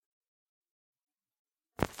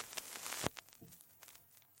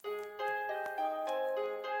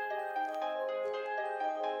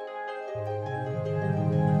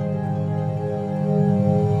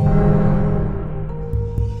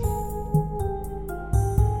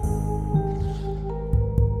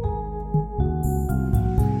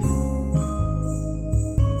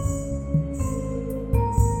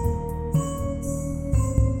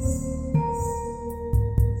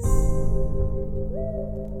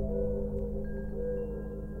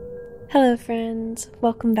Hello friends,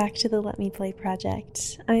 welcome back to the Let Me Play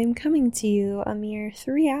project. I'm coming to you a mere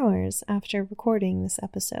 3 hours after recording this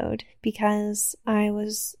episode because I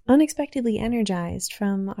was unexpectedly energized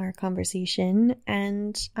from our conversation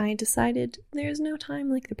and I decided there's no time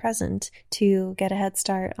like the present to get a head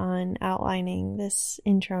start on outlining this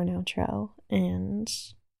intro and outro and,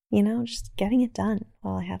 just getting it done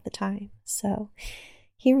while I have the time. So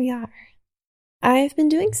here we are. I've been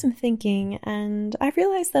doing some thinking, and I've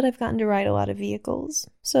realized that I've gotten to ride a lot of vehicles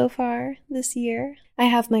so far this year. I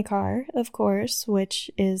have my car, of course, which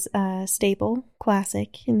is a staple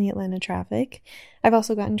classic in the Atlanta traffic. I've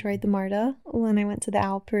also gotten to ride the MARTA when I went to the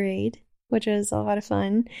OWL Parade, which was a lot of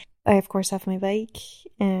fun. I, of course, have my bike,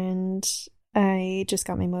 and I just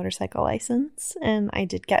got my motorcycle license, and I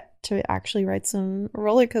did get to actually ride some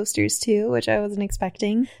roller coasters too, which I wasn't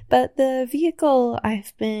expecting. But the vehicle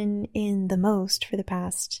I've been in the most for the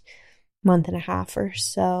past month and a half or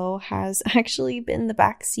so has actually been the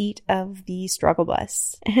back seat of the struggle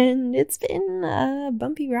bus. And it's been a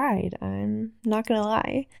bumpy ride, I'm not gonna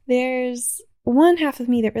lie. There's one half of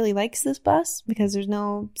me that really likes this bus because there's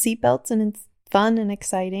no seatbelts and it's fun and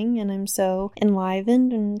exciting, and I'm so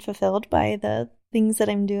enlivened and fulfilled by the things that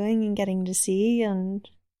I'm doing and getting to see and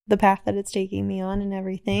the path that it's taking me on and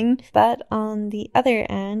everything. But on the other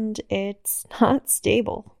end, it's not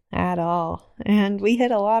stable at all, and we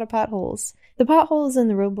hit a lot of potholes. The potholes and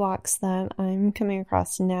the roadblocks that I'm coming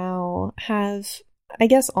across now have, I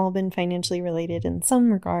guess, all been financially related in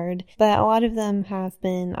some regard, but a lot of them have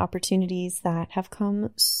been opportunities that have come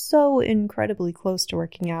so incredibly close to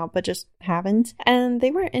working out, but just haven't. And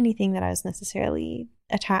they weren't anything that I was necessarily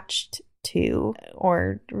attached to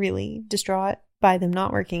or really distraught by them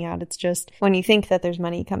not working out. It's just when you think that there's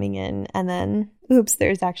money coming in and then, oops,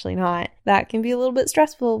 there's actually not. That can be a little bit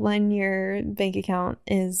stressful when your bank account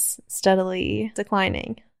is steadily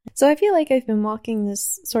declining. So I feel like I've been walking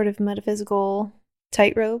this sort of metaphysical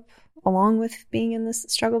tightrope along with being in this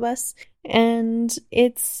struggle bus, and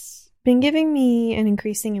it's been giving me an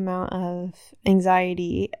increasing amount of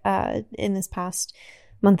anxiety in this past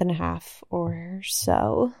month and a half or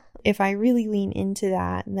so. If I really lean into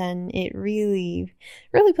that, then it really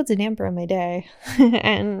puts a damper on my day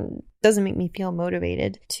and doesn't make me feel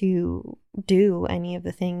motivated to do any of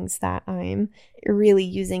the things that I'm really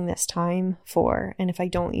using this time for. And if I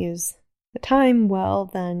don't use the time well,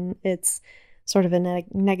 then it's sort of a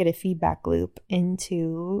negative feedback loop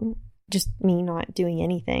into just me not doing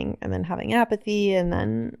anything and then having apathy and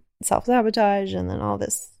then self-sabotage and then all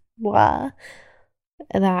this blah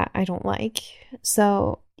that I don't like.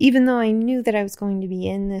 So even though I knew that I was going to be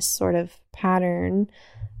in this sort of pattern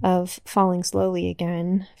of falling slowly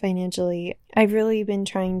again financially, I've really been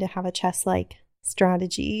trying to have a chess-like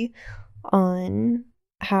strategy on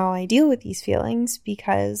how I deal with these feelings,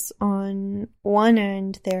 because on one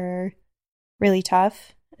end they're really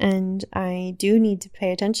tough and I do need to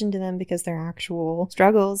pay attention to them because they're actual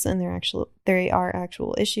struggles and they are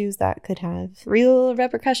actual issues that could have real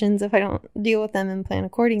repercussions if I don't deal with them and plan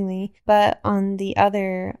accordingly. But on the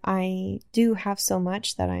other, I do have so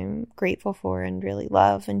much that I'm grateful for and really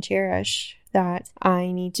love and cherish that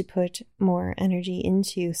I need to put more energy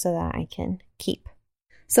into so that I can keep.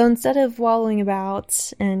 So instead of wallowing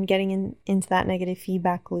about and getting into that negative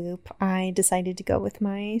feedback loop, I decided to go with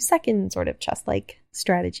my second sort of chess-like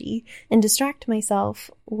strategy and distract myself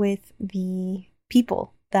with the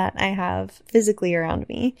people that I have physically around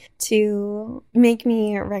me to make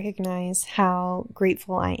me recognize how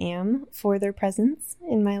grateful I am for their presence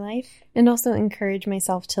in my life, and also encourage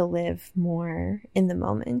myself to live more in the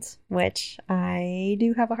moment, which I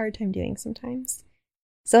do have a hard time doing sometimes.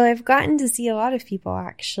 So I've gotten to see a lot of people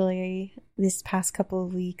actually this past couple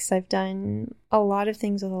of weeks. I've done a lot of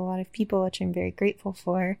things with a lot of people, which I'm very grateful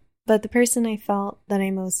for. But the person I felt that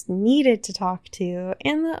I most needed to talk to,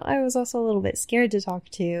 and that I was also a little bit scared to talk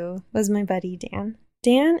to, was my buddy Dan.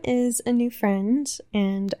 Dan is a new friend,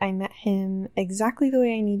 and I met him exactly the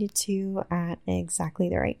way I needed to at exactly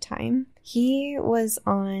the right time. He was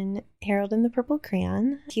on Harold and the Purple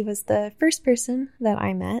Crayon. He was the first person that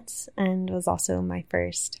I met and was also my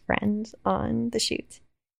first friend on the shoot.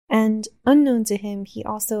 And unknown to him, he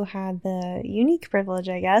also had the unique privilege,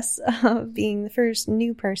 I guess, of being the first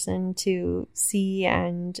new person to see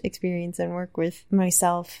and experience and work with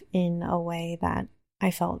myself in a way that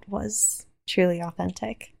I felt was truly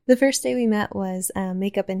authentic. The first day we met was a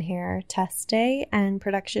makeup and hair test day, and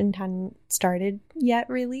production hadn't started yet,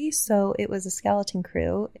 really, so it was a skeleton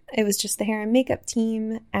crew. It was just the hair and makeup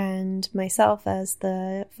team and myself as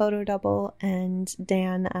the photo double and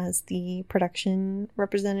Dan as the production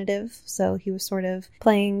representative, so he was sort of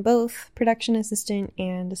playing both production assistant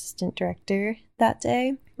and assistant director that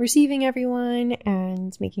day, receiving everyone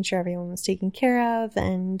and making sure everyone was taken care of,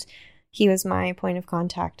 and he was my point of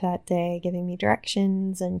contact that day, giving me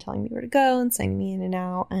directions and telling me where to go and signing me in and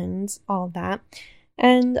out and all of that.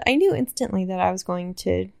 And I knew instantly that I was going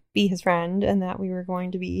to be his friend and that we were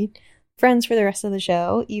going to be friends for the rest of the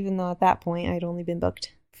show, even though at that point I'd only been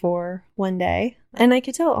booked for one day. And I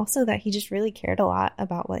could tell also that he just really cared a lot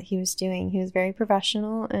about what he was doing. He was very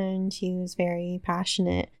professional and he was very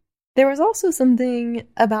passionate. There was also something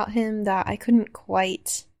about him that I couldn't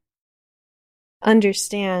quite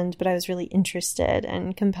understand, but I was really interested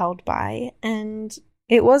and compelled by. And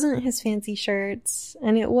it wasn't his fancy shirts,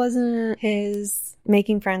 and it wasn't his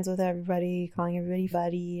making friends with everybody, calling everybody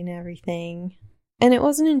buddy and everything. And it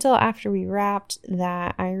wasn't until after we wrapped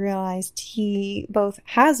that I realized he both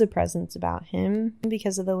has a presence about him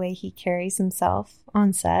because of the way he carries himself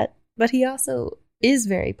on set, but he also is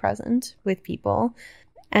very present with people.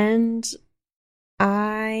 And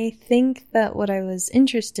I think that what I was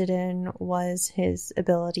interested in was his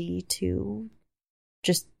ability to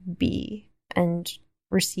just be and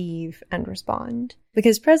receive and respond.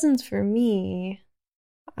 Because presence for me,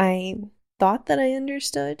 I thought that I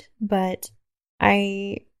understood, but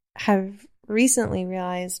I have recently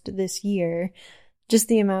realized this year just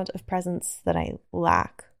the amount of presence that I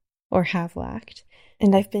lack or have lacked.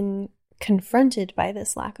 And I've been confronted by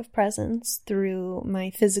this lack of presence through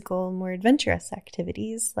my physical, more adventurous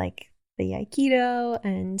activities like the Aikido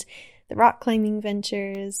and the rock climbing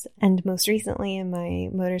ventures, and most recently in my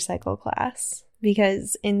motorcycle class.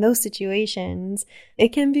 Because in those situations,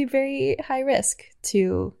 it can be very high risk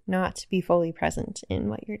to not be fully present in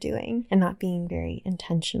what you're doing and not being very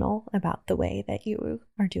intentional about the way that you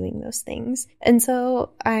are doing those things. And so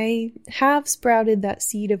I have sprouted that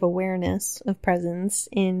seed of awareness of presence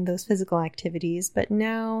in those physical activities, but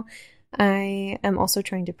now I am also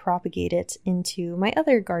trying to propagate it into my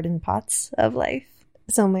other garden pots of life.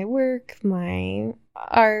 So my work, my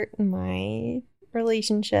art, my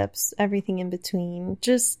relationships, everything in between,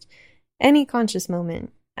 just any conscious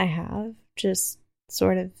moment I have, just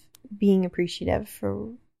sort of being appreciative for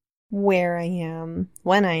where I am,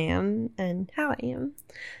 when I am, and how I am.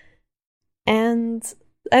 And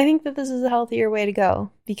I think that this is a healthier way to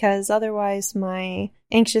go, because otherwise my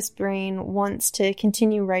anxious brain wants to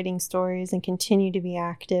continue writing stories and continue to be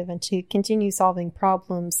active and to continue solving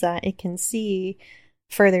problems that it can see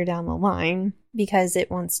further down the line, because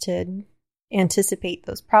it wants to anticipate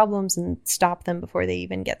those problems and stop them before they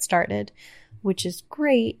even get started, which is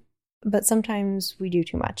great, but sometimes we do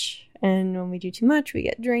too much. And when we do too much, we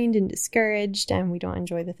get drained and discouraged, and we don't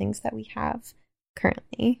enjoy the things that we have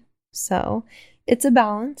currently. So it's a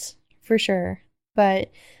balance, for sure.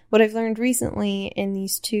 But what I've learned recently in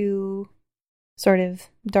these two sort of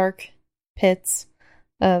dark pits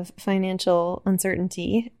of financial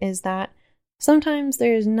uncertainty is that sometimes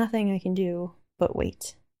there's nothing I can do but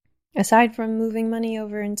wait. Aside from moving money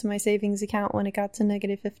over into my savings account when it got to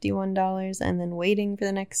negative $51 and then waiting for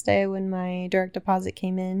the next day when my direct deposit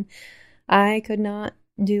came in, I could not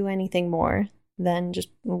do anything more than just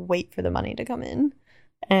wait for the money to come in.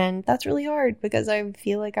 And that's really hard because I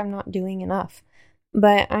feel like I'm not doing enough.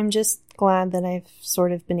 But I'm just glad that I've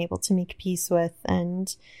sort of been able to make peace with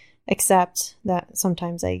and accept that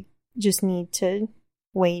sometimes I just need to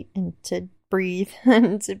wait and to breathe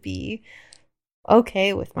and to be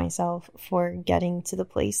okay with myself for getting to the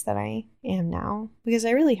place that I am now, because I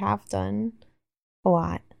really have done a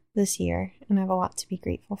lot this year and I have a lot to be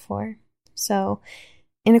grateful for. So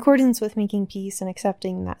in accordance with making peace and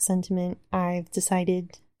accepting that sentiment, I've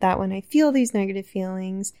decided that when I feel these negative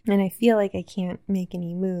feelings and I feel like I can't make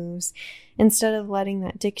any moves, instead of letting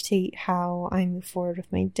that dictate how I move forward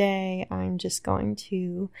with my day, I'm just going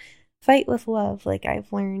to fight with love like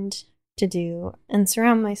I've learned to do and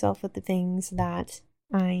surround myself with the things that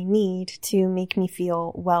I need to make me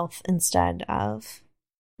feel wealth instead of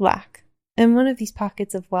lack. And one of these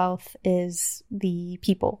pockets of wealth is the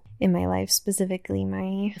people in my life, specifically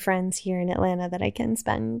my friends here in Atlanta that I can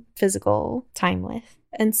spend physical time with.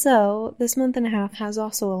 And so this month and a half has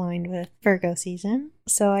also aligned with Virgo season.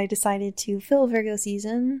 So I decided to fill Virgo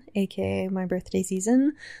season, aka my birthday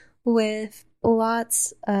season, with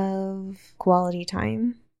lots of quality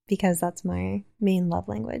time because that's my main love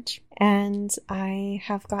language. And I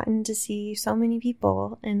have gotten to see so many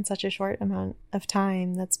people in such a short amount of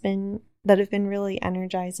time that have been really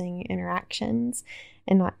energizing interactions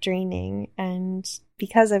and not draining. And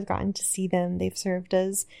because I've gotten to see them, they've served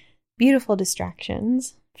as beautiful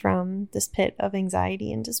distractions from this pit of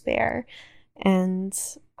anxiety and despair. And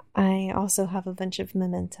I also have a bunch of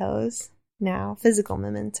mementos now, physical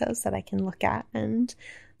mementos that I can look at and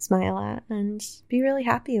smile at and be really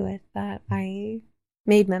happy with, that I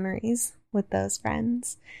made memories with those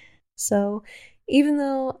friends. So even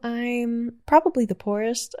though I'm probably the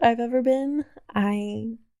poorest I've ever been,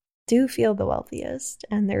 I do feel the wealthiest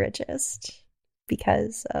and the richest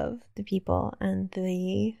because of the people and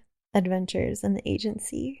the adventures and the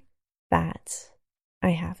agency that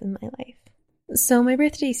I have in my life. So my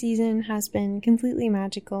birthday season has been completely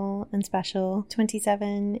magical and special.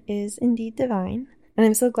 27 is indeed divine. And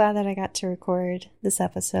I'm so glad that I got to record this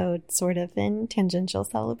episode sort of in tangential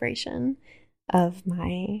celebration of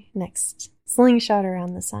my next slingshot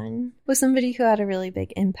around the sun with somebody who had a really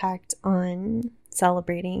big impact on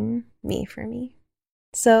celebrating me for me.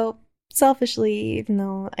 So selfishly, even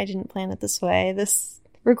though I didn't plan it this way, this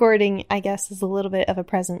recording, I guess, is a little bit of a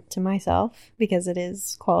present to myself because it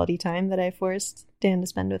is quality time that I forced Dan to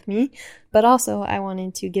spend with me. But also, I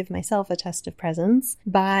wanted to give myself a test of presence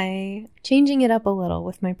by changing it up a little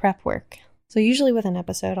with my prep work. So usually with an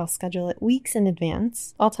episode, I'll schedule it weeks in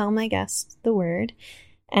advance. I'll tell my guests the word,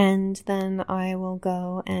 and then I will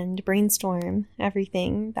go and brainstorm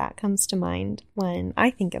everything that comes to mind when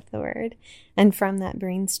I think of the word. And from that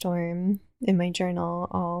brainstorm, in my journal,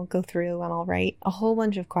 I'll go through and I'll write a whole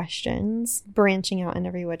bunch of questions, branching out in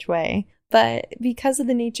every which way. But because of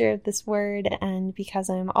the nature of this word, and because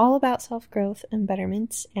I'm all about self-growth and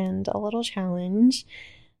betterment and a little challenge,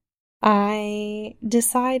 I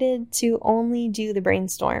decided to only do the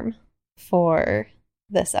brainstorm for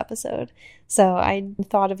this episode. So I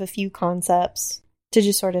thought of a few concepts to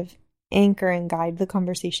just sort of anchor and guide the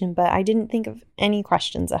conversation, but I didn't think of any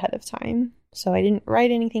questions ahead of time. So I didn't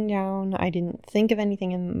write anything down. I didn't think of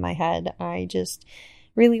anything in my head. I just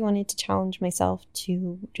really wanted to challenge myself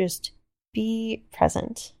to just be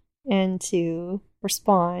present and to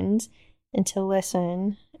respond and to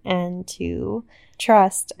listen and to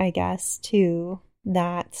trust, I guess, too,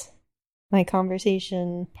 that my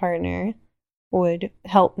conversation partner would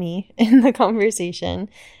help me in the conversation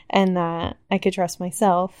and that I could trust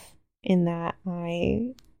myself in that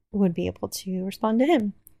I would be able to respond to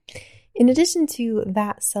him. In addition to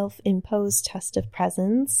that self-imposed test of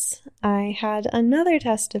presence, I had another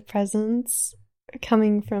test of presence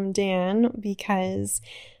coming from Dan because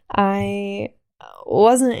I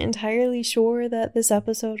wasn't entirely sure that this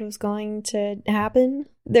episode was going to happen.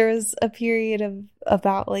 There was a period of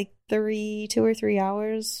about 2 or 3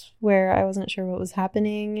 hours where I wasn't sure what was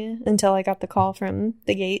happening until I got the call from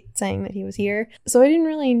the gate saying that he was here. So I didn't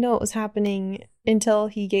really know what was happening until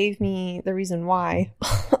he gave me the reason why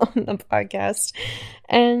on the podcast.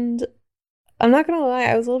 And I'm not gonna lie,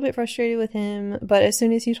 I was a little bit frustrated with him, but as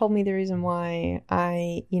soon as he told me the reason why,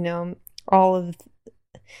 I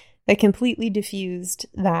completely diffused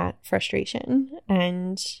that frustration.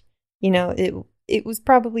 And, it was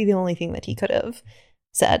probably the only thing that he could have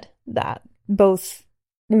said that both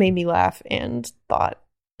made me laugh and thought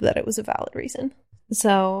that it was a valid reason.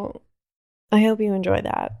 So I hope you enjoy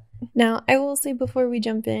that. Now, I will say before we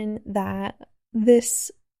jump in that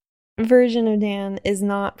this version of Dan is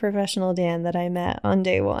not professional Dan that I met on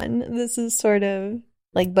day one. This is sort of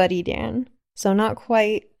like buddy Dan. So not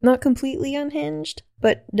completely unhinged,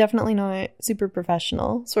 but definitely not super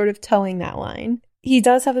professional, sort of towing that line. He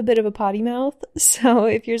does have a bit of a potty mouth, so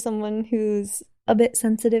if you're someone who's a bit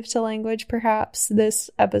sensitive to language, perhaps this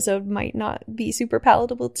episode might not be super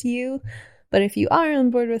palatable to you. But if you are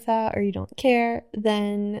on board with that or you don't care,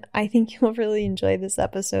 then I think you'll really enjoy this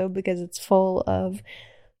episode because it's full of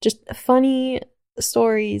just funny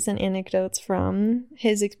stories and anecdotes from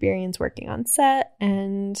his experience working on set,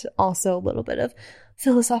 and also a little bit of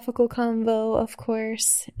philosophical convo, of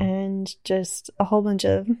course, and just a whole bunch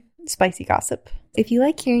of spicy gossip. If you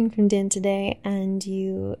like hearing from Dan today and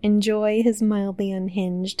you enjoy his mildly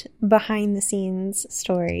unhinged behind-the-scenes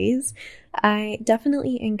stories, I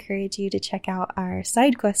definitely encourage you to check out our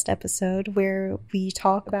side quest episode where we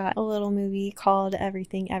talk about a little movie called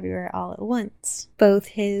Everything Everywhere All at Once. Both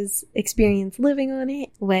his experience living on it,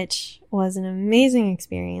 which was an amazing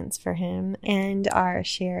experience for him, and our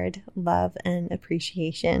shared love and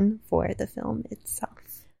appreciation for the film itself.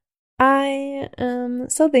 I am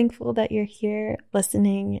so thankful that you're here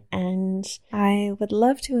listening, and I would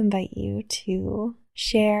love to invite you to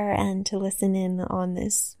share and to listen in on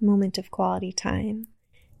this moment of quality time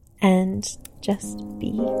and just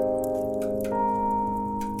be.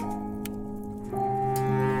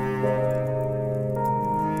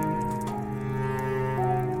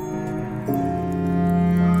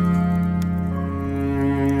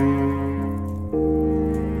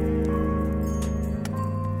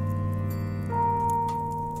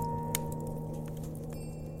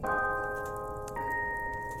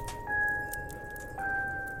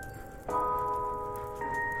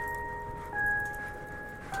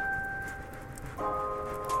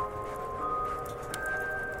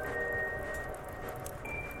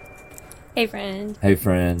 Hey, friend. Hey,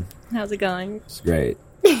 friend. How's it going? It's great.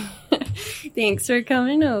 Thanks for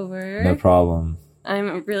coming over. No problem.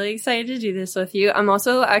 I'm really excited to do this with you. I'm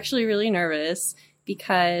also actually really nervous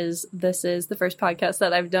because this is the first podcast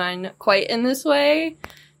that I've done quite in this way,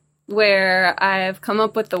 where I've come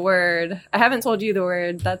up with the word. I haven't told you the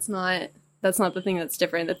word. That's not the thing that's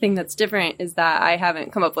different. The thing that's different is that I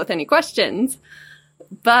haven't come up with any questions.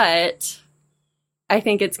 But I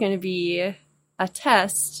think it's going to be a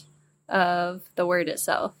test of the word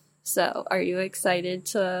itself. So, are you excited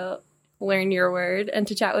to learn your word and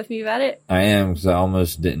to chat with me about it? I am, because I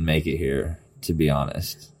almost didn't make it here, to be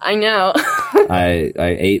honest. I know. I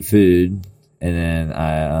ate food, and then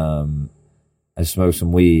I smoked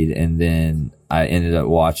some weed, and then I ended up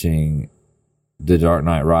watching The Dark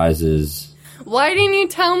Knight Rises. Why didn't you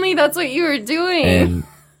tell me that's what you were doing? And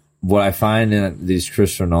what I find in these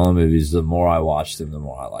Christopher Nolan movies, the more I watch them, the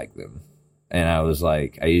more I like them. And I was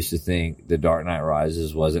like, I used to think The Dark Knight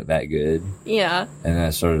Rises wasn't that good. Yeah. And then I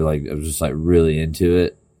started I was just really into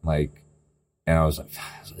it. And I was like,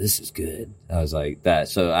 this is good. I was like that.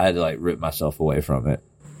 So I had to rip myself away from it.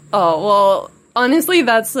 Oh, well, honestly,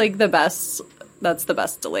 that's the best. That's the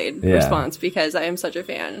best delayed response because I am such a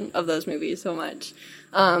fan of those movies so much.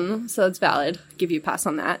 So it's valid. Give you a pass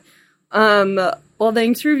on that. Well,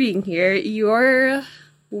 thanks for being here. Your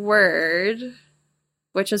word,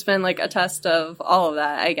 which has been a test of all of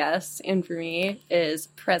that, I guess, and for me, is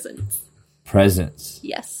presence. Presence?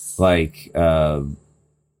 Yes. Not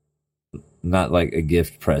like a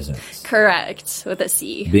gift present. Correct, with a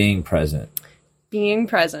C. Being present. Being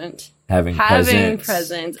present. Having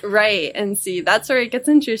presence. Right, and see, that's where it gets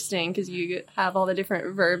interesting, because you have all the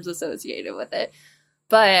different verbs associated with it.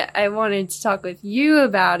 But I wanted to talk with you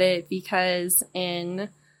about it because I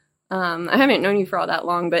haven't known you for all that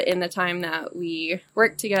long, but in the time that we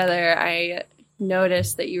worked together, I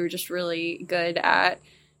noticed that you were just really good at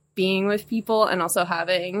being with people and also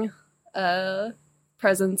having a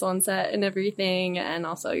presence on set and everything. And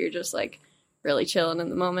also you're just really chilling in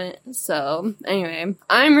the moment. So anyway,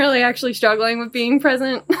 I'm really actually struggling with being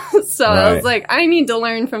present. So right. I was like, I need to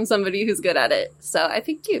learn from somebody who's good at it. So I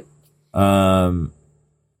picked you.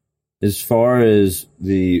 As far as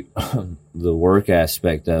the work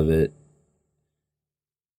aspect of it,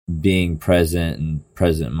 being present and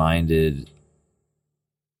present-minded,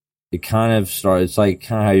 it kind of starts, it's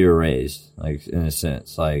kind of how you were raised, in a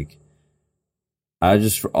sense. I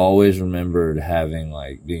just always remembered having,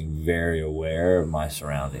 being very aware of my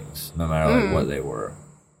surroundings, no matter, what they were.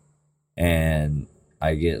 And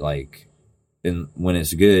I get, and when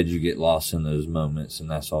it's good, you get lost in those moments, and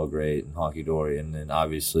that's all great and honky-dory. And then,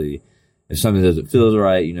 obviously, if something doesn't feel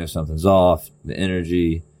right, something's off, the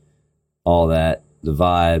energy, all that, the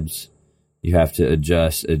vibes, you have to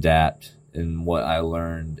adjust, adapt. And what I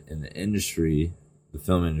learned in the industry, the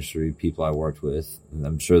film industry, people I worked with, and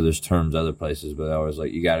I'm sure there's terms other places, but I was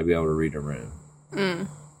you got to be able to read a room.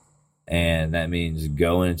 And that means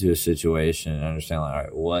go into a situation and understand, all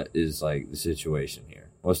right, what is, the situation here?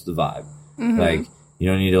 What's the vibe? Mm-hmm. You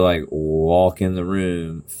don't need to, walk in the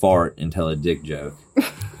room, fart, and tell a dick joke.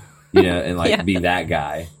 And be that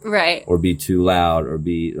guy. Right. Or be too loud, or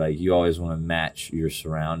be you always want to match your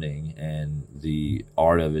surrounding. And the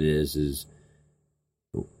art of it is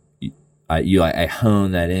I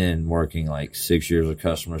hone that in working 6 years of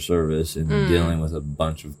customer service and dealing with a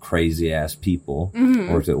bunch of crazy ass people.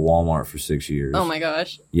 Worked at Walmart for 6 years. Oh my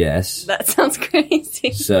gosh. Yes. That sounds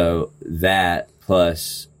crazy. So that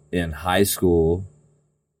plus in high school,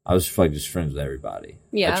 I was like just friends with everybody.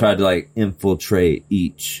 Yeah. I tried to like infiltrate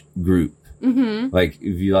each group. Mm-hmm. Like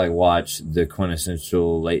if you like watch the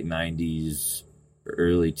quintessential late 90s,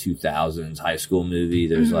 early 2000s high school movie,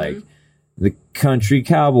 there's like the country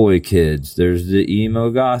cowboy kids, there's the emo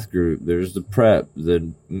goth group, there's the prep,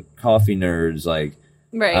 the coffee nerds. Like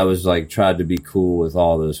Right. I was like tried to be cool with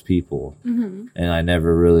all those people, and I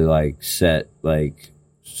never really like set like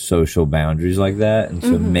social boundaries like that. And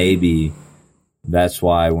so maybe that's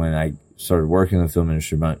why when I started working in the film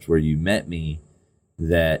industry a bunch, where you met me,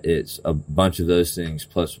 that it's a bunch of those things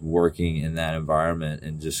plus working in that environment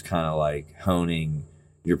and just kind of like honing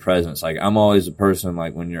your presence. Like I'm always a person,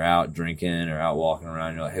 like when you're out drinking or out walking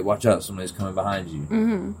around, you're like, hey, watch out, somebody's coming behind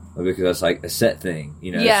you. Because that's like a set thing,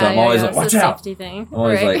 you know? Yeah, so I'm always like, watch out. Safety thing. I'm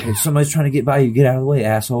always like, hey, somebody's trying to get by you, get out of the way,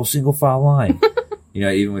 asshole, single file line. You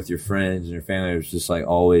know, even with your friends and your family, it's just like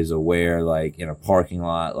always aware, like in a parking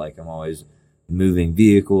lot, like I'm always moving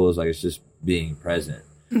vehicles, like it's just being present.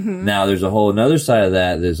 Now there's a whole another side of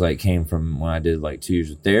that that's like came from when I did like 2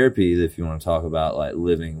 years of therapy, if you want to talk about like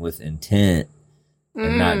living with intent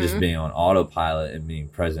and not just being on autopilot and being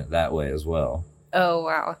present that way as well. Oh,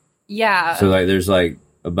 wow. Yeah. So like there's like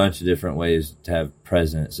a bunch of different ways to have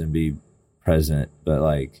presence and be present, but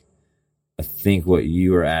like I think what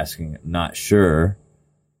you were asking, not sure,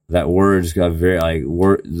 that word's got very like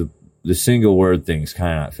the single word thing's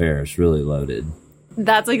kind of not fair. It's really loaded.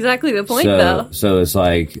 That's exactly the point, though. So it's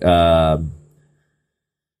like, yeah,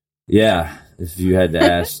 if you had to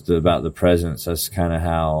ask about the presence, that's kind of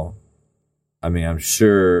how, I mean, I'm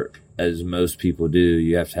sure as most people do,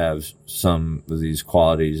 you have to have some of these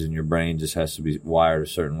qualities and your brain just has to be wired a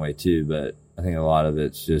certain way too. But I think a lot of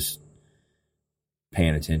it's just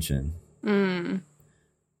paying attention.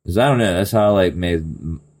 Because I don't know, that's how I like made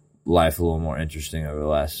life a little more interesting over the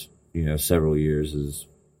last, several years is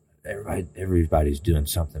everybody's doing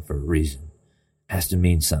something for a reason. It has to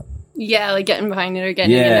mean something. Yeah, like getting behind it or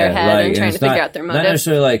getting in their head and trying to figure out their motive. Not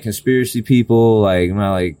necessarily like conspiracy people, like I'm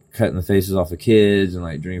not like cutting the faces off of kids and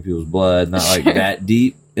like drinking people's blood, not like that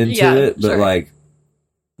deep into it, but like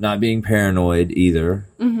not being paranoid either.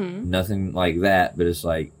 Nothing like that, but it's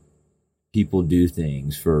like people do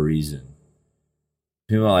things for a reason.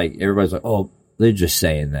 People like, everybody's like, oh, they're just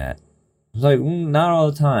saying that. It's like, not all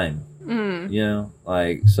the time.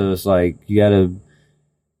 So it's like you gotta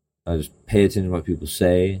just pay attention to what people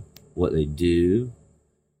say, what they do,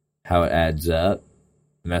 how it adds up,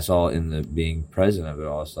 and that's all in the being present of it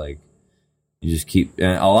all. It's like you just keep,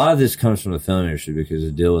 and a lot of this comes from the film industry because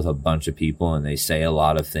they deal with a bunch of people and they say a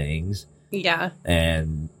lot of things. Yeah,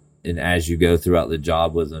 and as you go throughout the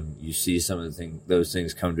job with them, you see some of those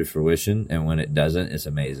things come to fruition, and when it doesn't, it's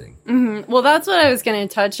amazing. Well, that's what I was going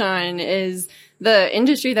to touch on is the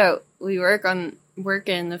industry that we work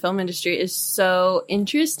in, the film industry, is so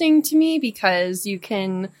interesting to me because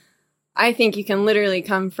I think you can literally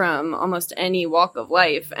come from almost any walk of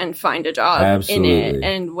life and find a job in it.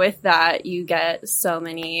 And with that, you get so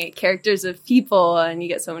many characters of people and you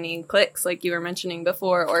get so many cliques, like you were mentioning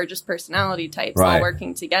before, or just personality types all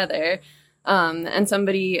working together. And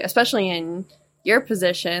somebody, especially in your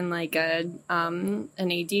position, like an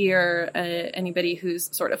AD or anybody who's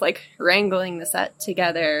sort of like wrangling the set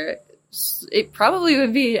together, it probably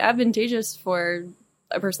would be advantageous for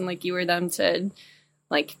a person like you or them to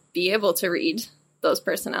like be able to read those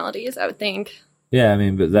personalities, I would think. Yeah, I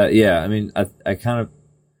mean, but I kind of,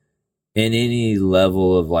 in any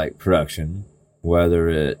level of like production, whether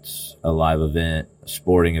it's a live event, a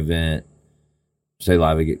sporting event, say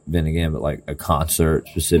live event again, but like a concert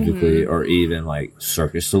specifically, or even like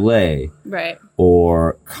Cirque du Soleil, right,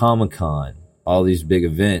 or Comic-Con, all these big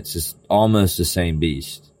events, it's almost the same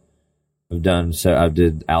beast. I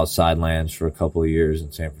did Outside Lands for a couple of years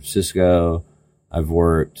in San Francisco. I've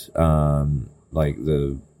worked it's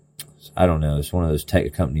one of those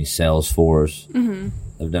tech companies, Salesforce.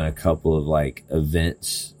 I've done a couple of like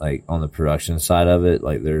events like on the production side of it,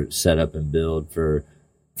 like they're set up and build for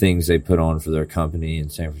things they put on for their company in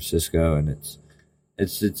San Francisco, and it's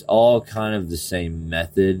all kind of the same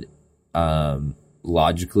method,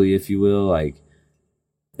 logically, if you will. Like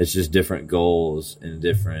it's just different goals and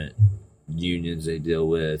different unions they deal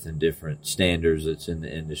with and different standards that's in the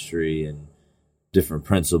industry and different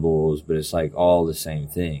principles, but it's like all the same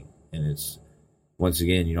thing. And it's, once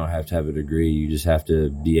again, you don't have to have a degree. You just have to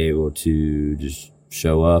be able to just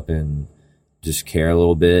show up and just care a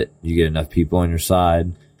little bit. You get enough people on your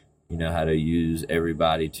side. You know how to use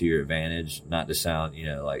everybody to your advantage, not to sound,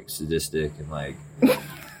 like sadistic and like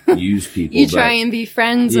use people. You try and be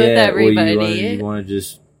friends with everybody. Well, you want to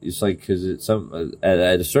just, it's like, because it's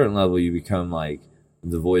at a certain level, you become like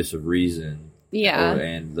the voice of reason, Yeah.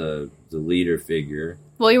 and the leader figure.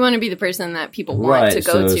 Well, you want to be the person that people want to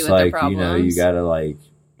go to with their problems. You gotta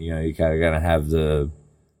you gotta have the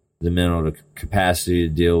mental capacity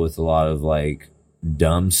to deal with a lot of like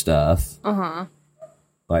dumb stuff.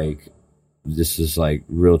 Like, this is like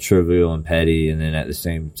real trivial and petty, and then at the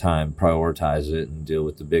same time prioritize it and deal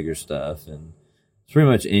with the bigger stuff. And it's pretty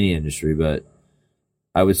much any industry, but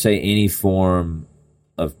I would say any form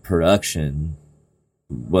of production,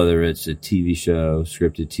 whether it's a TV show,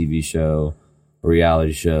 scripted TV show, a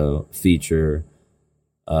reality show, feature,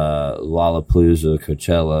 Lollapalooza,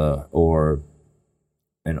 Coachella, or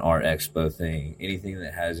an art expo thing, anything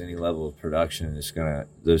that has any level of production is gonna,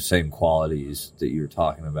 those same qualities that you were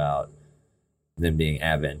talking about, them being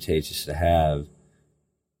advantageous to have,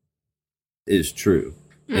 is true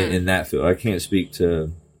in that field. I can't speak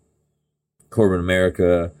to corporate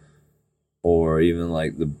America or even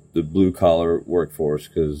like the blue collar workforce,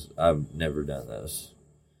 because I've never done those.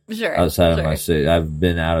 Sure. Outside of my city, I've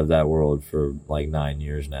been out of that world for like 9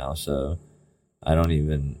 years now, so I don't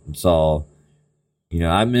even. It's all,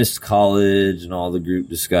 I missed college and all the group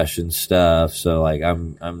discussion stuff. So like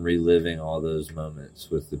I'm reliving all those moments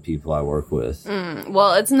with the people I work with.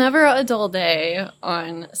 Well, it's never a dull day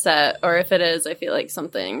on set, or if it is, I feel like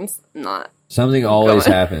something always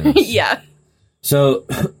happens. Yeah. So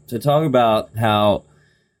to talk about how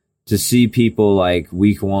to see people like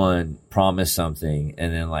week one promise something,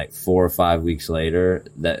 and then like 4 or 5 weeks later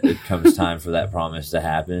that it comes time for that promise to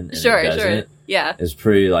happen, and sure, it doesn't, yeah, it's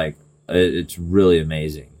pretty like it's really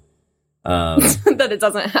amazing that it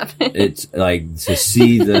doesn't happen. It's like to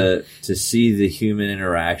see the human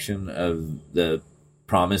interaction of the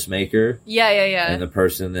promise maker, and the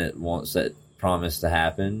person that wants that promise to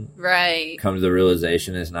happen, right, come to the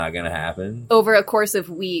realization it's not going to happen over a course of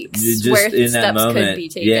weeks, just where in steps that moment, could be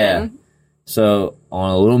taken. Yeah. So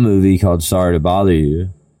on a little movie called Sorry to Bother You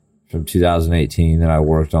from 2018 that I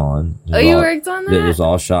worked on. You worked on that? It was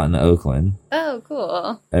all shot in Oakland. Oh,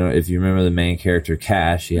 cool. And if you remember the main character,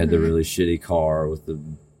 Cash, he had the really shitty car with the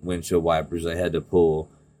windshield wipers they had to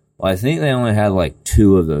pull. Well, I think they only had like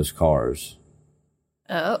 2 of those cars.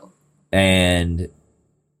 Oh. And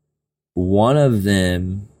one of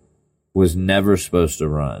them was never supposed to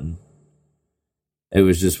run. It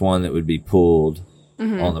was just one that would be pulled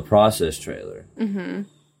on the process trailer.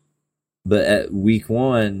 But at week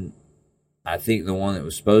 1, I think the one that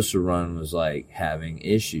was supposed to run was like having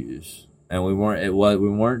issues, and we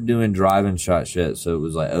weren't doing driving shots yet, so it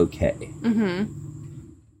was like okay.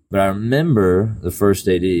 But I remember the first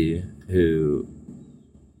AD who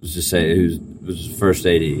was first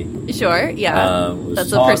AD. Sure, yeah,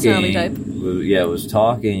 that's a personality type. Was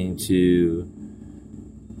talking to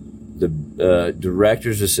the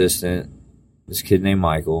director's assistant, this kid named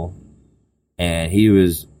Michael, and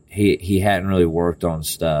he hadn't really worked on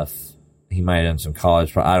stuff. He might have done some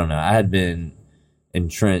college. I don't know. I had been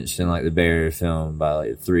entrenched in like the Bay Area film by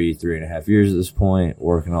like 3.5 years at this point,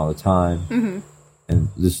 working all the time. And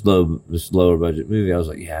this lower budget movie, I was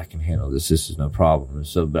like, yeah, I can handle this. This is no problem. And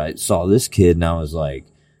so, but I saw this kid, and I was like,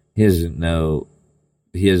 he doesn't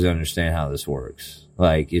understand how this works.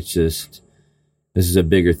 Like, it's just, this is a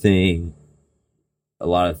bigger thing. A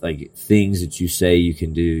lot of like things that you say you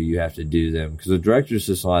can do, you have to do them, because the director's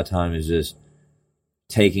just a lot of time is just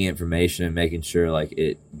taking information and making sure like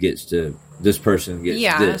it gets to this person gets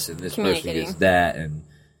this and this person gets that, and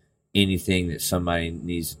anything that somebody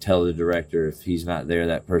needs to tell the director, if he's not there,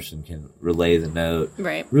 that person can relay the note.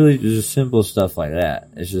 Right. Really, just simple stuff like that.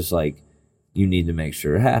 It's just like you need to make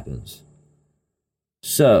sure it happens.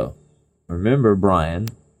 So remember, Brian,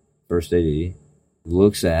 first AD,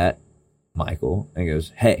 looks at Michael and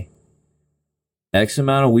goes, hey, X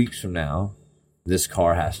amount of weeks from now, this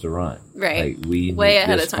car has to run. Right. Like, way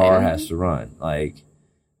ahead of time. This car has to run. Like,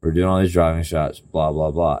 we're doing all these driving shots, blah, blah,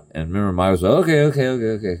 blah. And remember, Michael was like,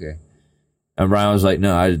 okay. And Brian was like,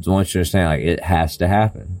 no, I just want you to understand, like, it has to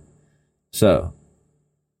happen. So,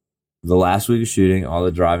 the last week of shooting, all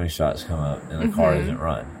the driving shots come up, and the car doesn't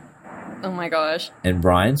run. Oh my gosh. And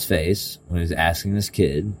Brian's face, when he's asking this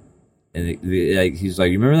kid, and he's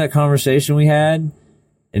like, you remember that conversation we had?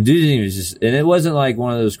 And dude didn't even and it wasn't like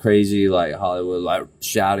one of those crazy like Hollywood like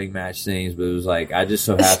shouting match things, but it was like I just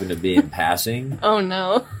so happened to be in passing. Oh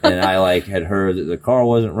no. And I like had heard that the car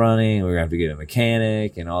wasn't running, and we were gonna have to get a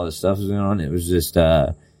mechanic, and all this stuff was going on. It was just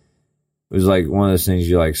it was like one of those things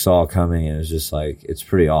you like saw coming, and it was just like it's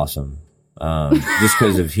pretty awesome. Just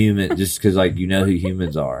because like who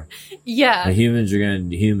humans are. Yeah. The humans are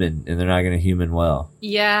gonna human, and they're not gonna human well.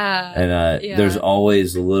 Yeah. And there's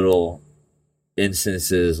always little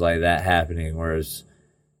instances like that happening, whereas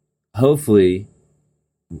hopefully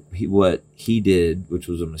what he did, which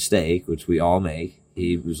was a mistake, which we all make.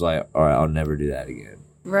 He was like, all right, I'll never do that again.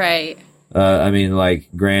 Right. I mean, like,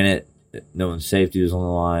 granted, no one's safety was on the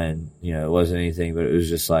line. You know, it wasn't anything, but it was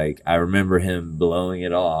just like, I remember him blowing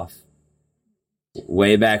it off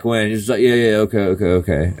way back when. He was like, yeah,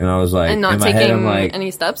 okay. And I was like, and not in my taking head, I'm like,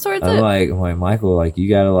 any steps towards I'm it? like, Michael, like, you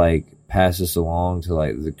gotta, like, pass this along to,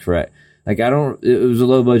 like, the correct, like, it was a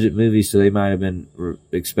low budget movie, so they might have been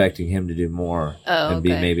expecting him to do more and be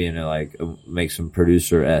maybe in a, like, make some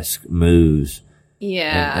producer-esque moves.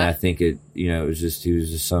 Yeah. And I think it was just, he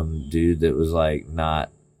was just some dude that was, like,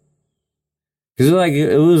 not, because, like,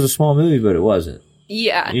 it was a small movie, but it wasn't.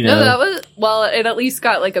 Yeah. You know? No, that was, well, it at least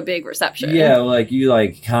got, like, a big reception. Yeah, like, you,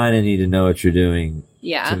 like, kind of need to know what you're doing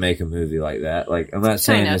to make a movie like that. Like, I'm not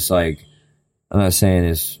saying it's,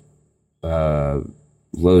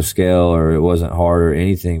 low scale or it wasn't hard or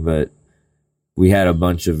anything, but we had a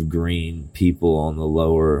bunch of green people on the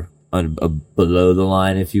lower, below the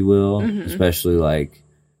line, if you will, especially like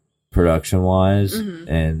production wise.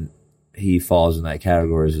 And he falls in that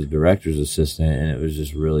category as a director's assistant, and it was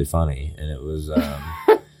just really funny. And it was,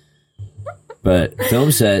 but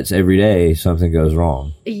film sets every day, something goes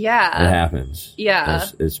wrong. Yeah. It happens. Yeah.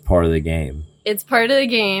 It's part of the game. It's part of the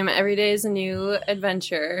game. Every day is a new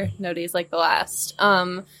adventure. No day's like the last.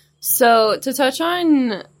 So to touch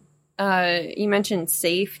on, you mentioned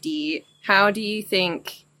safety. How do you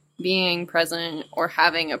think being present or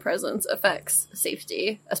having a presence affects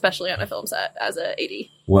safety, especially on a film set as a AD?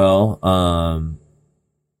 Well,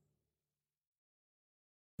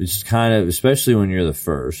 it's kind of, especially when you're the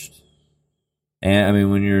first. And I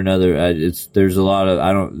mean, when you're another, there's a lot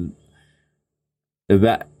of,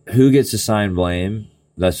 about who gets assigned blame.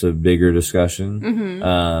 That's a bigger discussion.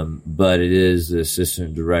 But it is the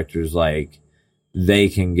assistant directors, like, they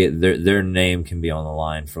can get their name can be on the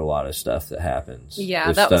line for a lot of stuff that happens.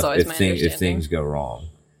 Yeah, that was always my understanding. If things go wrong.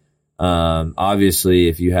 Obviously,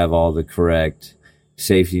 if you have all the correct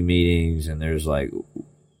safety meetings and there's like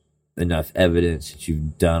enough evidence that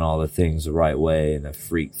you've done all the things the right way and a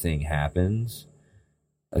freak thing happens,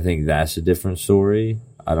 I think that's a different story.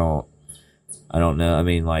 I don't know. I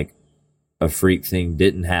mean, like, a freak thing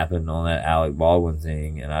didn't happen on that Alec Baldwin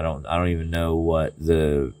thing, and I don't even know what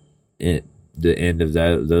the end of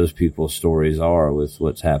those people's stories are with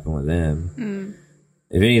what's happened with them.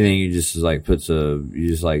 If anything, you just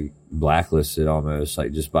blacklist it almost,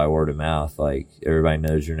 like, just by word of mouth. Like, everybody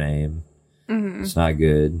knows your name. It's not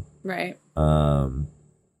good, right? And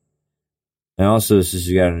also, it's just,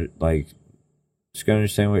 you gotta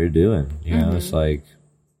understand what you're doing. You know, it's like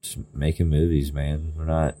just making movies, man.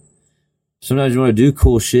 Sometimes you want to do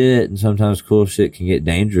cool shit, and sometimes cool shit can get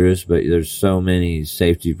dangerous, but there's so many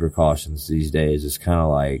safety precautions these days. It's kind of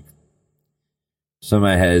like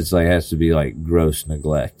somebody has to be like gross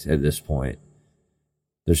neglect at this point.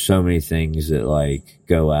 There's so many things that like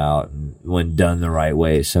go out, and when done the right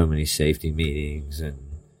way, so many safety meetings, and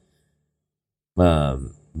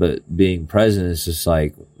but being present is just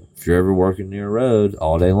like, if you're ever working near a road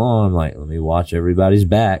all day long, I'm like, let me watch everybody's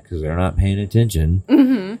back because they're not paying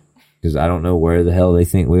attention. Because I don't know where the hell they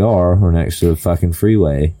think we are. We're next to a fucking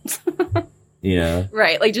freeway. You know?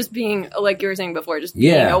 Right. Like, just being, like you were saying before, just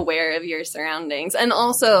being aware of your surroundings. And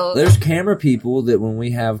also, there's camera people that when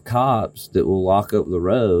we have cops that will lock up the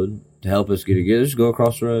road to help us just go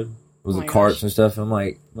across the road with the carts and stuff. And I'm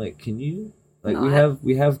like, can you, like,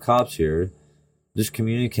 we have cops here. Just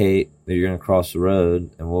communicate that you're going to cross the road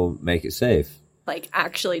and we'll make it safe. Like,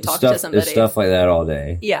 actually talk to somebody. It's stuff like that all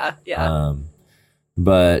day. Yeah.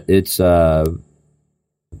 But it's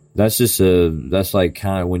that's like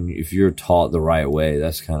kind of if you're taught the right way,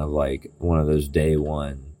 that's kind of like one of those day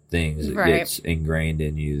one things that gets ingrained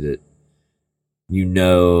in you, that you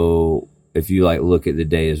know, if you like look at the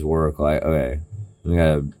day's work, like, okay, we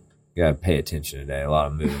gotta pay attention today. A lot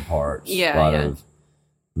of moving parts, a lot of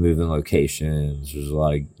moving locations. There's a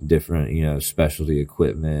lot of different, specialty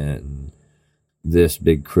equipment and this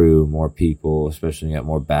big crew, more people, especially when you got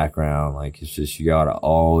more background. Like, it's just, you gotta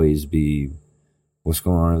always be, what's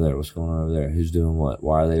going on over there? What's going on over there? Who's doing what?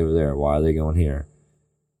 Why are they over there? Why are they going here?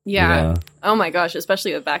 Yeah. You know? Oh my gosh,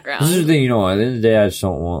 especially with background. This is the thing, at the end of the day, I just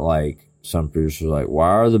don't want, like, some producers like, why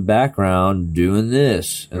are the background doing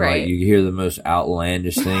this? And like, you hear the most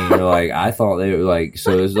outlandish thing. You're like, I thought they were like,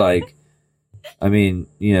 so it's like, I mean,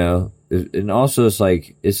 and also it's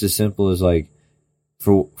like, it's as simple as like,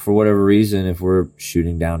 for whatever reason, if we're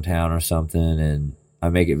shooting downtown or something, and I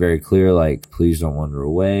make it very clear, like, please don't wander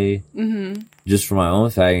away. Just for my own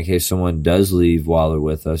fact, in case someone does leave while they're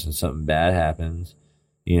with us and something bad happens,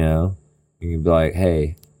 you can be like,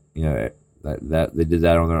 hey, that they did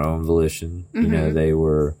that on their own volition. You know, Mm-hmm. they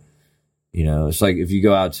were, you know, it's like if you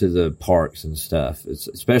go out to the parks and stuff, it's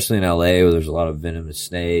especially in LA where there's a lot of venomous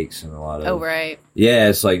snakes and a lot of Oh, right. yeah,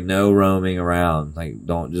 it's like no roaming around. Like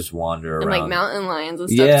don't just wander And around. like mountain lions and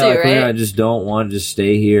stuff yeah, too, like right? I just don't want to just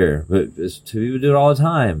stay here. But people do it all the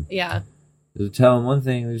time. Yeah. They tell them one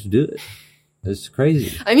thing, they just do it. It's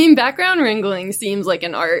crazy. I mean, background wrangling seems like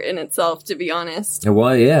an art in itself, to be honest.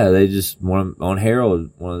 Well, yeah, they just on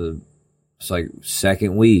Harold, it's like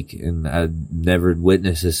second week, and I never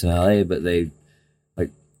witnessed this in LA, but they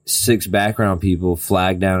like 6 background people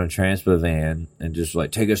flagged down a transpo van and just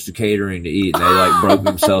like take us to catering to eat, and they like broke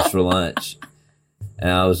themselves for lunch. And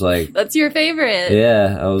I was like, That's your favorite.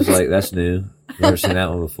 yeah, I was like, that's new. Never seen that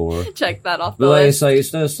one before. Check that off the But like, list. it's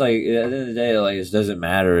just like at the end of the day, like it doesn't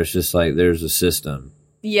matter. It's just like there's a system.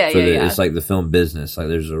 Yeah, For yeah. It's like the film business. Like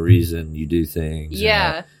there's a reason you do things.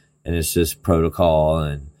 Yeah. And it's just protocol.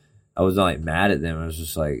 And I was not like mad at them. I was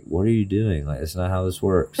just like, what are you doing? Like, it's not how this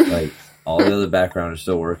works. Like all the other background is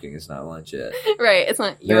still working. It's not lunch yet. Right. It's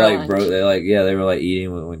not They your like lunch. broke. They like they were like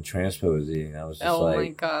eating when Transpo was eating. I was just Oh my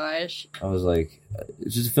like, gosh. I was like,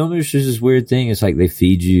 it's just film industry is this weird thing. It's like they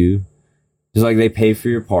feed you. It's like they pay for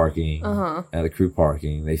your parking Uh-huh. at the crew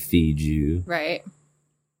parking. They feed you. Right.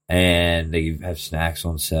 And they have snacks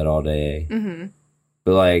on set all day. Mm-hmm.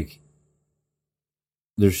 But like,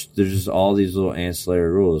 there's just all these little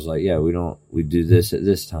ancillary rules. Like, yeah, we do this at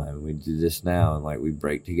this time, we do this now, and like we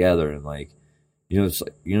break together, and like, you know, it's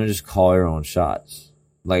like just call your own shots.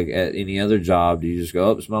 Like at any other job, do you just go,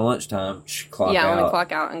 oh, it's my lunchtime, clock Yeah, out? only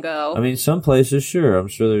clock out and go. I mean, some places, sure, I'm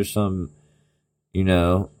sure there's some, you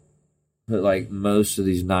know, but like most of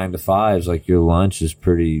these 9 to 5s, like your lunch is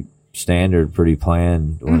pretty standard, pretty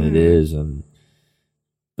planned when it is,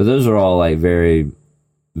 but those are all like very,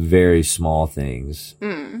 very small things.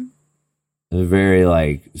 Mm. They're very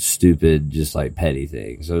like stupid, just like petty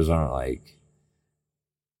things. Those aren't like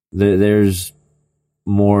there's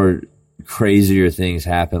more crazier things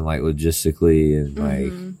happen like logistically and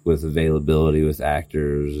like with availability with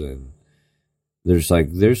actors, and there's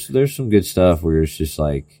some good stuff where it's just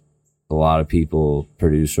like a lot of people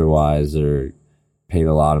producer wise that are paid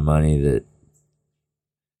a lot of money that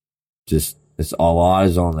just it's a lot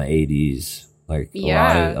is on the 80s. Like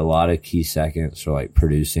a lot of key seconds are like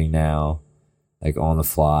producing now, like on the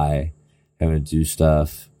fly, having to do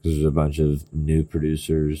stuff because there's a bunch of new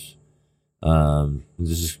producers. This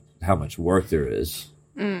is how much work there is.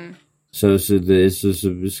 So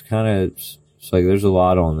it's kind of it's like there's a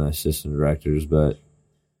lot on the assistant directors, but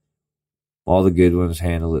all the good ones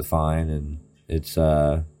handle it fine, and it's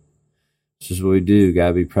just what we do.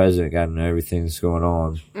 Gotta be present. Gotta know everything that's going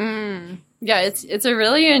on. Yeah, it's a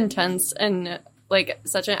really intense and like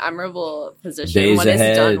such an admirable position Days when ahead.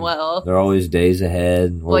 it's done well. They're always days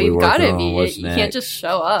ahead. Well, you've got to be. You What's can't next. just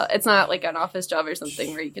show up. It's not like an office job or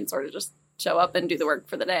something where you can sort of just show up and do the work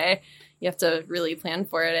for the day. You have to really plan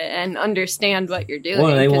for it and understand what you're doing.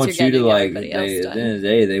 Well, they 'cause want you're you to getting like. everybody else At done. the end of the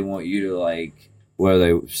day, they want you to like.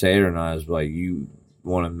 Whether they say it or not, is like you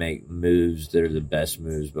want to make moves that are the best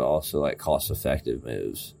moves, but also like cost-effective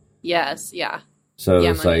moves. Yes, yeah. So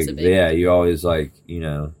Yeah, it's money's like, a big- yeah, you always like, you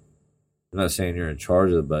know, I'm not saying you're in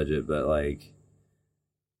charge of the budget, but like,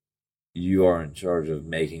 you are in charge of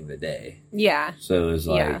making the day. Yeah. So it's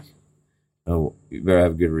like, Yeah. oh, you better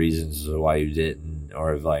have good reasons as to why you didn't,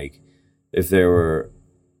 or if like, if there were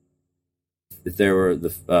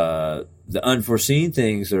the unforeseen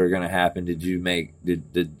things that are going to happen,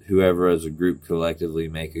 did whoever as a group collectively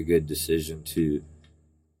make a good decision to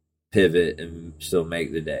pivot and still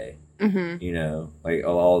make the day? Mm-hmm. You know, like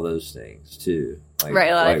all those things too. Like,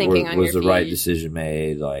 Right, a lot of thinking on was your the right feet. decision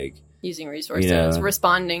made? Like, Using resources, You know.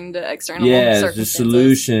 responding to external yeah, the circumstances.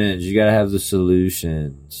 solutions. You got to have the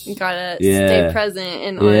solutions. You gotta Yeah. stay present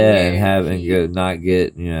and on Yeah, your and have and feet. go, not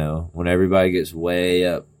get, you know, when everybody gets way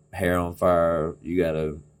up, hair on fire, you got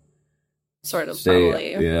to sort of stay,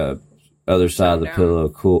 probably. yeah, other side of the down. pillow,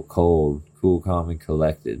 cool, calm, and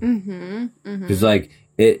collected. Mm-hmm. Mm-hmm. Because like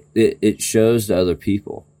it shows to other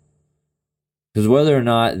people. Because whether or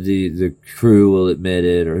not the crew will admit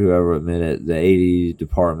it or whoever admit it, the AD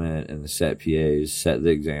department and the set PAs set the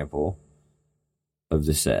example of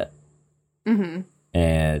the set. Mm-hmm.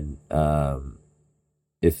 And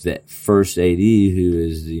if that first AD, who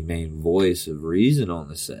is the main voice of reason on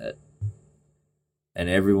the set, and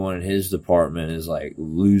everyone in his department is like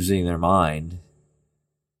losing their mind,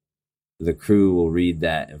 the crew will read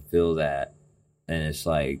that and feel that, and it's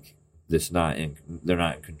like they're not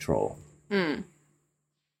in control. Mm.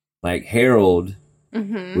 Like Harold,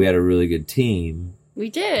 Mm-hmm. we had a really good team, We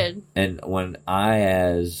did. and when I,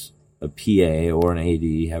 as a PA or an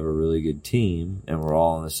AD have a really good team and we're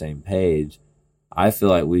all on the same page, I feel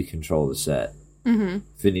like we control the set. Mm-hmm.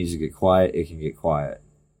 If it needs to get quiet, it can get quiet.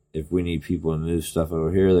 If we need people to move stuff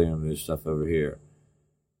over here, they're going to move stuff over here.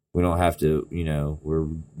 We don't have to, we're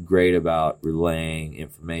great about relaying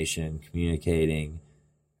information, communicating.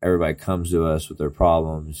 Everybody comes to us with their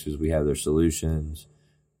problems because we have their solutions.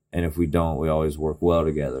 And if we don't, we always work well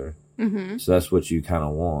together. Mm-hmm. So that's what you kind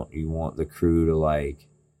of want. You want the crew to, like,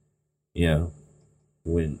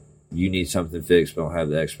 when you need something fixed but don't have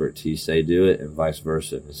the expertise, they do it, and vice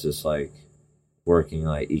versa. And it's just like working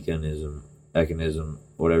like econism,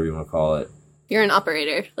 whatever you want to call it. You're an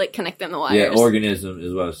operator, like connecting the wires. Yeah, organism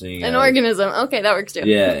is what I was saying. An organism. Okay, that works too.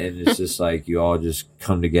 Yeah, and it's just like you all just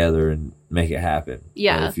come together and make it happen.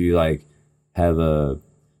 Yeah. And if you like have a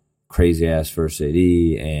crazy ass first AD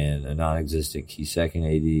and a non-existent key second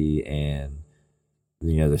AD, and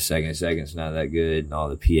the second's not that good, and all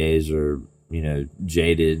the PAs are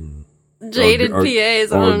jaded,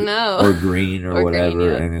 PAs. I don't know, or green or whatever,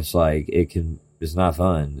 green, yeah. And it's like it's not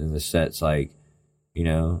fun. And the set's like,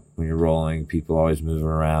 when you're rolling, people always moving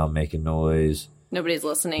around, making noise. Nobody's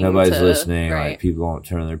listening. Listening. Right. Like people don't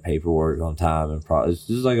turn their paperwork on time, and it's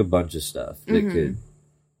just like a bunch of stuff that could.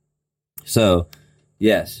 So,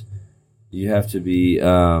 yes, you have to be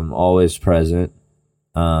always present.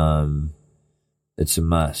 It's a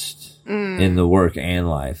must in the work and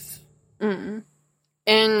life. Mm.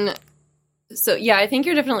 And so, yeah, I think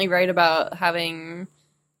you're definitely right about having,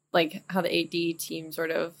 like, how the AD team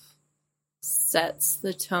sort of sets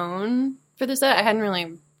the tone for the set. I hadn't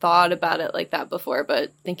really thought about it like that before,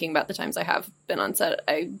 but thinking about the times I have been on set,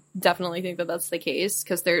 I definitely think that that's the case,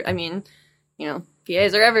 because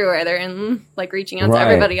PAs are everywhere. They're in, like, reaching out to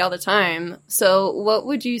everybody all the time. So what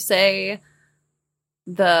would you say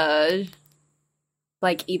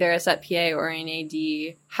either a set PA or an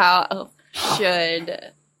AD, how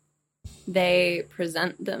should they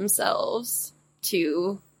present themselves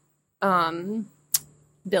to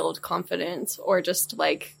build confidence, or just,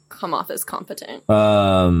 like, come off as competent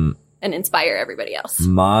and inspire everybody else?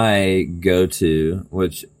 My go-to,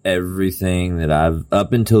 which everything that I've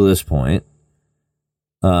up until this point,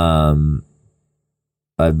 I've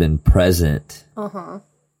been present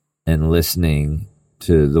and listening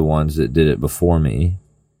to the ones that did it before me,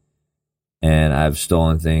 and I've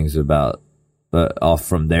stolen things off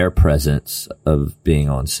from their presence of being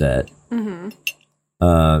on set.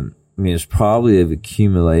 It's probably an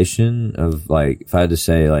accumulation of, like, if I had to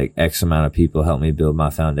say, like, X amount of people helped me build my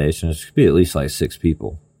foundation, it should be at least like 6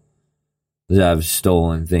 people that I've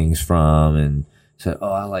stolen things from and said,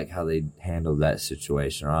 oh, I like how they handled that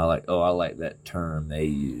situation, or I like that term they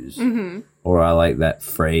use, or I like that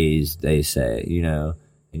phrase they say,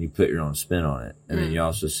 and you put your own spin on it. And then you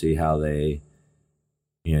also see how they,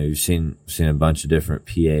 you've seen a bunch of different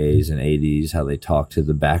PAs and ADs, how they talk to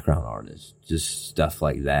the background artists, just stuff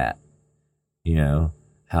like that.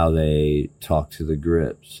 How they talk to the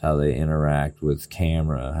grips, how they interact with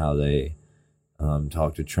camera, how they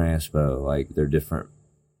talk to transpo, like the different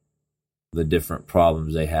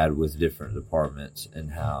problems they had with different departments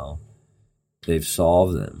and how they've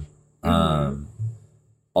solved them.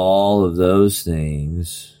 All of those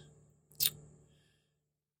things,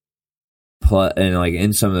 and like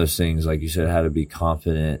in some of those things, like you said, how to be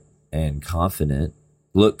confident and confident,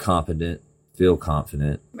 look confident, feel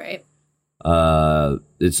confident. Right.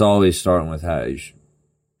 It's always starting with how you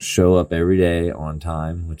show up every day on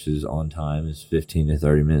time, which is on time is 15 to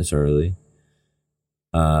 30 minutes early.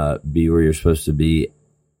 Be where you're supposed to be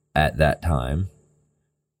at that time.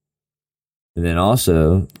 And then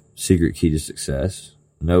also, secret key to success.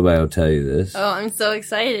 Nobody will tell you this. Oh, I'm so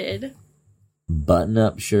excited.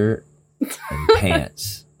 Button-up shirt and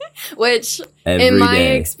pants. Which, in my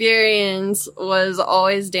experience, was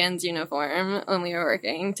always Dan's uniform when we were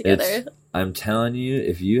working together. I'm telling you,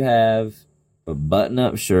 if you have a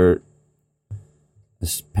button-up shirt,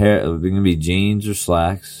 it's going to be jeans or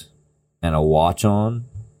slacks, and a watch on,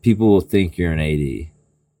 people will think you're an AD.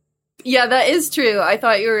 Yeah, that is true. I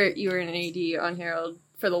thought you were an AD on Harold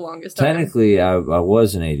for the longest time. Technically, I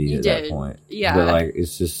was an AD at that point. Yeah, but like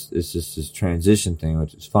it's just this transition thing,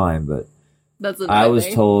 which is fine. But I was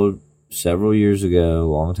told several years ago, a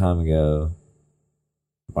long time ago,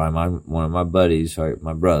 by one of my buddies, like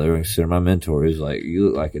my brother, consider my mentor, he's like, "You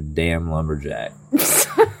look like a damn lumberjack."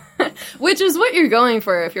 Which is what you're going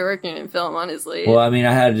for if you're working in film, honestly. Well, I mean,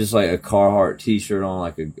 I had just like a Carhartt T-shirt on,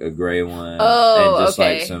 like a gray one. Oh, and just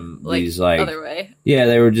okay. Like these like other way. Yeah,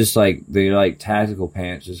 they were just like tactical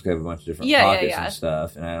pants, just have a bunch of different pockets and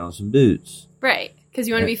stuff, and I had on some boots. Right, because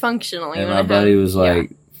you want to be functional. And my buddy was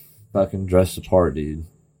like, "Fucking dress the part, dude."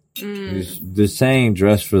 The saying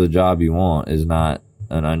 "dress for the job you want" is not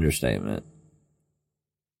an understatement.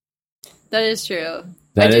 That is true.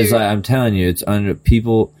 That is, like, I'm telling you, it's under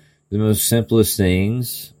people. The most simplest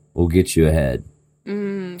things will get you ahead.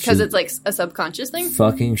 Because it's like a subconscious thing.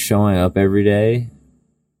 Fucking showing up every day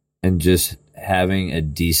and just having a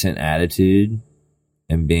decent attitude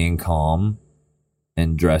and being calm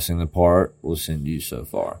and dressing the part will send you so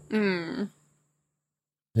far. Because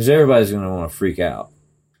everybody's going to want to freak out.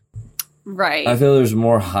 Right. I feel there's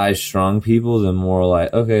more high-strung people than more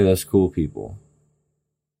like, okay, that's cool people.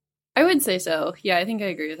 I would say so. Yeah, I think I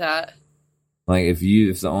agree with that. Like, if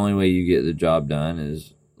the only way you get the job done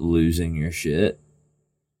is losing your shit,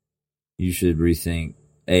 you should rethink,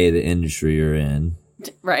 the industry you're in.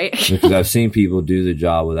 Right. Because I've seen people do the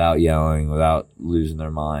job without yelling, without losing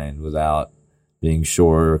their mind, without being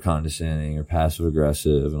short or condescending or passive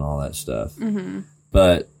aggressive and all that stuff. Mm-hmm.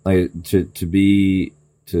 But like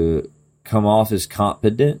to come off as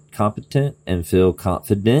competent and feel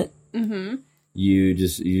confident,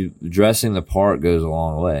 you dressing the part goes a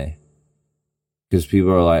long way. Because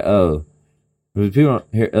people are like, oh, people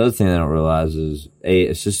here. Other thing they don't realize is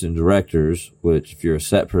assistant directors, which if you're a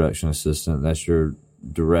set production assistant, that's your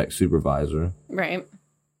direct supervisor. Right.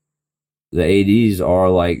 The ADs are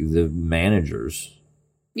like the managers.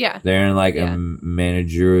 Yeah. They're in like a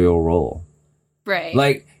managerial role. Right.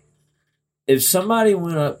 Like if somebody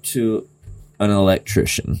went up to an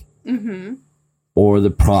electrician or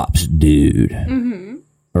the props dude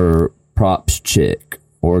or props chick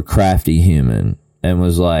or crafty human and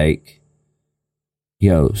was like,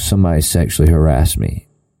 yo, somebody sexually harassed me.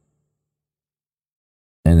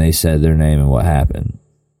 And they said their name and what happened.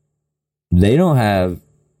 They don't have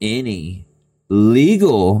any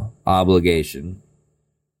legal obligation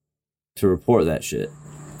to report that shit.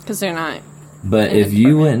 Because they're not. But if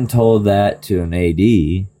you went and told that to an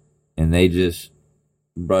AD and they just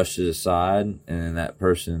brushed it aside and then that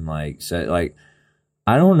person like said, like,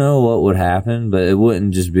 I don't know what would happen, but it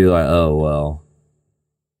wouldn't just be like, oh, well.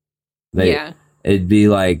 It'd be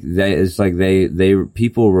like it's like they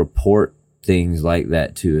people report things like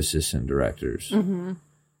that to assistant directors.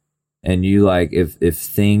 And you like if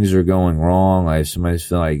things are going wrong, like if somebody's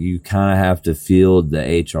feeling like you kind of have to field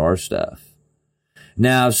the HR stuff.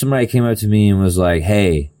 Now, if somebody came up to me and was like,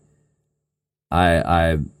 "Hey,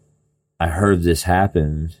 I heard this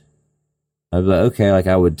happened," I'd be like, "Okay," like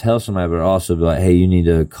I would tell somebody, but also be like, "Hey, you need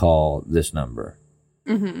to call this number."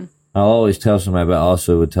 I'll always tell somebody, but I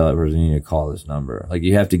also would tell that person, you need to call this number. Like,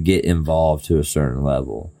 you have to get involved to a certain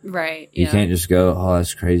level. Right. You can't just go, oh,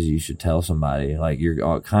 that's crazy, you should tell somebody. Like,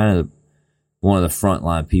 you're kind of one of the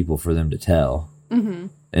frontline people for them to tell in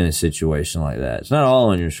a situation like that. It's not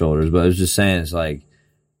all on your shoulders, but I was just saying, it's like,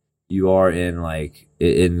 you are in, like,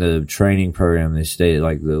 in the training program, they stated,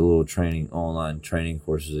 like, the little online training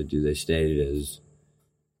courses they do, they stated as,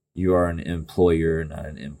 you are an employer, not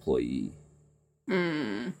an employee.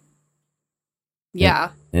 Yeah.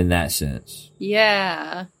 In that sense.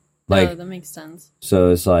 Yeah. Like, that makes sense. So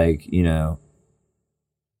it's like, you know,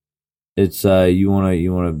 it's you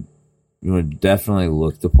want to definitely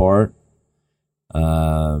look the part.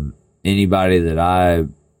 Anybody that I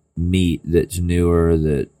meet that's newer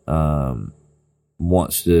that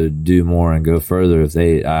wants to do more and go further,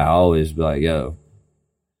 I always be like, yo,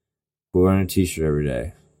 we're wearing a t-shirt every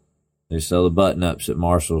day. They sell the button ups at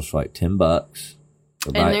Marshall's for like $10.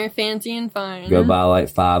 And they're fancy and fine. Go buy like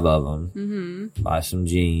 5 of them. Buy some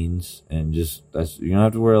jeans and you don't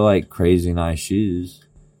have to wear like crazy nice shoes,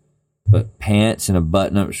 but pants and a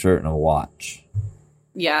button-up shirt and a watch.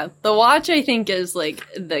 Yeah, the watch I think is like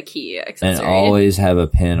the key accessory. And always have a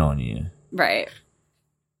pin on you. Right.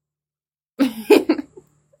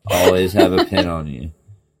 Always have a pin on you.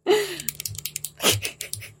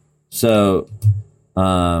 So,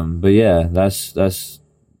 but yeah, that's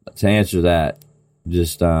to answer that.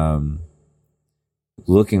 Just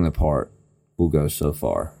looking the part will go so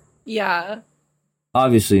far. Yeah.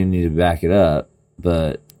 Obviously, you need to back it up,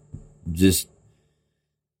 but just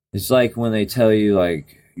it's like when they tell you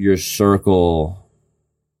like your circle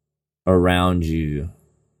around you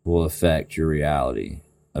will affect your reality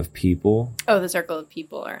of people. Oh, the circle of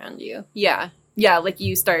people around you. Yeah. Yeah, like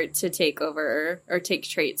you start to take over or take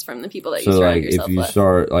traits from the people that you surround yourself with. So like if you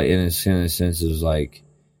start like in a sense is like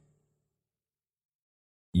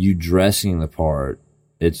you dressing the part,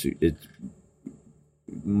 it's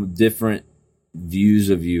different views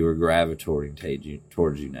of you are gravitating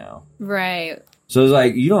towards you now. Right. So it's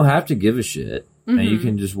like you don't have to give a shit, and you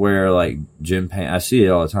can just wear like gym pants. I see it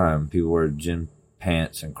all the time. People wear gym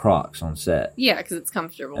pants and Crocs on set. Yeah, because it's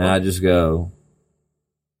comfortable. And I just go,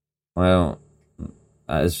 I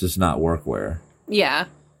it's just not workwear. Yeah.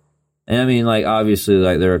 And I mean, like, obviously,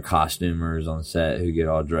 like, there are costumers on set who get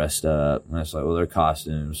all dressed up. And it's like, well, they're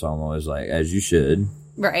costumes. So I'm always like, as you should.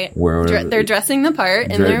 Right. Where They're dressing the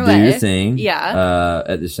part in their do way. your thing. Yeah.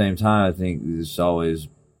 At the same time, I think it's always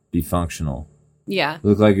be functional. Yeah.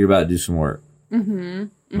 Look like you're about to do some work. Mm-hmm.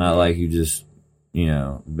 Not like you just,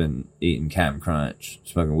 been eating Captain Crunch,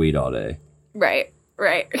 smoking weed all day. Right.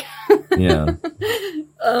 Yeah.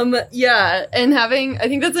 Yeah, and I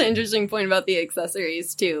think that's an interesting point about the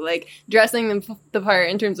accessories too, like dressing the part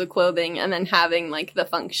in terms of clothing, and then having like the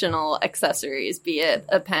functional accessories, be it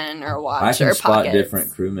a pen or a watch I can or spot pockets.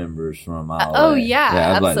 different crew members from a mile Oh away.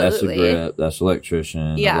 yeah, I'm absolutely. like, that's a grip, that's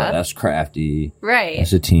electrician, Yeah. like, that's crafty, Right.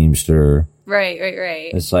 that's a teamster. Right.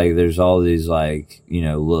 It's like there's all these like,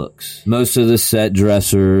 looks. Most of the set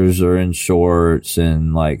dressers are in shorts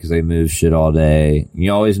and like, cause they move shit all day.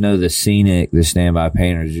 You always know the standby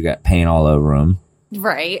painters, you got paint all over them.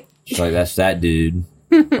 Right. It's like, that's that dude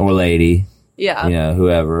or lady, Yeah.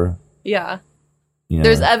 Whoever. Yeah. You know.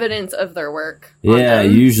 There's evidence of their work. On Yeah,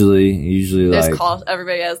 them. usually There's like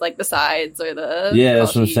everybody has like the sides or the yeah, call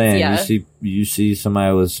that's what I'm sheets. saying. Yeah. You see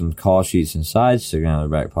somebody with some call sheets and sides sticking out of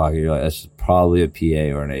their back pocket. You're like, that's probably a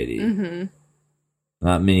PA or an AD. Mm-hmm.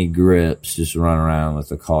 Not many grips just run around with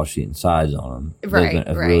a call sheet and sides on them. It Right,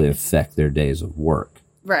 doesn't right. really affect their days of work.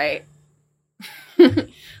 Right.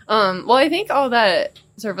 Well, I think all that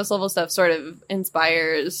surface level stuff sort of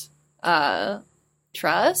inspires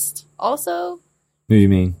trust also. What do you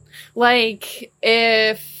mean? Like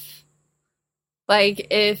if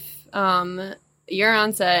you're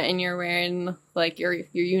on set and you're wearing like your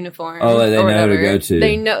uniform. Oh, like they or know who to whatever, go to.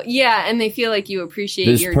 They know, yeah, and they feel like you appreciate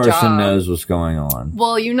This your person job. knows what's going on.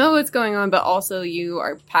 Well, you know what's going on, but also you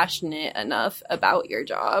are passionate enough about your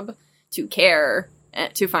job to care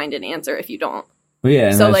and to find an answer if you don't. Well, yeah.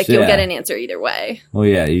 And So that's- like you'll yeah. get an answer either way. Well,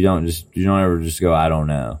 yeah. You don't ever just go, I don't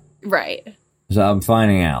know. Right. So I'm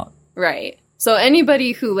finding out. Right. So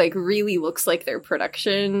anybody who like really looks like their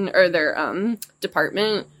production or their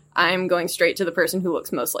department, I'm going straight to the person who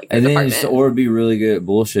looks most like their And then department. or be really good at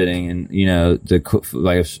bullshitting, and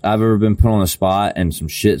like if I've ever been put on the spot and some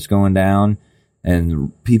shit's going down,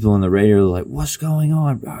 and people in the radio are like, "What's going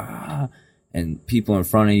on?" Ah. And people in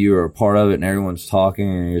front of you are a part of it, and everyone's talking,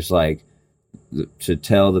 and you're just like to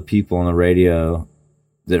tell the people on the radio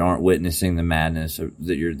that aren't witnessing the madness or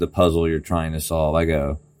that the puzzle you're trying to solve.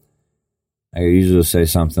 I usually say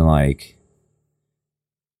something like,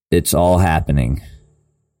 "It's all happening."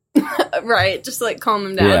 Right. Just like calm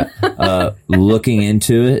them down. Yeah. Looking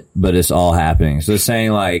into it, but it's all happening. So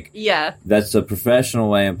saying like, Yeah. that's a professional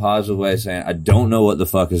way and positive way of saying, I don't know what the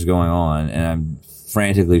fuck is going on, and I'm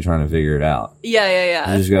frantically trying to figure it out.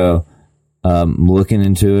 Yeah. You just go, looking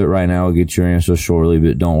into it right now. We'll get your answer shortly,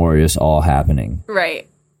 but don't worry, it's all happening. Right.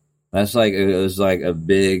 That's like, it was like a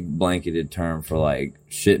big blanketed term for like,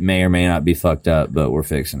 shit may or may not be fucked up, but we're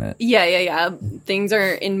fixing it. Yeah. Things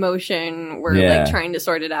are in motion. We're Yeah. like trying to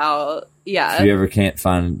sort it out. Yeah. If you ever can't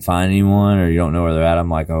find anyone or you don't know where they're at, I'm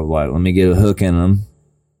like, oh, let me get a hook in them.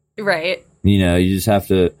 Right. You just have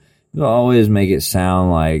to always make it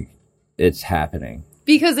sound like it's happening.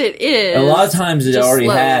 Because it is. A lot of times it just already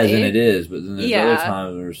has, slowly. and it is, but then there's Yeah. other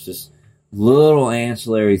times where it's just little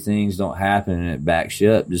ancillary things don't happen, and it backs you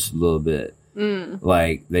up just a little bit.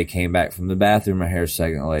 Like, they came back from the bathroom a hair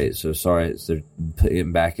second late, so sorry, they're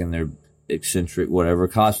putting back in their eccentric whatever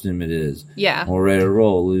costume it is. Yeah. We're ready to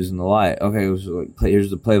roll, losing the light. Okay, so here's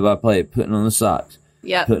the play-by-play, putting on the socks,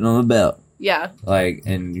 Yeah. putting on the belt. Yeah. Like,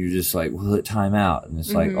 and you're just like, will it time out? And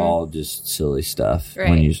it's like all just silly stuff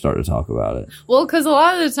when Right. you start to talk about it. Well, because a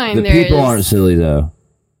lot of the time The there's people aren't silly though.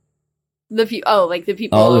 the people. Oh, like the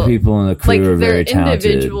people. All the people in the crew like are they're very talented.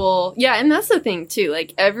 individual. Yeah, and that's the thing too.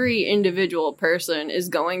 Like every individual person is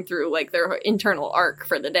going through like their internal arc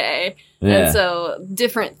for the day, Yeah. and so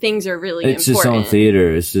different things are really It's important. its own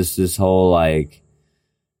theater. It's just this whole like,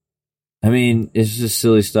 I mean, it's just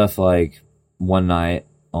silly stuff. Like one night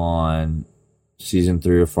on season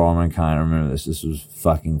 3 of For All Mankind, I remember this. This was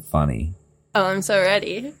fucking funny. Oh, I'm so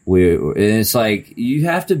ready. And it's like you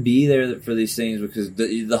have to be there for these things because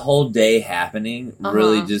the whole day happening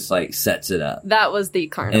really just like sets it up. That was the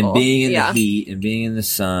carnival. And being in yeah. the heat and being in the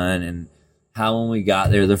sun, and how when we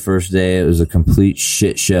got there the first day it was a complete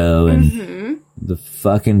shit show, and the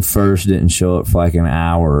fucking first didn't show up for like an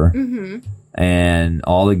hour, and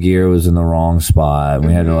all the gear was in the wrong spot.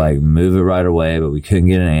 We had to like move it right away, but we couldn't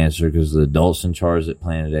get an answer because the adults in charge that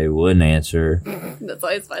planned today wouldn't answer. That's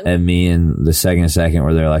always fun. And me and the second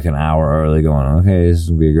were there like an hour early going, okay, this is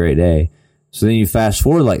going to be a great day. So then you fast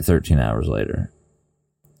forward like 13 hours later.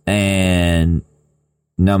 And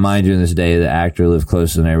Now, mind you, in this day, the actor lived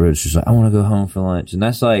close to the neighborhood. She's like, I want to go home for lunch. And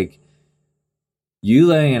that's like, you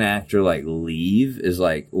letting an actor like leave is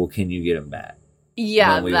like, well, can you get him back?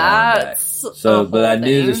 Yeah, that's so. But I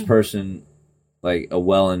knew this person like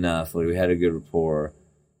well enough. Like we had a good rapport.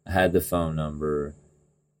 I had the phone number.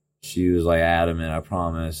 She was like adamant. I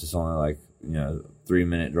promise. It's only like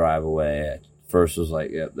 3-minute drive away. At first was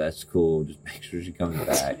like, yep, that's cool. Just make sure she comes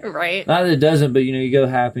back. Right. Not that it doesn't, but you go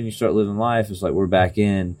happen. You start living life. It's like we're back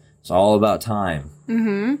in. It's all about time.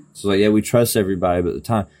 Mm-hmm. So like, yeah, we trust everybody, but the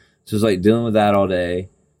time. So it's like dealing with that all day.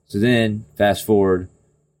 So then, fast forward,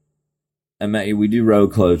 we do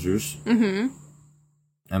road closures. Mm-hmm.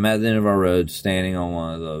 I'm at the end of our road, standing on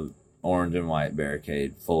one of the orange and white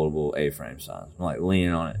barricade foldable A-frame signs. I'm like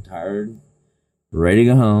leaning on it, tired, ready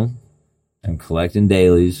to go home. I'm collecting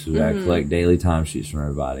dailies. So I collect daily timesheets from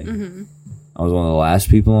everybody. Mm-hmm. I was one of the last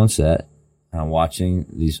people on set. And I'm watching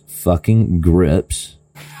these fucking grips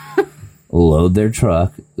load their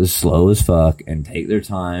truck as slow as fuck and take their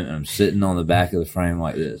time, and I'm sitting on the back of the frame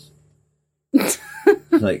like this.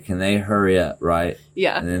 Like, can they hurry up, right?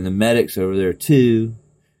 Yeah. And then the medic's over there too,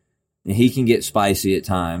 and he can get spicy at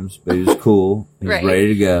times, but he's cool. He's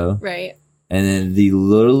ready to go. Right. And then the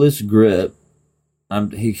littlest grip,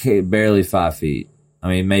 he barely 5 feet. I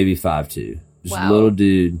mean, maybe 5'2". Just a little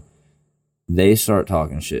dude. They start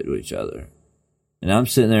talking shit to each other. And I'm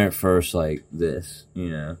sitting there at first like this,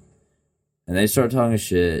 And they start talking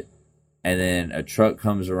shit, and then a truck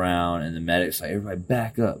comes around, and the medic's like, everybody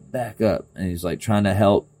back up, back up. And he's like trying to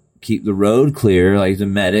help keep the road clear, like the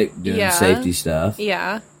medic doing the safety stuff.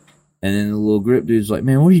 Yeah. And then the little grip dude's like,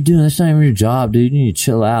 man, what are you doing? That's not even your job, dude. You need to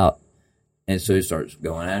chill out. And so he starts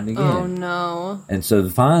going at him again. Oh, no. And so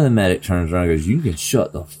finally the medic turns around and goes, you can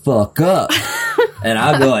shut the fuck up. And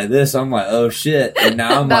I go like this. I'm like, oh, shit. And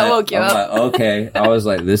now I'm like, okay. I was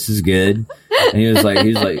like, this is good. And he's like,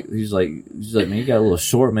 man, you got a little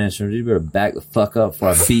short man, so you better back the fuck up before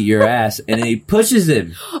I beat your ass. And then he pushes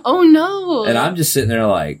him. Oh, no. And I'm just sitting there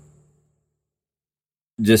like,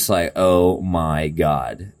 oh my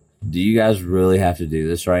God. Do you guys really have to do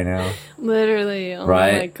this right now? Literally. Oh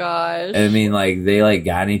right? My gosh. And I mean, like, they like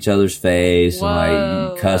got in each other's face. Whoa. And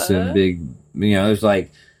like cussing big, there's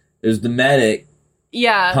the medic.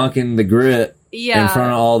 Yeah. Punking the grip. Yeah. In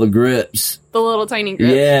front of all the grips. The little tiny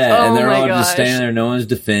grips. Yeah. And they're all just standing there. No one's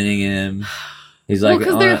defending him. He's like,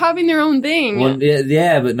 because they're having their own thing. Well,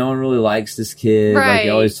 yeah, but no one really likes this kid. Right. Like, he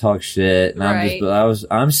always talks shit. And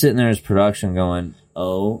I'm sitting there as production going,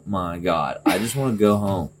 oh my God, I just want to go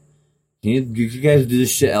home. Can you guys do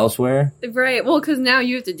this shit elsewhere? Right. Well, because now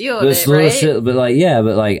you have to deal with it, little right? Shit, but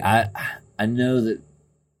I know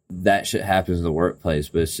that shit happens in the workplace,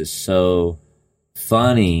 but it's just so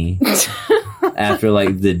funny after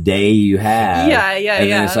like the day you have. Yeah.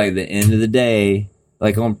 And then it's like the end of the day,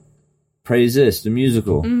 like on Praise This, the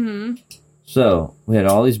musical. Mm-hmm. So we had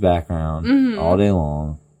all these background all day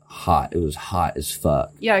long. Hot. It was hot as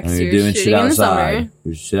fuck. Yeah, because we were doing shit outside.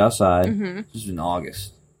 We shit outside. This was in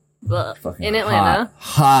August. Fucking in Atlanta.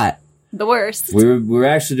 Hot. The worst. We were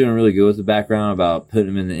actually doing really good with the background about putting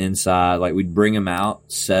them in the inside. Like, we'd bring them out,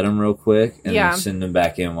 set them real quick, and then send them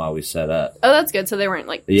back in while we set up. Oh, that's good. So they weren't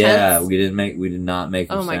like tense? We did not make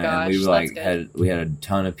them. Oh my gosh, we were we had a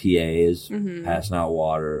ton of PAs passing out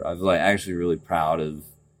water. I was like actually really proud of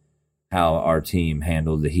how our team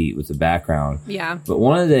handled the heat with the background. Yeah. But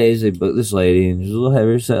one of the days they booked this lady, and she was a little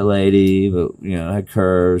heavier set lady, but had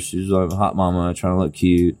curves. She was like a hot mama trying to look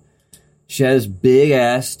cute. She had this big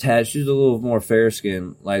ass tattoo. She was a little more fair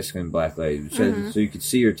skinned, light skinned black lady. So you could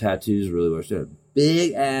see her tattoos really well. She had a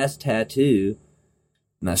big ass tattoo.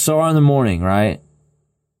 And I saw her in the morning, right?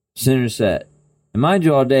 Center set. And mind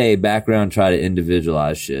you, all day, background try to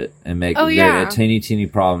individualize shit and make teeny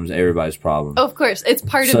problems everybody's problem. Oh, of course. It's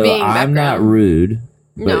part of being background. I'm not rude,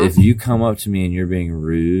 but if you come up to me and you're being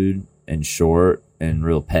rude and short and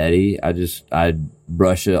real petty, I'd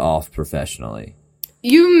brush it off professionally.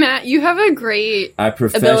 You have a great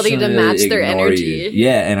ability to match their energy. You.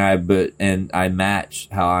 Yeah, and I match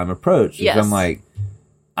how I'm approached. Yes. I'm like,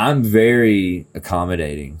 I'm very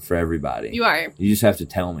accommodating for everybody. You are. You just have to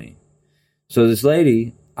tell me. So this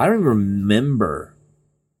lady, I don't remember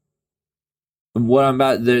what I'm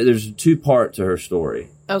about. There's a 2-part to her story.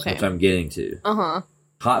 Okay. Which I'm getting to. Uh-huh.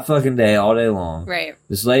 Hot fucking day, all day long. Right.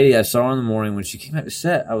 This lady, I saw her in the morning when she came out to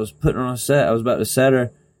set. I was putting her on set. I was about to set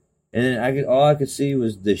her. And then all I could see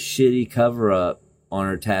was the shitty cover-up on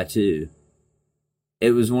her tattoo.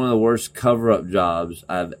 It was one of the worst cover-up jobs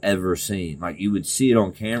I've ever seen. Like, you would see it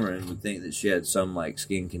on camera and would think that she had some, like,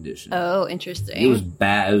 skin condition. Oh, interesting. It was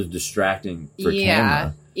bad. It was distracting for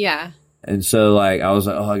camera. Yeah. And so, like, I was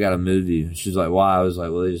like, oh, I gotta move you. She's like, why? I was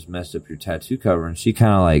like, well, they just messed up your tattoo cover. And she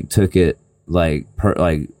kind of, like, took it, like,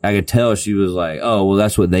 I could tell she was like, oh, well,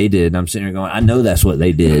 that's what they did. And I'm sitting here going, I know that's what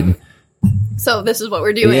they did. So this is what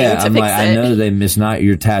we're doing Yeah, to I'm fix like, it. I know they miss not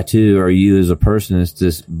your tattoo or you as a person. It's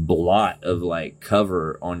this blot of, like,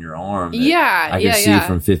 cover on your arm. Yeah, I could see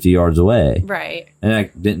from 50 yards away. Right. And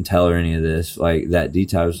I didn't tell her any of this, like, that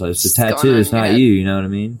detail. I was like, it's the Just going tattoo. on It's your not head. you. You know what I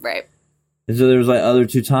mean? Right. And so there was, like, other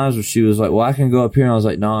 2 times where she was like, well, I can go up here. And I was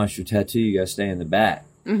like, no, it's your tattoo. You got to stay in the back.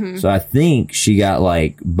 Mm-hmm. So I think she got,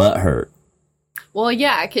 like, butt hurt. Well,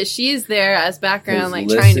 yeah, because she's there as background, like,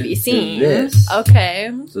 Listen trying to be to seen. this.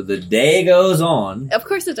 Okay. So the day goes on. Of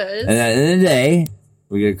course it does. And at the end of the day,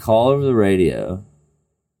 we get a call over the radio.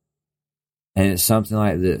 And it's something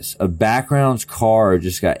like this. A background's car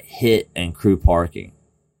just got hit in crew parking.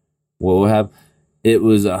 What will happen? It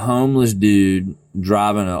was a homeless dude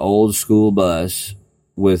driving an old school bus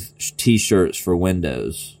with T-shirts for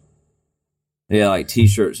windows. Yeah, like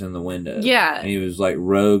T-shirts in the window. Yeah. And he was like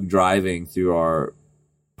rogue driving through our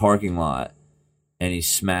parking lot. And he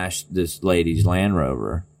smashed this lady's Land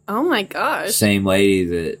Rover. Oh my gosh. Same lady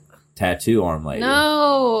that tattoo arm lady.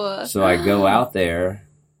 No. So I go out there.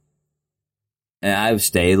 And I've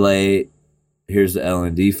stayed late. Here's the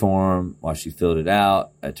L&D form. While she filled it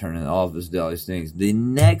out, I turn in the office, did all these things. The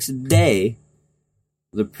next day,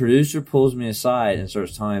 the producer pulls me aside and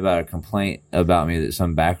starts telling me about a complaint about me that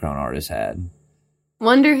some background artist had.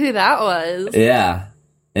 Wonder who that was. Yeah.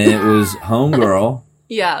 And it was Homegirl,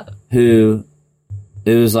 Yeah. who,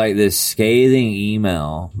 it was like this scathing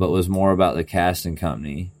email, but was more about the casting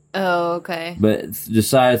company. Oh, okay. But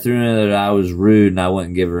decided through me that I was rude and I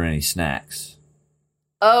wouldn't give her any snacks.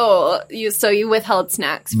 Oh, so you withheld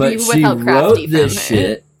snacks. But you she withheld wrote Crafty this from her.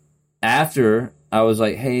 shit after I was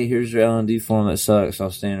like, hey, here's your L&D form that sucks. I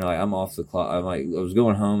was standing there like, I'm off the clock. I'm like, I was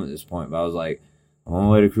going home at this point, but I was like, I'm on my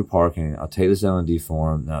way to crew parking. I'll take this L&D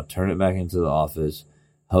form and I'll turn it back into the office.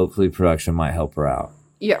 Hopefully production might help her out.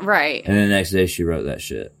 Yeah, right. And then the next day she wrote that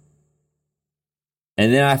shit.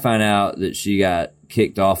 And then I find out that she got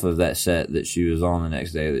kicked off of that set that she was on the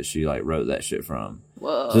next day that she like wrote that shit from.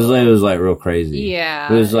 Whoa. So this lady was like real crazy. Yeah.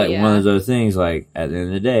 But it was like yeah. one of those things, like at the end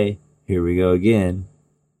of the day, here we go again.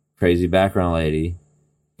 Crazy background lady.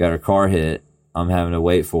 Got her car hit. I'm having to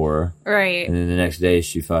wait for her. Right. And then the next day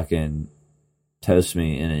she fucking toasts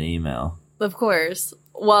me in an email. Of course.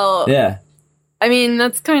 Well, Yeah. I mean,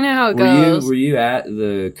 that's kind of how it goes. Were you at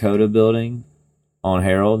the Coda building on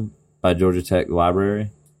Harold by Georgia Tech Library?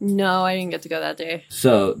 No, I didn't get to go that day.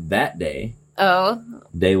 So that day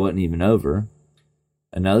wasn't even over.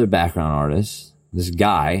 Another background artist, this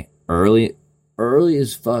guy, early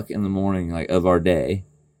as fuck in the morning, like of our day,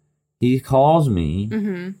 he calls me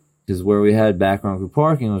because where we had background crew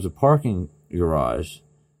parking was a parking garage.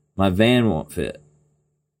 My van won't fit.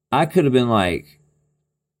 I could have been like,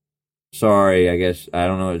 sorry, I guess I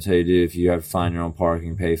don't know what to tell you to do. If you have to find your own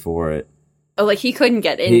parking, pay for it. Oh, like he couldn't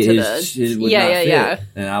get into It would not fit. yeah.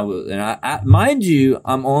 And I mind you,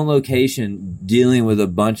 I'm on location dealing with a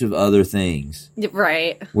bunch of other things.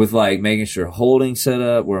 Right. With like making sure holding set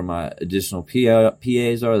up where my additional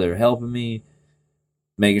PAs are, they're helping me.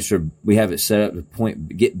 Making sure we have it set up to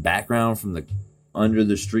get background from the under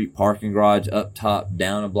the street parking garage, up top,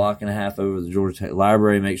 down a block and a half over the Georgia Tech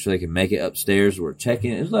Library, make sure they can make it upstairs. We're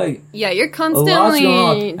checking. It's like, Yeah, you're a lot's constantly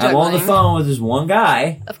going on. I'm on the juggling. phone with this one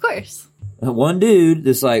guy. Of course. One dude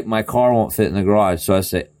that's like, my car won't fit in the garage. So I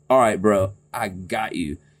say, all right, bro, I got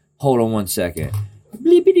you. Hold on one second.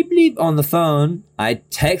 Bleepity bleep on the phone. I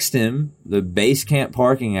text him the base camp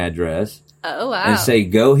parking address Oh, wow. and say,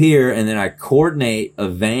 go here. And then I coordinate a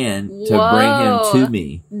van to Whoa. bring him to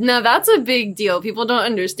me. No, that's a big deal. People don't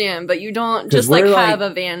understand, but you don't 'Cause just like we're, have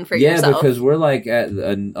like- a van for Yeah, yourself. because we're like at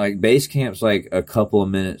like base camp's like a couple of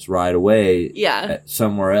minutes right away. Yeah. At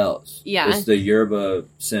somewhere else. Yeah. It's the Yerba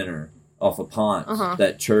Center off of Ponce, Uh-huh.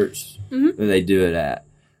 that church Mhm. where they do it at.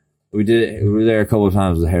 We were there a couple of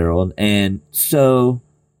times with Harold, and so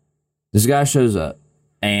this guy shows up,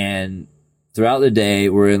 and throughout the day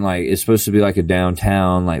we're in like, it's supposed to be like a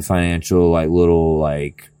downtown like financial like little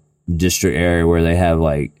like district area where they have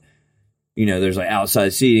like, you know, there's like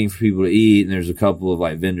outside seating for people to eat, and there's a couple of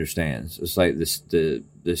like vendor stands. It's like the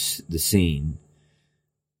scene.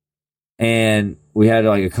 And we had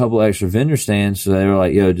like a couple extra vendor stands, so they were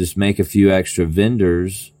like, yo, just make a few extra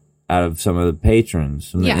vendors out of some of the patrons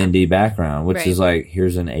from the Yeah. ND background, which Right. is like,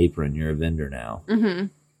 here's an apron, you're a vendor now. Mm-hmm.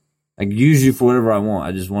 I can use you for whatever I want.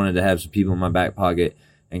 I just wanted to have some people in my back pocket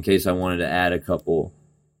in case I wanted to add a couple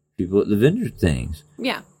people at the vendor things.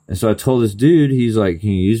 Yeah. And so I told this dude, he's like, can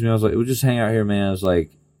you use me? I was like, well, just hang out here, man. I was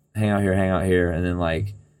like, hang out here. And then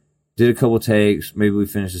like Did a couple takes. Maybe we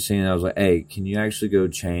finished the scene. And I was like, hey, can you actually go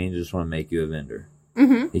change? I just want to make you a vendor.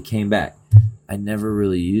 Mm-hmm. He came back. I never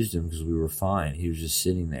really used him because we were fine. He was just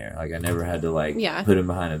sitting there. Like, I never had to, like, put him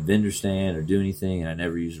behind a vendor stand or do anything. And I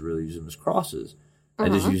never really used him as crosses. I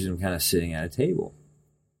just used him kind of sitting at a table.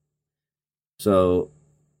 So,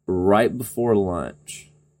 right before lunch,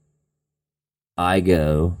 I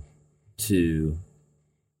go to...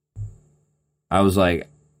 I was like,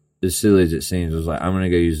 as silly as it seems, I was like, I'm going to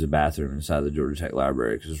go use the bathroom inside the Georgia Tech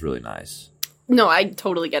library because it's really nice. No, I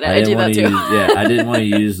totally get it. I do that too. I didn't want to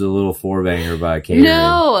use the little four-banger by catering.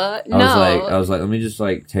 No. I was like, let me just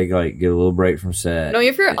like get a little break from set. No,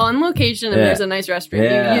 if you're on location and there's a nice restroom,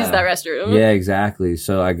 you use that restroom. Yeah, exactly.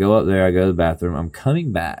 So I go up there, I go to the bathroom, I'm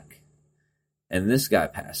coming back, and this guy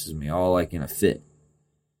passes me all like in a fit.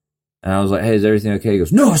 And I was like, hey, is everything okay? He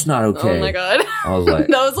goes, no, it's not okay. Oh my God. I was like,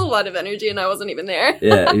 that was a lot of energy and I wasn't even there.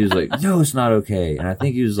 Yeah, he was like, no, it's not okay. And I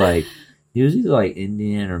think he was either like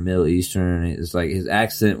Indian or Middle Eastern. It's like his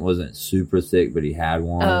accent wasn't super thick, but he had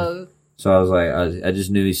one. Oh. So I was like, I just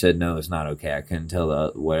knew he said, no, it's not okay. I couldn't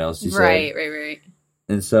tell what else he said. Right.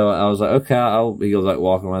 And so I was like, okay, he goes like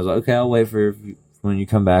walking around. I was like, okay, I'll wait for when you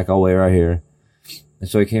come back. I'll wait right here. And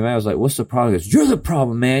so he came out. I was like, what's the problem? He goes, you're the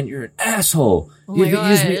problem, man. You're an asshole. Oh you can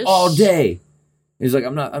use me all day. He's like,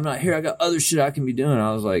 I'm not here. I got other shit I can be doing.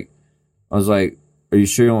 I was like, are you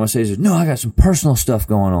sure you want to say? He said, no, I got some personal stuff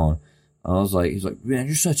going on. He's like, man,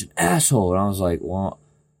 you're such an asshole. And I was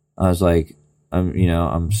like,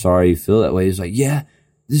 I'm sorry you feel that way. He's like, yeah,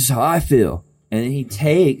 this is how I feel. And then he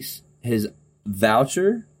takes his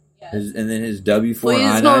voucher and then his W-4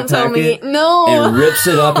 I-9 don't tell me. No. And rips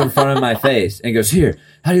it up in front of my face and goes, here,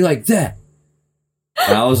 how do you like that?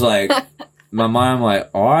 And I was like, my mind, I'm like,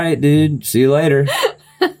 all right, dude, see you later.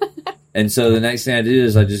 And so the next thing I do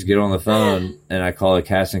is I just get on the phone and I call a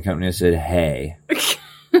casting company and said, hey.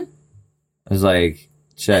 I was like,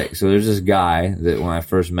 check. So there's this guy that when I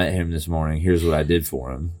first met him this morning, here's what I did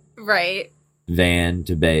for him. Right. Van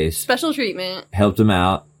to base. Special treatment. Helped him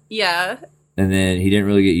out. Yeah. And then he didn't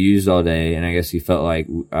really get used all day, and I guess he felt like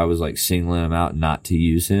I was like singling him out not to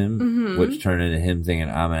use him, which turned into him thinking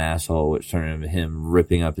I'm an asshole, which turned into him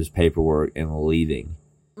ripping up his paperwork and leaving.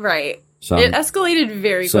 Right. So it escalated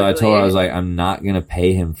very quickly. So I told her, I was like, I'm not going to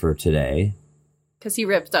pay him for today. Because he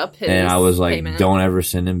ripped up his And I was like, payment. Don't ever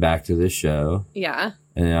send him back to this show. Yeah.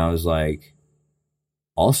 And then I was like,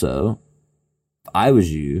 also, if I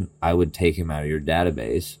was you, I would take him out of your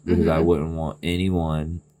database because I wouldn't want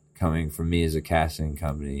anyone coming from me as a casting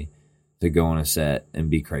company to go on a set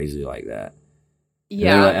and be crazy like that.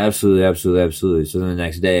 Yeah. They're like, absolutely, absolutely, absolutely. So then the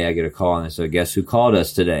next day I get a call and they said, guess who called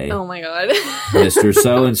us today? Oh my God. Mr.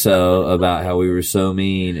 So-and-so about how we were so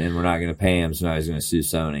mean and we're not going to pay him, so now he's going to sue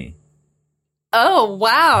Sony. Oh,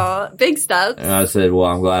 wow. Big steps. And I said, well,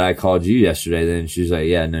 I'm glad I called you yesterday then. She's like,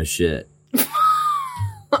 yeah, no shit.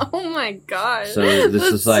 Oh my gosh. So this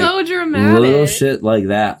is like so dramatic. Little shit like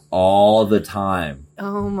that all the time.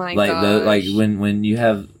 Oh my gosh. Like when you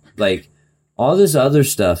have like all this other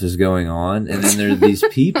stuff is going on and then there are these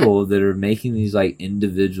people that are making these like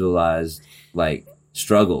individualized like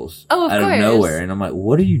struggles out of nowhere. And I'm like,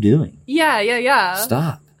 what are you doing? Yeah.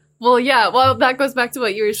 Stop. Well, yeah. Well, that goes back to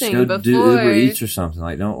what you were saying Just go before. Do Uber Eats or something.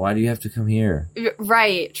 Like, why do you have to come here?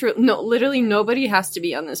 Right. True. No, literally nobody has to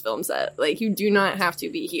be on this film set. Like, you do not have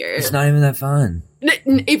to be here. It's not even that fun.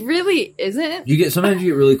 It really isn't. Sometimes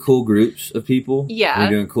you get really cool groups of people. Yeah.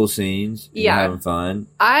 You're doing cool scenes. You're having fun.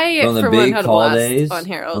 On the big call days, on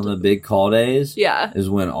Harold. On the big call days. Yeah. Is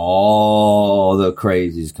when all the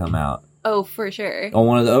crazies come out. Oh, for sure. On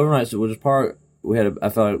one of the overnights, which was part... I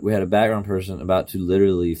felt like we had a background person about to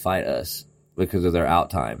literally fight us because of their out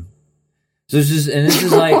time. So this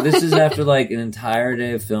is after like an entire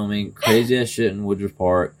day of filming, crazy ass shit in Woodruff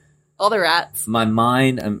Park. All the rats. My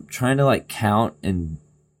mind, I'm trying to like count and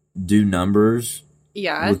do numbers.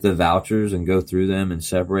 Yeah. With the vouchers and go through them and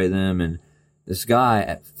separate them. And this guy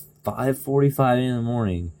at 5:45 in the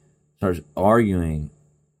morning starts arguing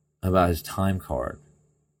about his time card.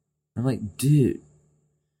 I'm like, dude.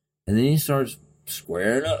 And then he starts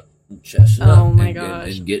squaring up and chesting up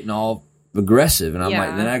and getting all aggressive. And I'm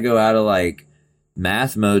like, then I go out of like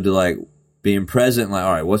math mode to like being present. Like,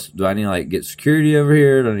 all right, do I need to like get security over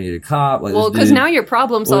here? Do I need a cop? Like, well, because now you're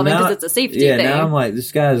problem solving because it's a safety thing. Yeah, now I'm like,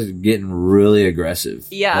 this guy's getting really aggressive.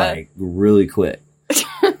 Yeah. Like really quick.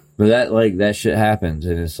 But that shit happens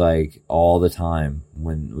and it's like all the time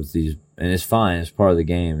with these, and it's fine. It's part of the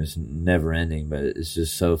game. It's never ending, but it's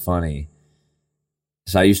just so funny.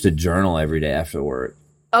 So I used to journal every day after work.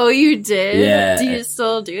 Oh, you did? Yeah. Do you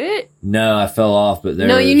still do it? No, I fell off, but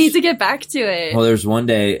No, you need to get back to it. Well, there's one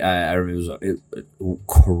day I remember it was a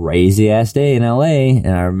crazy ass day in LA, and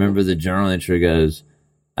I remember the journal entry goes,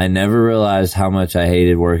 "I never realized how much I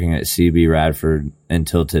hated working at CB Radford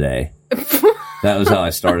until today." That was how I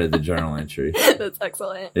started the journal entry. That's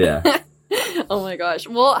excellent. Yeah. Oh my gosh.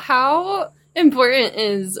 Well, how important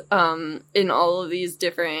is in all of these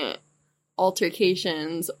different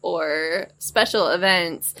altercations or special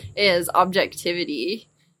events is objectivity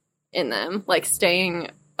in them, like staying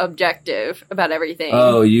objective about everything?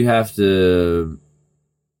 Oh, you have to.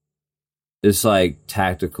 It's like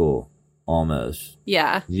tactical almost.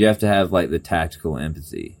 Yeah. You have to have like the tactical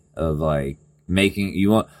empathy of like making you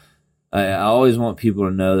want. I always want people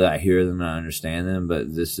to know that I hear them and I understand them,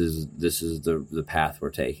 but this is the path we're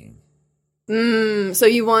taking. So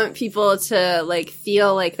you want people to like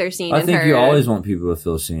feel like they're seen and heard. I think you always want people to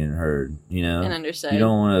feel seen and heard, you know? And understood. You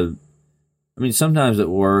don't want to... I mean, sometimes at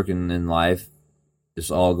work and in life,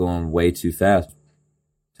 it's all going way too fast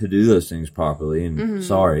to do those things properly, and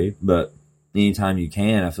sorry, but anytime you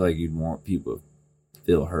can, I feel like you'd want people to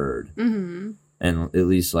feel heard. Mm-hmm. And at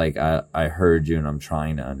least, like, I heard you and I'm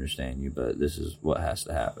trying to understand you, but this is what has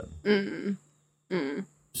to happen. Mm-hmm. Mm-hmm.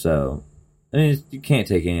 So, I mean, you can't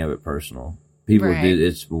take any of it personal. People do.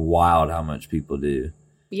 It's wild how much people do.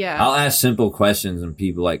 Yeah. I'll ask simple questions and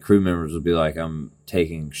people, like, crew members will be like, I'm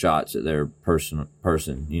taking shots at their person,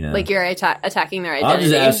 you know? Like you're attacking their identity. I'll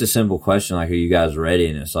just ask a simple question, like, are you guys ready?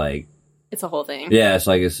 And it's like... It's a whole thing. Yeah, it's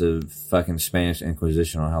like it's a fucking Spanish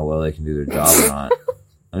Inquisition on how well they can do their job or not.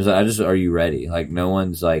 Are you ready? Like, no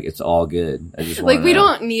one's like, it's all good. I just like, we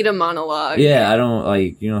don't need a monologue. Yeah, I don't,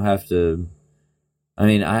 like, you don't have to. I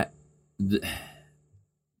mean,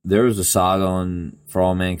 there was a saga on For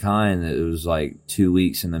All Mankind that it was like 2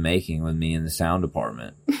 weeks in the making with me in the sound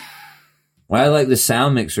department. Why, like, the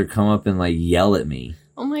sound mixer come up and, like, yell at me.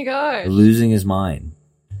 Oh my gosh. Losing his mind.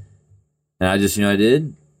 And I just, I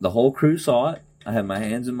did. The whole crew saw it. I had my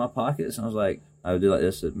hands in my pockets, and I was like, I would do like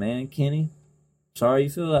this. I said, man, Kenny, sorry you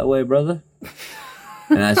feel that way, brother.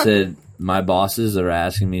 And I said, my bosses that are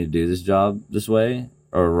asking me to do this job this way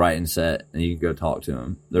are writing set, and you can go talk to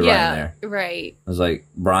them. They're right in there. Right. I was like,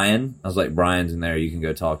 Brian's in there. You can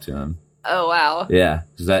go talk to him. Oh, wow. Yeah.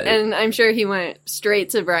 And I'm sure he went straight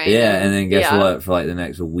to Brian. Yeah, and then guess what? For like the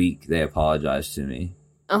next week, they apologized to me.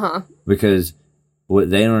 Uh-huh. Because what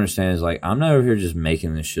they don't understand is, like, I'm not over here just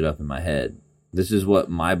making this shit up in my head. This is what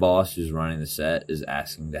my boss who's running the set is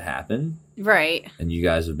asking to happen. Right. And you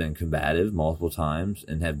guys have been combative multiple times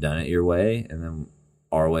and have done it your way. And then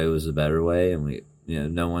our way was the better way. And we,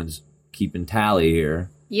 no one's keeping tally here.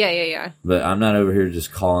 Yeah. But I'm not over here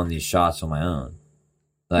just calling these shots on my own.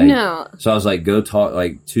 Like, no. So I was like, go talk,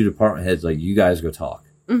 like, 2 department heads, like, you guys go talk.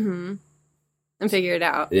 Mm-hmm. And figure it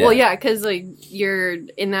out. Yeah. Well, yeah, because, like, you're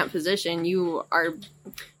in that position. You are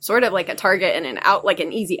sort of like a target and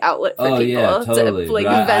an easy outlet for people totally. to, like,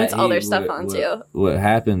 vent all their stuff onto. What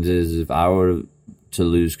happens is if I were to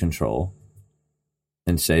lose control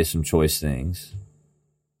and say some choice things,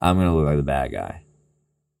 I'm going to look like the bad guy.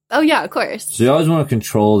 Oh, yeah, of course. So you always want to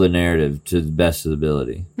control the narrative to the best of the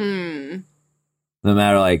ability. No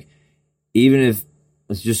matter, like, even if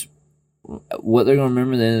it's just what they're going to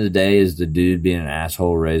remember at the end of the day is the dude being an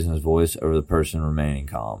asshole raising his voice over the person remaining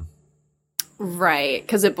calm. Right,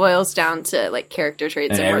 because it boils down to, like, character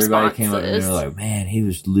traits and everybody responses. Came up and they were like, man, he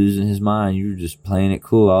was losing his mind. You were just playing it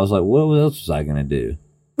cool. I was like, what else was I going to do?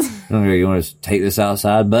 You want to take this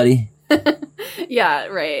outside, buddy? Yeah,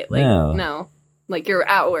 right. Like, no. Like, you're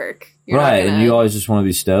at work. You're right, and you always just want to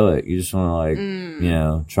be stoic. You just want to,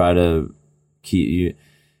 like, try to keep you.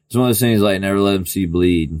 It's one of those things, like, never let them see you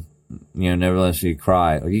bleed. Never let them see you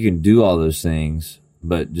cry. Like, you can do all those things,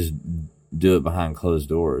 but just do it behind closed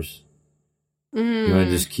doors. You want to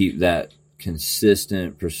just keep that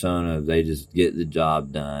consistent persona. They just get the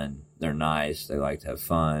job done. They're nice. They like to have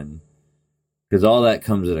fun. Because all that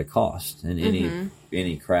comes at a cost in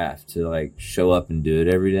any craft. To, like, show up and do it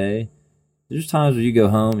every day. There's times where you go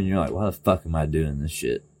home and you're like, why the fuck am I doing this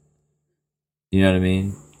shit? You know what I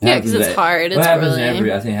mean? Yeah, because it's hard. I think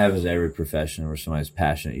it happens in every profession where somebody's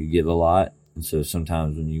passionate. You give a lot. And so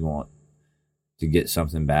sometimes when you want to get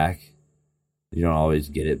something back, you don't always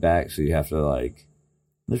get it back. So you have to, like,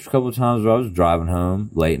 there's a couple of times where I was driving home,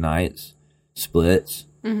 late nights, splits,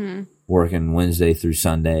 working Wednesday through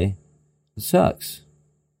Sunday. It sucks.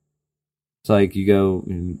 It's like you go,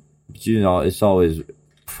 it's always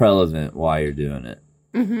relevant why you're doing it.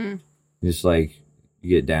 Just like you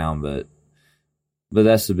get down, but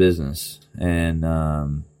that's the business, and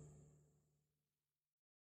you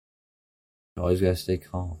always gotta stay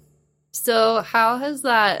calm. So how has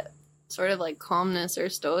that sort of like calmness or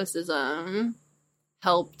stoicism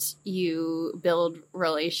helped you build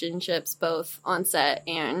relationships both on set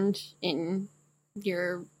and in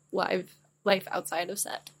your life outside of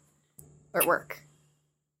set or work?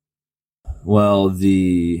 Well,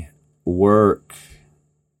 the work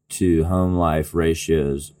to home life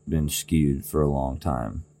ratio's been skewed for a long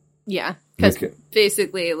time. Yeah, because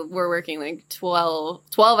basically we're working like 12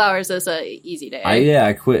 hours is a easy day.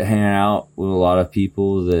 I quit hanging out with a lot of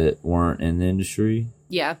people that weren't in the industry.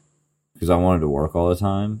 Yeah. Because I wanted to work all the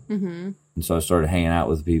time. Mm-hmm. And so I started hanging out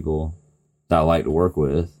with people that I like to work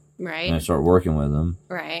with. Right. And I started working with them.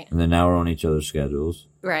 Right. And then now we're on each other's schedules.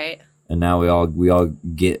 Right. And now we all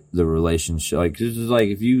get the relationship. Like, this is like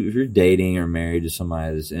if you're dating or married to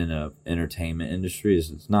somebody that's in a entertainment industry,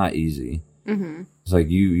 it's not easy. Mm-hmm. It's like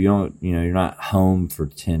you don't, you're not home for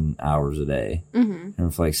 10 hours a day. Mm-hmm.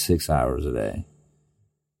 You're for like 6 hours a day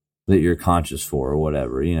that you're conscious for or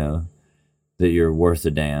whatever, that you're worth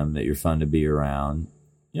a damn, that you're fun to be around.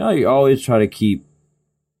 You always try to keep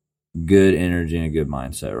good energy and a good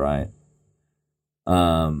mindset, right?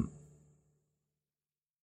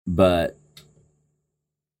 But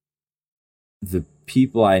the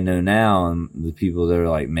people I know now and the people that are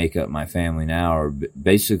like make up my family now are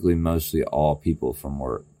basically mostly all people from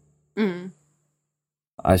work. Mm-hmm.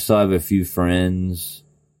 I still have a few friends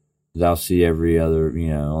that I'll see every other,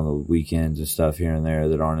 on the weekends and stuff here and there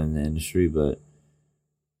that aren't in the industry, but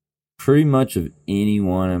pretty much of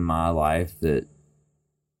anyone in my life that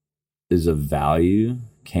is of value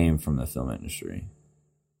came from the film industry.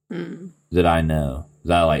 Mm. That I know,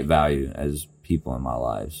 that I like value as people in my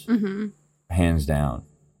lives. Mm-hmm. Hands down.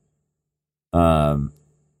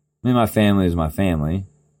 My family is my family.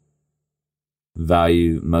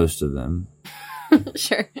 Value most of them.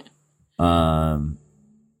 Sure. And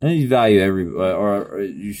you value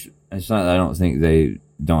it's not that I don't think they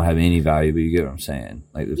don't have any value, but you get what I'm saying.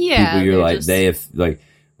 Like the people you're like,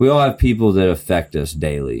 we all have people that affect us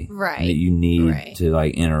daily. Right. That you need to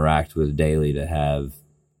like interact with daily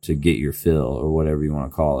to get your fill or whatever you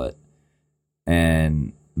want to call it.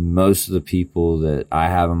 And most of the people that I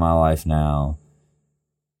have in my life now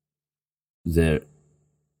that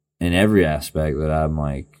in every aspect that I'm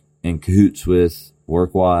like in cahoots with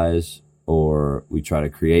work wise, or we try to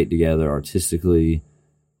create together artistically,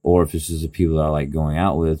 or if it's just the people that I like going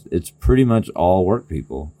out with, it's pretty much all work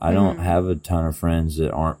people. I don't have a ton of friends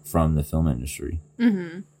that aren't from the film industry.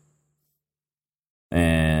 Mm-hmm.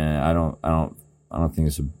 And I don't think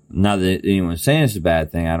it's not that anyone's saying it's a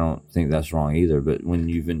bad thing. I don't think that's wrong either. But when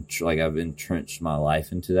I've entrenched my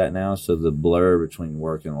life into that now, so the blur between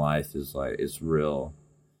work and life is like, it's real.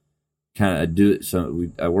 I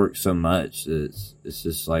work so much that it's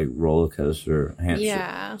just like roller coaster hamster.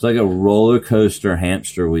 Yeah. It's like a roller coaster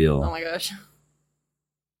hamster wheel. Oh my gosh.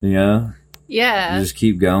 Yeah. You just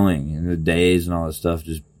keep going, and the days and all that stuff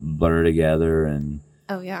just blur together, and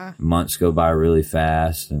months go by really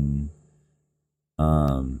fast, and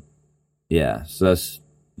so that's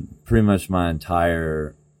pretty much my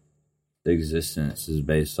entire existence is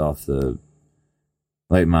based off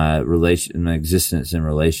my existence in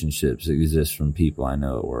relationships exists from people I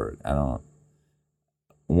know at work. I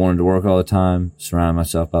wanted to work all the time, surround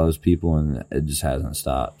myself by those people, and it just hasn't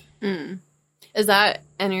stopped. Mm. Is that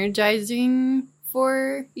energizing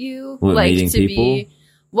for you? What, like meeting to people?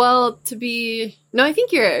 I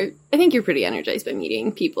think you're pretty energized by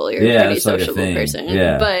meeting people. You're a pretty sociable person.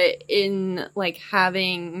 Yeah. But in like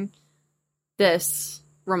having this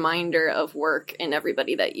reminder of work in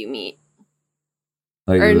everybody that you meet.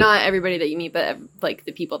 Or not everybody that you meet, but like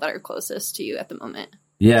the people that are closest to you at the moment.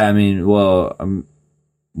 Yeah,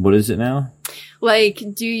 what is it now? Like,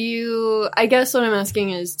 I guess what I'm asking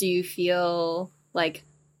is, do you feel like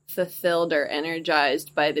fulfilled or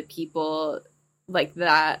energized by the people like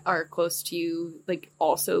that are close to you, like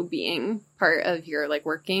also being part of your like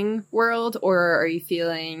working world? Or are you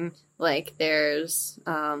feeling like there's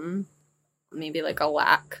maybe like a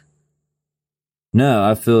lack? No,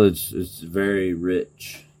 I feel it's very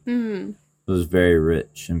rich. Mm-hmm. It was very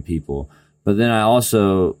rich in people. But then I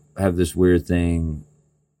also have this weird thing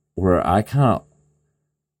where I'm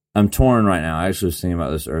torn right now. I actually was thinking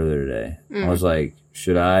about this earlier today. I was like,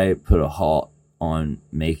 should I put a halt on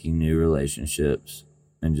making new relationships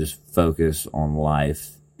and just focus on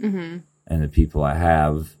life and the people I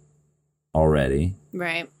have already?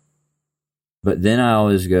 Right. But then I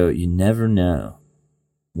always go, you never know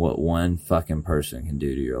what one fucking person can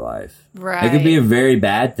do to your life. Right. It could be a very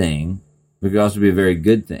bad thing, but it could also be a very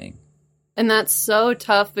good thing. And that's so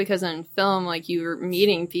tough because in film, like, you're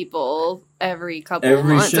meeting people every couple of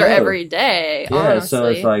months show. or every day. Yeah, honestly. so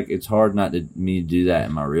it's like it's hard not to me to do that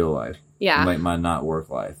in my real life. Yeah, like my not work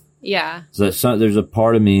life. Yeah. So there's a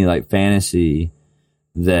part of me, like fantasy,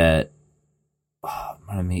 that I'm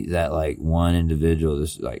gonna meet that like one individual.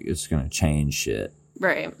 This like it's gonna change shit.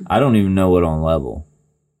 Right. I don't even know what on level,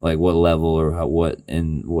 like what level or how, what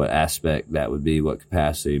in what aspect that would be, what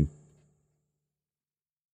capacity.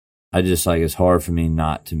 I just like it's hard for me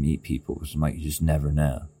not to meet people because I'm like you just never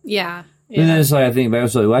know. Yeah. And then it's like I think back,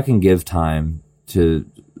 so like, I can give time to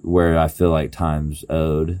where I feel like time's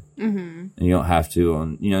owed, and you don't have to.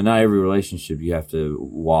 On not every relationship you have to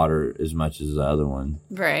water as much as the other one,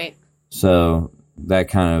 Right. So that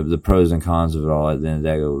kind of the pros and cons of it all at the end of the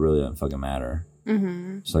day go really doesn't fucking matter.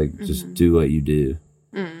 It's like just do what you do.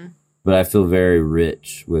 But I feel very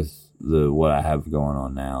rich with what I have going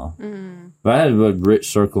on now. But I had a rich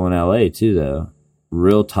circle in LA too, though,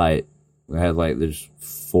 real tight. We had like there's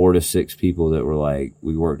 4 to 6 people that were like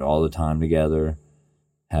we worked all the time together.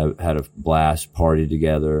 Had a blast, party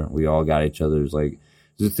together. We all got each other's like.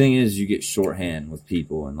 The thing is, you get shorthand with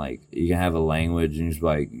people, and like you can have a language, and just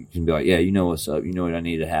like you can be like, yeah, you know what's up, you know what I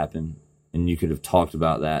need to happen, and you could have talked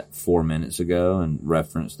about that 4 minutes ago and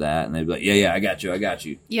referenced that, and they'd be like, yeah, I got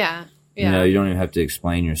you. Yeah. You know, you don't even have to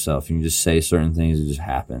explain yourself. You can just say certain things; it just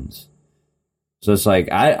happens. So it's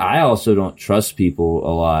like I also don't trust people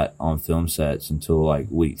a lot on film sets until like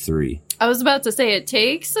week 3. I was about to say it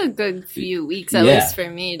takes a good few weeks at least for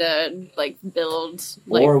me to like build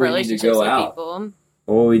like relationships with people.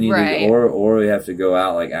 Or we need to, or we have to go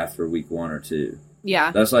out like after week 1 or 2.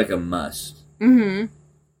 Yeah, that's like a must.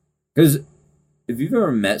 Because if you've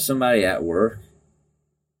ever met somebody at work,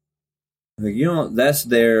 like that's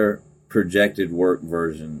their projected work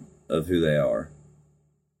version of who they are.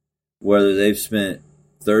 Whether they've spent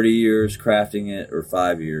 30 years crafting it, or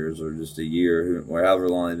 5 years, or just a year, or however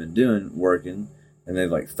long they've been working, and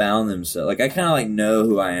they've like found themselves. Like I kind of like know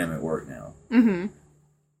who I am at work now.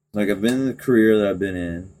 Like I've been in the career that I've been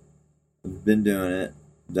in, I've been doing it,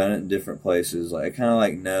 done it in different places. Like I kind of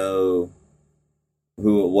like know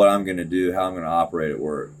what I'm going to do, how I'm going to operate at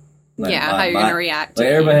work. Like how you're going to react. Like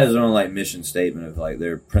everybody has their own like mission statement of like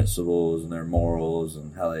their principles and their morals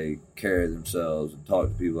and how they carry themselves and talk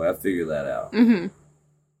to people. I figured that out.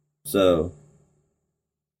 So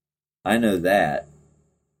I know that,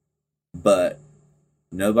 but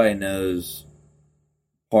nobody knows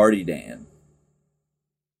Party Dan.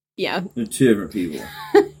 Yeah. They're 2 different people.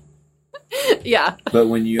 Yeah. But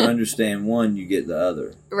when you understand one, you get the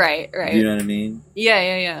other. Right. You know what I mean? Yeah.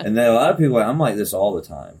 And then a lot of people, I'm like this all the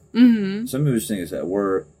time. Some people just think it's at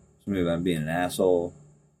work. Some people I'm being an asshole.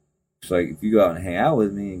 It's like, if you go out and hang out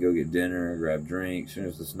with me and go get dinner, grab drinks,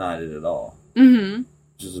 it's not it at all.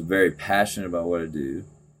 Just very passionate about what I do.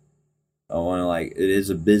 I want to it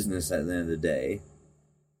is a business at the end of the day.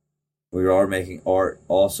 We are making art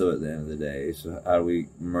also at the end of the day. So how do we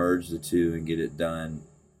merge the two and get it done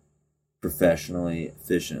professionally,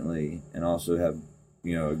 efficiently, and also have,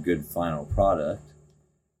 a good final product?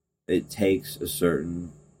 It takes a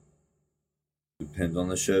certain, depends on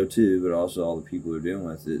the show too, but also all the people who are dealing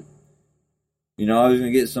with it. I was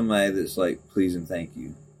going to get somebody that's like, please and thank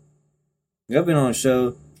you. I've been on a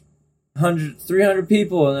show, 300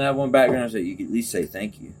 people, and then I have one background and say, you can at least say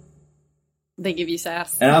thank you. They give you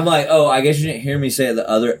sass. And I'm like, oh, I guess you didn't hear me say it the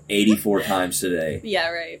other 84 times today. Yeah,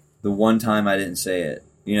 right. The one time I didn't say it,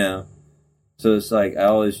 So it's like, I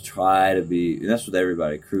always try to be, and that's with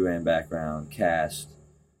everybody, crew and background, cast,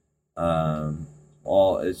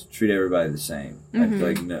 it's treat everybody the same. I feel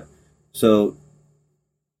like, no. So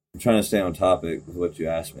I'm trying to stay on topic with what you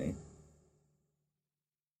asked me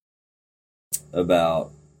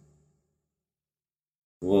about.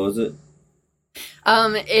 What was it?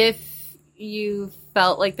 If you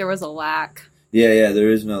felt like there was a lack. Yeah,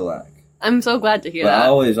 there is no lack. I'm so glad to hear that.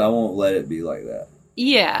 I won't let it be like that.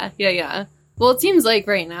 Yeah. Well, it seems like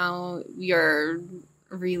right now you're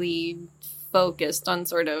really focused on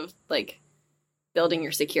sort of like building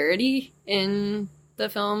your security in the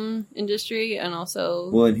film industry and also...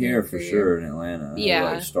 Well, in here for sure, in Atlanta.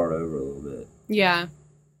 Yeah. I'd start over a little bit. Yeah.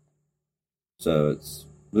 So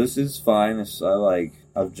this is fine.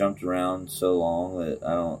 I've jumped around so long that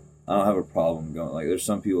I don't have a problem going. Like, there's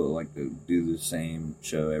some people that like to do the same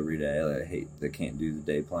show every day. That can't do the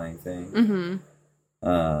day playing thing.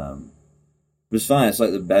 But it's fine. It's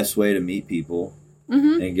like the best way to meet people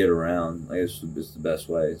and get around. Like, it's the best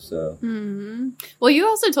way. So. Well, you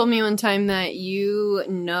also told me one time that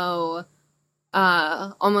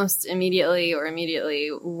almost immediately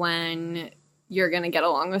when you're gonna get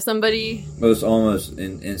along with somebody. Well, it's almost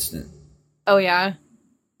instant. Oh, yeah.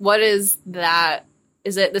 What is that?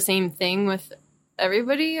 Is it the same thing with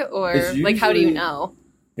everybody? Or, like, how do you know?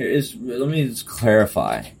 Let me just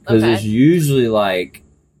clarify. Because it's usually, like,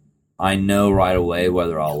 I know right away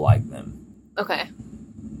whether I'll like them. Okay.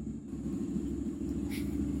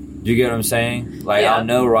 Do you get what I'm saying? Like, I'll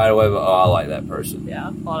know right away, but I like that person.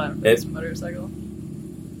 Yeah, hold on for this motorcycle.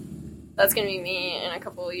 That's going to be me in a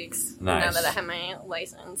couple weeks. Nice. Now that I have my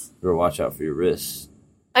license. Better watch out for your wrists.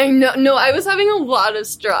 I know. No, I was having a lot of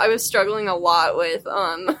I was struggling a lot with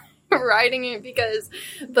riding it because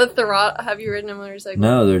the throttle. Have you ridden a motorcycle?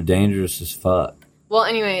 No, they're dangerous as fuck. Well,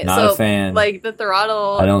 anyway, not a fan. Like the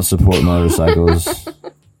throttle. I don't support motorcycles.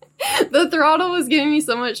 The throttle was giving me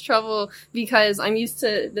so much trouble because I'm used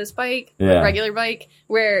to this bike, regular bike,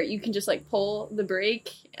 where you can just like pull the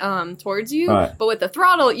brake towards you. Right. But with the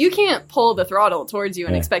throttle, you can't pull the throttle towards you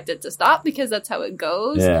and expect it to stop because that's how it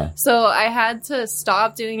goes. Yeah. So I had to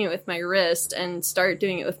stop doing it with my wrist and start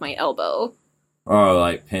doing it with my elbow. Oh,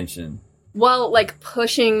 like pinching. Well, like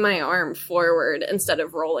pushing my arm forward instead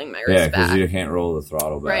of rolling my wrist back. Yeah, because you can't roll the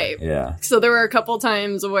throttle back. Right. Yeah. So there were a couple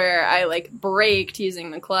times where I like braked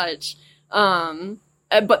using the clutch,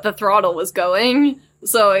 but the throttle was going.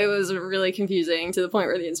 So it was really confusing to the point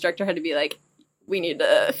where the instructor had to be like, we need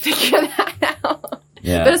to figure that out.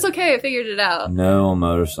 Yeah. But it's okay. I figured it out. No on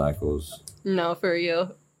motorcycles. No, for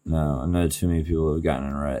you. No, I know too many people who have gotten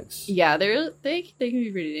in wrecks. Yeah, they can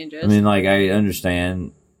be pretty dangerous. I mean, like, I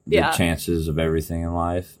understand the chances of everything in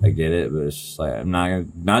life. I get it, but it's just like, I'm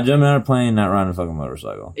not jumping out of a plane, not riding a fucking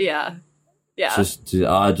motorcycle. Yeah. Yeah. It's just the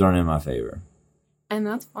odds aren't in my favor. And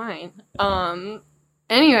that's fine.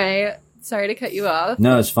 Anyway, sorry to cut you off.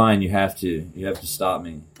 No, it's fine. You have to stop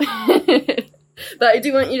me. But I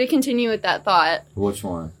do want you to continue with that thought. Which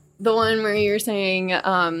one? The one where you're saying,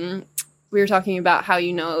 we were talking about how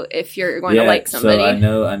you know if you're going to like somebody.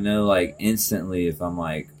 So I know like instantly if I'm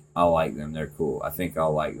like, I like them, they're cool. I think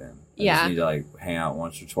I'll like them. I just need to like hang out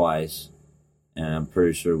once or twice, and I'm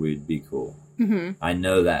pretty sure we'd be cool. Mm-hmm. I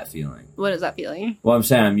know that feeling. What is that feeling? Well, I'm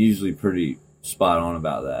saying I'm usually pretty spot on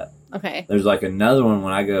about that. Okay. There's like another one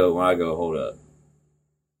when I go hold up.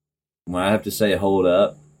 When I have to say hold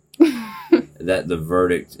up, that the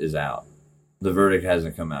verdict is out. The verdict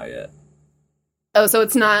hasn't come out yet. Oh, so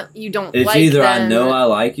it's not, you don't it's like either them. I know I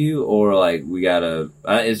like you, or like we gotta,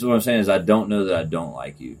 it's what I'm saying is I don't know that I don't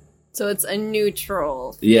like you. So it's a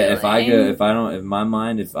neutral feeling. Yeah, if I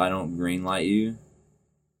don't green light you,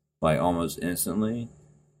 like almost instantly,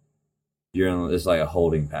 it's like a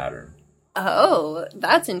holding pattern. Oh,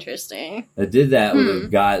 that's interesting. I did that with a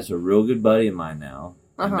guy that's a real good buddy of mine now.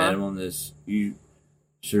 I met him on this, you've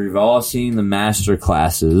all seen the master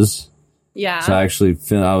classes. Yeah. So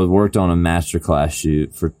I worked on a masterclass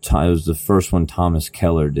shoot it was the first one Thomas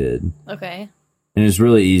Keller did. Okay. And it's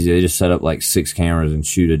really easy. They just set up like 6 cameras and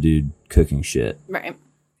shoot a dude cooking shit. Right.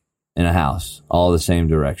 In a house, all the same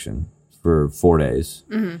direction for 4 days.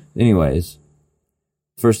 Mm-hmm. Anyways,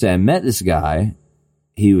 first day I met this guy,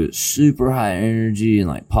 he was super high energy and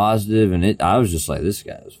like positive, and I was just like, this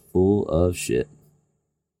guy is full of shit.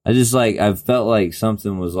 I felt like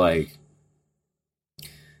something was like,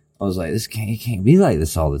 I was like, it can't be like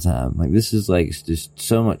this all the time. Like, this is like just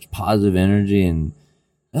so much positive energy and,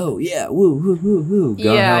 oh yeah, woo, woo, woo, woo.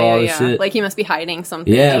 All this shit. Like he must be hiding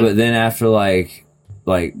something. Yeah, but then after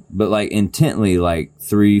but intently, like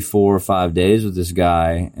 3, 4, 5 days with this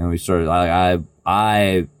guy, and we started, I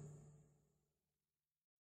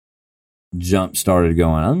started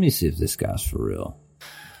going, let me see if this guy's for real.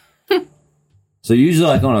 So usually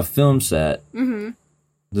like on a film set,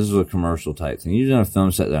 this is a commercial type thing. Usually on a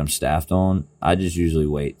film set that I'm staffed on, I just usually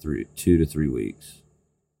wait 2 to 3 weeks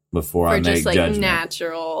before I make judgment. For just like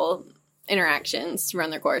natural interactions to run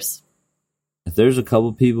their course. If there's a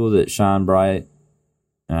couple people that shine bright,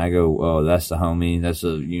 and I go, oh, that's the homie, that's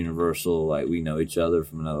a universal, like we know each other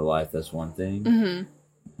from another life, that's one thing.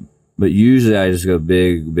 Mm-hmm. But usually I just go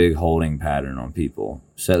big holding pattern on people.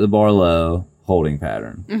 Set the bar low, holding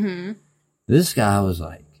pattern. Mm-hmm. This guy was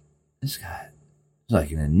like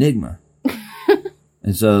an enigma.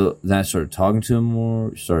 And so then I started talking to him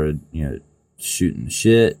more, started, shooting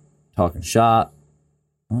shit, talking shop.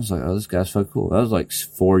 I was like, oh, this guy's so cool. That was like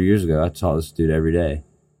 4 years ago. I taught this dude every day.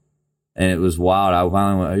 And it was wild. I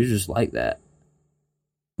finally went, oh, you're just like that.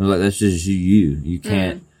 I was like, that's just you. You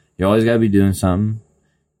can't, you always got to be doing something.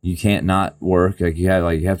 You can't not work. Like you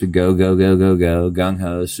have to go, gung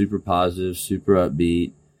ho, super positive, super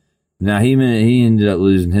upbeat. Now, he ended up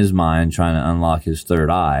losing his mind trying to unlock his third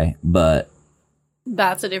eye, but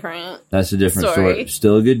that's a different story.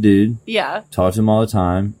 Still a good dude. Yeah. Talk to him all the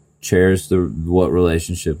time. Cherish what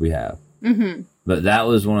relationship we have. Mm-hmm. But that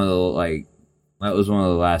was one of the, That was one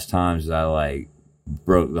of the last times that I like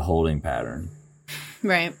broke the holding pattern.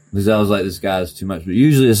 Right. Because I was like, this guy's too much. But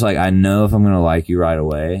usually it's like, I know if I'm going to like you right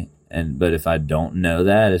away. But if I don't know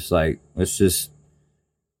that, it's like, it's just,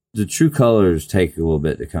 the true colors take a little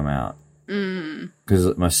bit to come out.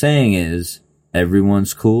 Because my saying is,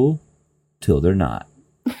 everyone's cool till they're not.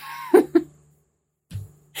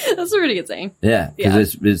 That's a pretty good saying. Yeah.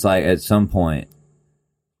 Because it's like, at some point,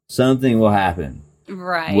 something will happen.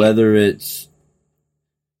 Right. Whether it's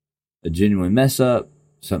a genuine mess up,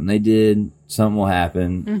 something they did, something will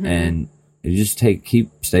happen, and you just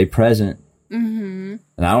stay present. And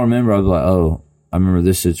I'll remember, I'll be like, oh, I remember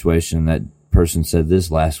this situation, that person said this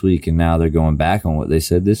last week, and now they're going back on what they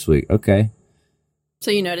said this week. Okay. So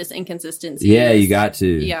you notice inconsistencies. Yeah, you got to.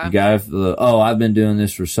 Yeah. You got to, I've been doing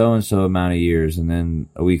this for so-and-so amount of years, and then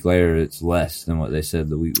a week later, it's less than what they said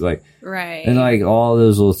the week. Like, right. And like all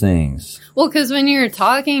those little things. Well, because when you're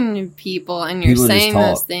talking to people and you're saying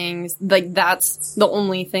those things, like that's the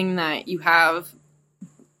only thing that you have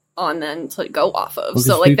on them to go off of.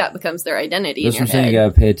 So like that becomes their identity in your head. That's what I'm saying. You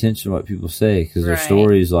got to pay attention to what people say, because their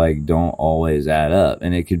stories like don't always add up,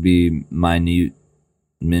 and it could be minute,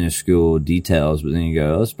 minuscule details, but then you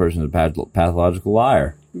go, oh, this person's a pathological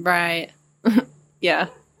liar. Right. Yeah.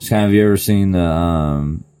 Just kind of, have you ever seen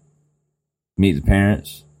the Meet the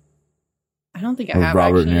Parents? I don't think I have.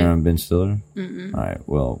 Robert De Niro and Ben Stiller? All right,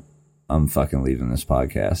 well, I'm fucking leaving this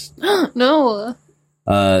podcast. No.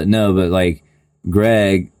 No, but like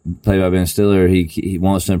Greg, played by Ben Stiller, he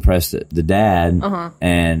wants to impress the dad,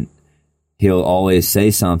 and he'll always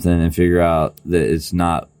say something and figure out that it's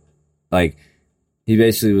not like. He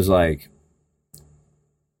basically was like,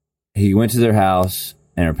 he went to their house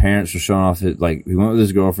and her parents were showing off it. Like, he went with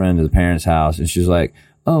his girlfriend to the parents' house and she was like,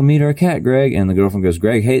 oh, meet our cat, Greg. And the girlfriend goes,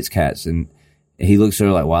 Greg hates cats. And he looks at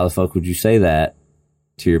her like, why the fuck would you say that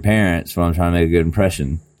to your parents when I'm trying to make a good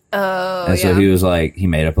impression? Oh, and so he was like, he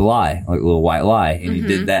made up a lie, like a little white lie. And he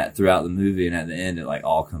did that throughout the movie. And at the end, it like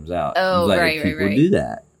all comes out. Oh, like, right. People do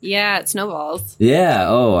that. Yeah, it snowballs. Yeah.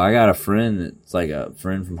 Oh, I got a friend that's like a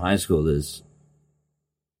friend from high school that's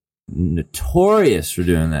notorious for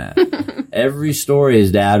doing that. Every story,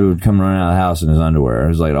 his dad would come running out of the house in his underwear. It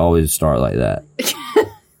was like always start like that.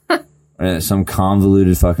 And it's some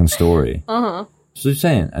convoluted fucking story. So I'm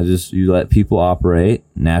saying, you let people operate.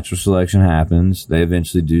 Natural selection happens. They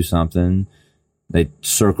eventually do something. They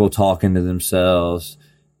circle talking to themselves.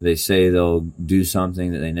 They say they'll do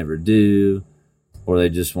something that they never do, or they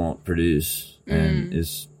just won't produce. And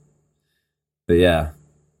but yeah,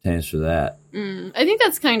 thanks for that. I think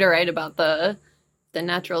that's kind of right about the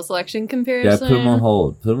natural selection comparison. Yeah, put them on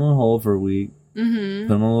hold. Put them on hold for a week. Put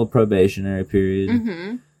them on a little probationary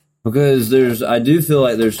period. Because I do feel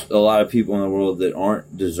like there's a lot of people in the world that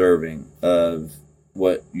aren't deserving of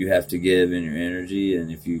what you have to give in your energy.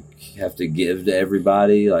 And if you have to give to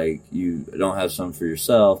everybody, like you don't have some for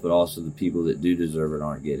yourself, but also the people that do deserve it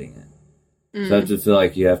aren't getting it. So I just feel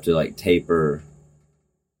like you have to like taper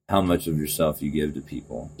how much of yourself you give to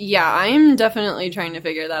people. Yeah, I'm definitely trying to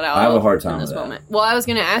figure that out. I have a hard time in this with that. moment. Well, I was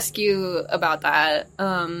going to ask you about that.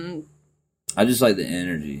 I just like the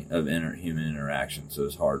energy of human interaction, so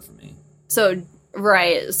it's hard for me. So,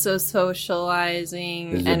 right. So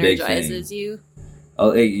socializing energizes you?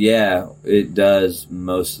 Oh, yeah, it does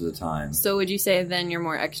most of the time. So would you say then you're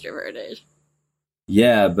more extroverted?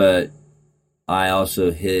 Yeah, but I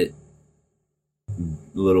also hit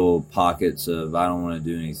little pockets of I don't want to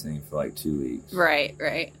do anything for like 2 weeks.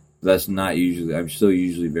 Right. That's not usually. I'm still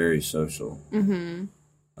usually very social.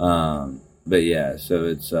 But yeah, so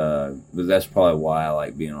it's but that's probably why I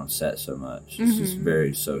like being on set so much. It's just a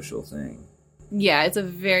very social thing. Yeah, it's a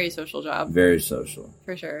very social job. Very social.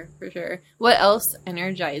 For sure. What else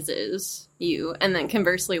energizes you? And then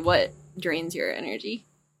conversely, what drains your energy?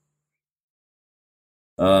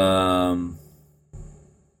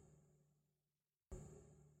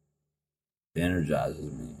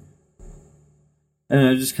 Energizes me.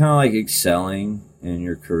 And just kind of like excelling in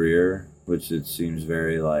your career, which it seems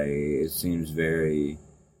very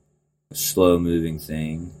slow moving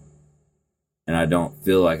thing. And I don't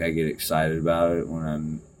feel like I get excited about it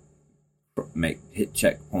when hit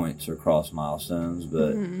checkpoints or cross milestones,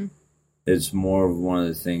 but it's more of one of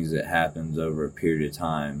the things that happens over a period of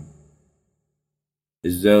time.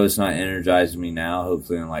 As though it's not energizing me now,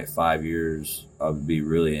 hopefully in like 5 years, I'll be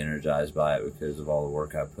really energized by it because of all the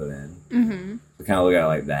work I put in. So kind of look at it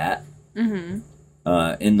like that. In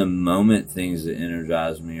the moment, things that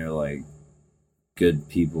energize me are like good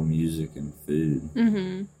people, music, and food.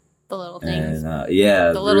 The little things. And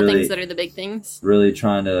the little things that are the big things. Really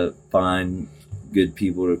trying to find good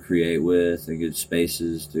people to create with and good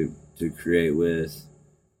spaces to to create with.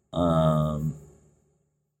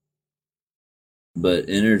 But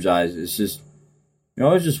energized, it's just, you're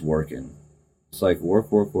always just working. It's like work.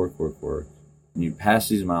 And you pass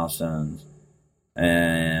these milestones,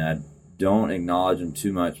 and I don't acknowledge them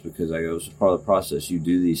too much because I go, it's part of the process. You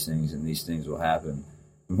do these things, and these things will happen.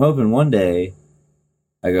 I'm hoping one day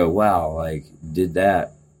I go, wow, like, did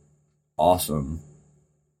that. Awesome.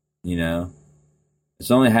 You know?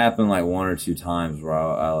 It's only happened like one or two times where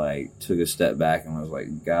I like took a step back and was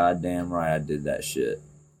like, God damn right I did that shit.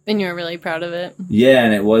 And you were really proud of it. Yeah,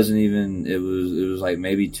 and it wasn't even, it was like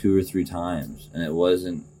maybe 2 or 3 times. And it was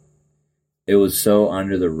so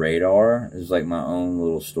under the radar. It was like my own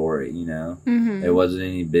little story, you know? Mm-hmm. It wasn't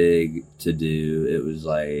any big to do. It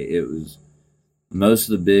was most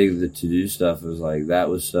of the to-do stuff was like, that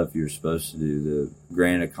was stuff you were supposed to do. The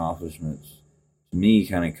grand accomplishments, to me,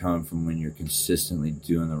 kind of come from when you're consistently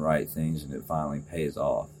doing the right things and it finally pays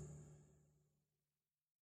off.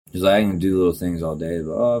 Because I can do little things all day,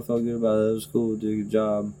 but, I felt good about it. It was cool. Did a good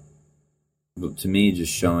job. But to me,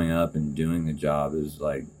 just showing up and doing the job is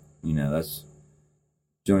like, you know, that's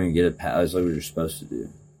doing and get a pat. That's like what you're supposed to do.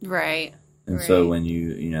 Right. And so when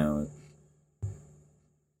you know,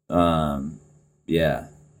 yeah.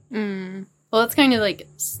 Well, it's kind of like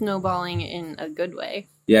snowballing in a good way.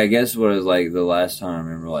 Yeah, I guess what it was like the last time I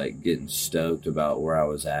remember like getting stoked about where I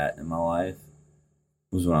was at in my life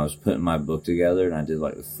was when I was putting my book together and I did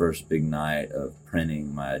like the first big night of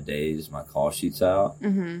printing my call sheets out.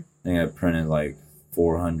 Mm-hmm. I think I printed like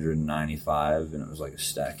 495 and it was like a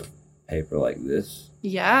stack of paper like this.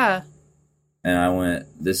 Yeah. And I went,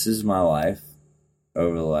 this is my life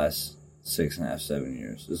over the last 6.5, 7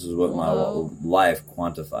 years. This is what my life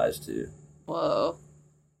quantifies to. Whoa.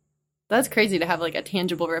 That's crazy to have like a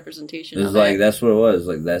tangible representation It was of like, it. that's what it was.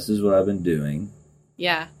 Like, this is what I've been doing.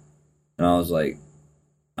 Yeah. And I was like,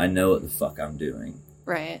 I know what the fuck I'm doing.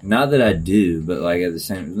 Right. Not that I do, but like at the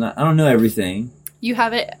same time, I don't know everything. You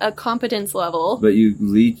have it a competence level. But you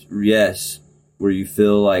where you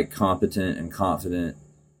feel like competent and confident.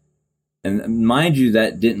 And mind you,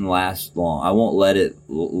 that didn't last long. I won't let it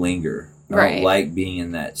linger. I don't like being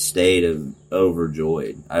in that state of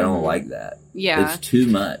overjoyed. I don't like that. Yeah. It's too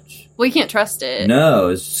much. Well, you can't trust it. No,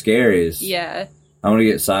 it's scary. Yeah. I want to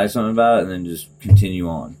get excited something about it and then just continue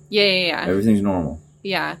on. Yeah. Everything's normal.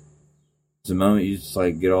 Yeah. It's the moment you just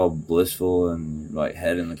like get all blissful and like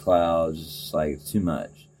head in the clouds, it's like it's too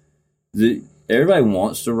much. Everybody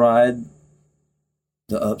wants to ride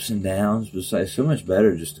the ups and downs, but it's like so much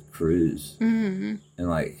better just to cruise and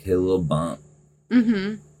like hit a little bump,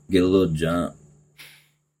 get a little jump.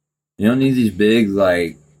 You don't need these big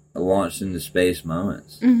like launched into space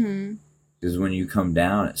moments because when you come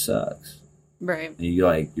down, it sucks. Right. And you're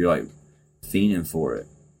like fiending for it.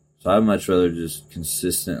 So I'd much rather just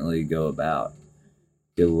consistently go about,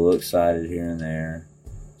 get a little excited here and there.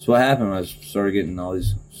 So what happened was started getting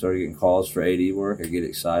calls for AD work. I get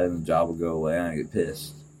excited and the job would go away and I get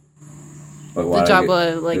pissed. Like, the job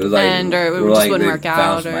would like end or it just wouldn't work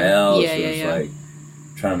out. Or Yeah. Like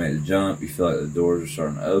trying to make the jump, you feel like the doors are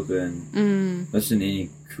starting to open. That's in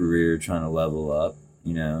any career trying to level up,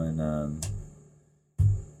 you know. And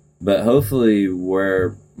but hopefully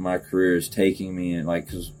where my career is taking me, and like,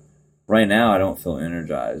 because right now I don't feel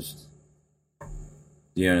energized. Do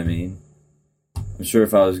you know what I mean? I'm sure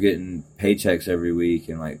if I was getting paychecks every week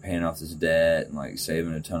and like paying off this debt and like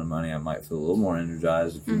saving a ton of money, I might feel a little more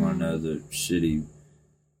energized. If you want to know the shitty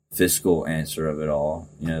fiscal answer of it all,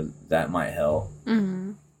 you know, that might help.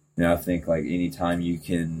 You know, I think like anytime you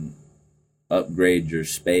can upgrade your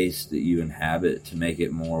space that you inhabit to make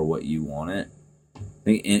it more what you want it, I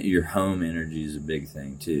think your home energy is a big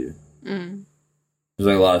thing too. There's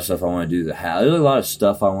like a lot of stuff I want to do. There's a lot of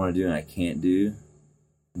stuff I want to do and I can't do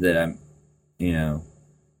that I'm in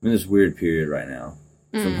this weird period right now.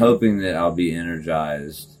 So I'm hoping that I'll be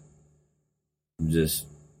energized just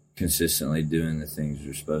consistently doing the things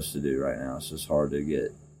you're supposed to do right now. So it's hard to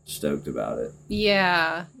get stoked about it.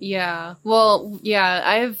 Yeah. Well, yeah,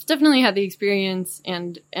 I've definitely had the experience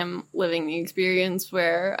and am living the experience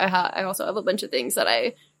where I also have a bunch of things that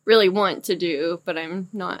I really want to do, but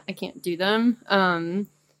I can't do them.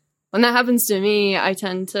 When that happens to me, I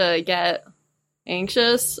tend to get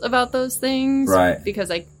anxious about those things. Right.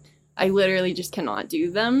 Because I literally just cannot do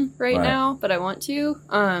them right now, but I want to.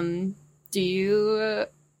 Do you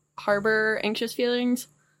harbor anxious feelings?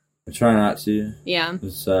 I try not to. Yeah.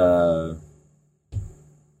 It's, I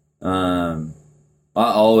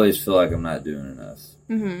always feel like I'm not doing enough.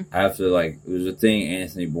 I have to, like, there's a thing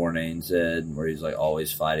Anthony Bourdain said where he's like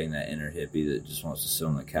always fighting that inner hippie that just wants to sit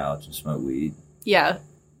on the couch and smoke weed. Yeah.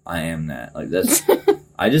 I am that. Like, that's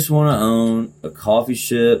I just want to own a coffee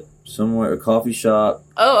shop somewhere, a coffee shop.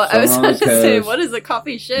 Oh, I was somewhere on about the to say, coast. what is a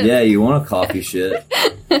coffee ship? Yeah, you want a coffee shop.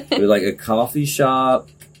 But like a coffee shop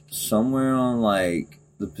somewhere on like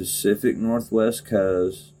the Pacific Northwest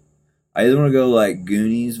coast. I either want to go like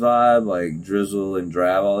Goonies vibe, like drizzle and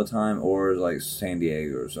drab all the time, or like San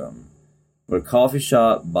Diego or something. But a coffee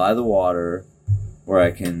shop by the water where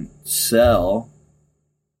I can sell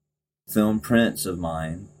film prints of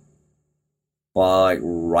mine while I like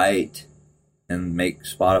write and make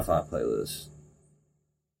Spotify playlists.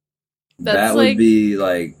 That's that like- would be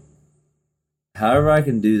like, however I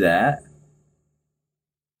can do that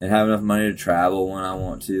and have enough money to travel when I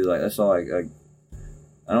want to. Like that's all. Like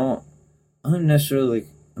I'm necessarily like,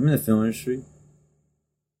 I'm in the film industry.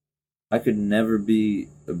 I could never be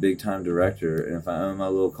a big time director, and if I own my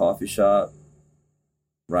little coffee shop,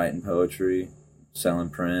 writing poetry, selling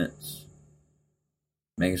prints,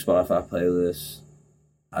 making Spotify playlists,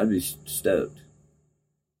 I'd be stoked.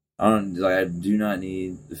 I do not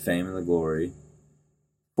need the fame and the glory.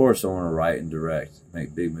 Of course, I want to write and direct,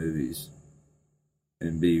 make big movies,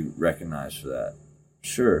 and be recognized for that.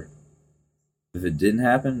 Sure. If it didn't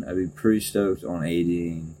happen, I'd be pretty stoked on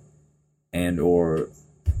ADing and or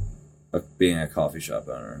being a coffee shop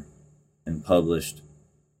owner and published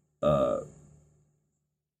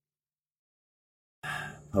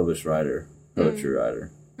writer, poetry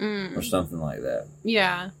writer, or something like that.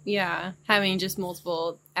 Yeah. Having just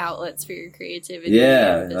multiple outlets for your creativity.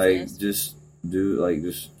 Yeah, and like business.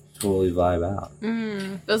 just totally vibe out.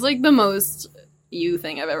 That's like the most you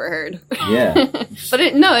thing I've ever heard. Yeah. But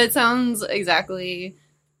it sounds exactly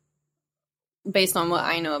based on what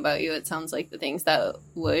I know about you. It sounds like the things that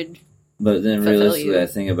would. But then fulfill realistically, you. I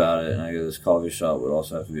think about it, and I go, this coffee shop would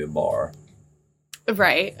also have to be a bar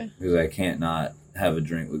Right. because I can't not have a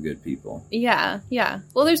drink with good people. Yeah.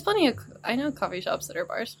 Well, there's plenty of I know coffee shops that are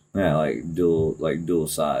bars. Yeah, like dual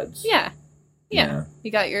sides. Yeah. you know?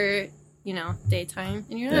 You got your daytime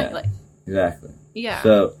and your Yeah. nightlife. Exactly. Yeah.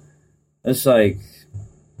 So it's like,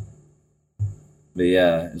 but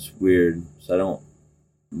yeah, it's weird. So I don't.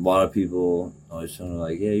 A lot of people always tell me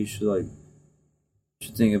like, yeah, you should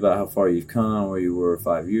think about how far you've come, where you were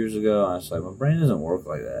 5 years ago. And I was like, my brain doesn't work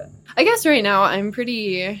like that. I guess right now I'm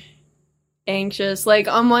pretty anxious. Like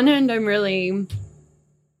on one end,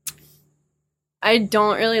 I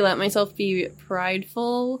don't really let myself be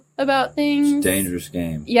prideful about It's things. a dangerous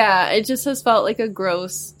game. Yeah, it just has felt like a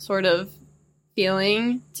gross sort of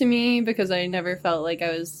feeling to me because I never felt like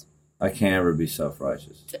I was I can't ever be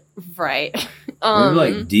self-righteous. right. Maybe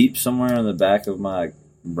like deep somewhere in the back of my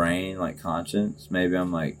brain, like conscience, maybe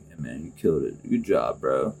I'm like, hey, man, you killed it. Good job,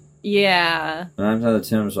 bro. Yeah. 9 times out of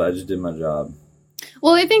 10, so I just did my job.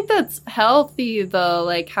 Well, I think that's healthy though,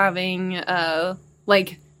 like having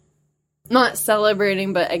like not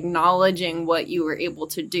celebrating but acknowledging what you were able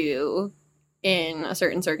to do in a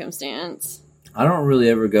certain circumstance. I don't really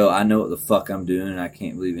ever go, I know what the fuck I'm doing, and I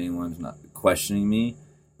can't believe anyone's not questioning me.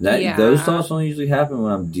 Yeah. Those thoughts only usually happen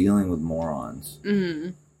when I'm dealing with morons.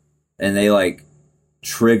 Mm. And they, like,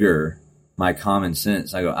 trigger my common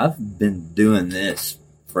sense. I go, I've been doing this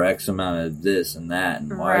for X amount of this and that,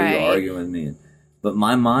 and why are you Right. arguing with me? But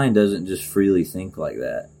my mind doesn't just freely think like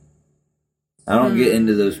that. I don't get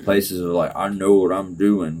into those places of, like, I know what I'm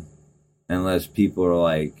doing, unless people are,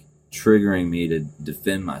 like, triggering me to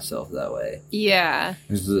defend myself that way. Yeah.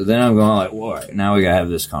 'Cause then I'm going like, what? Now we gotta have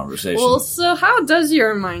this conversation. Well, so how does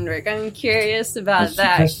your mind work? I'm curious about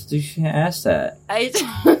that. You can't ask that.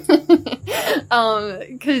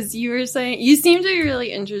 Because you were saying you seem to be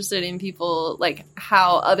really interested in people, like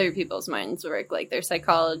how other people's minds work, like their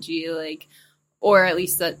psychology, like, or at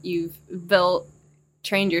least that you've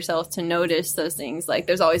trained yourself to notice those things. Like,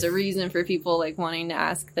 there's always a reason for people like wanting to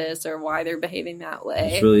ask this or why they're behaving that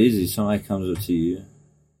way. It's really easy. Somebody comes up to you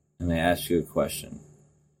and they ask you a question,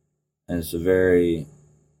 and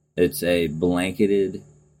it's a blanketed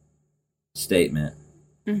statement,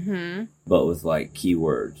 Mm-hmm. but with like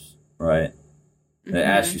keywords, right? They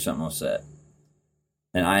ask you something on set,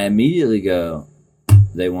 and I immediately go,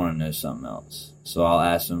 they want to know something else. So I'll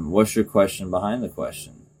ask them, what's your question behind the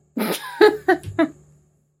question?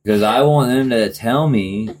 Because I want them to tell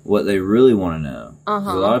me what they really want to know. 'Cause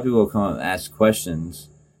a lot of people come up and ask questions,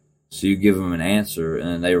 so you give them an answer, and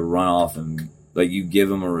then they run off and, like, you give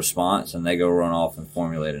them a response, and they go run off and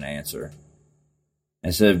formulate an answer.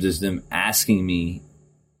 Instead of just them asking me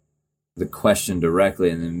the question directly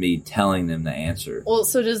and then me telling them the answer. Well,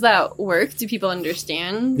 so does that work? Do people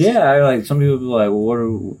understand? Yeah, some people be like,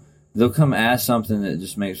 well, they'll come ask something that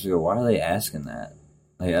just makes me go, why are they asking that?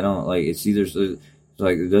 Like, I don't, like, it's either, it's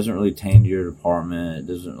like, it doesn't really taint your department,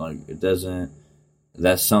 it doesn't,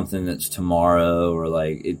 that's something that's tomorrow, or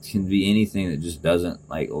like it can be anything that just doesn't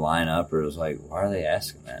like line up, or it's like, why are they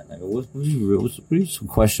asking that? Like, what's the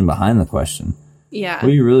question behind the question? Yeah. What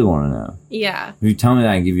do you really want to know? Yeah. If you tell me that,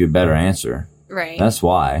 I can give you a better answer. Right. That's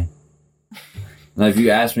why. Now, if you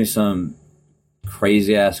ask me some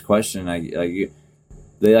crazy ass question,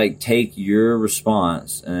 they like take your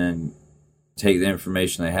response and take the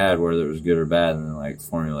information they had, whether it was good or bad, and then like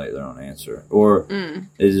formulate their own answer. Or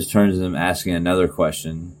it just turns to them asking another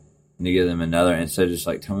question and you give them another, instead of just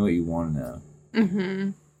like, tell me what you want to know.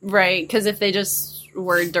 Mm-hmm. Right, because if they just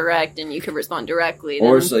were direct and you could respond directly,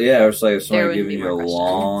 or it's like if someone giving you a questions.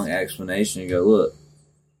 long explanation, you go, look,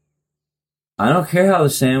 I don't care how the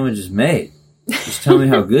sandwich is made, just tell me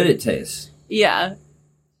how good it tastes. Yeah.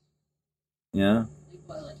 Yeah.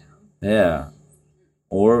 Yeah.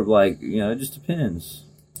 Or, like, it just depends.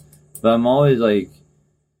 But I'm always, like,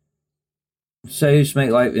 say just make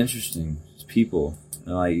life interesting. It's people.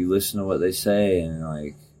 And, like, you listen to what they say and,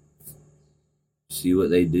 like, see what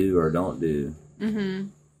they do or don't do. Mm-hmm.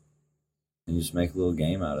 And just make a little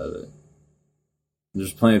game out of it.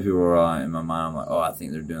 There's plenty of people where in my mind, I'm like, oh, I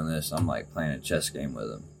think they're doing this. I'm, like, playing a chess game with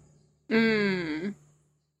them. Mm.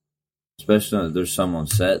 Especially if there's some on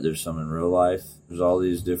set, there's some in real life. There's all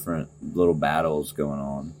these different little battles going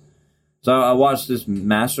on. So I watched this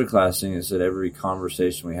masterclass thing that said every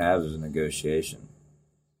conversation we have is a negotiation.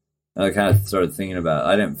 And I kind of started thinking about it.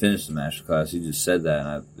 I didn't finish the masterclass. He just said that,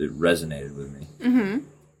 and it resonated with me. Mm-hmm.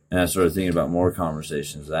 And I started thinking about more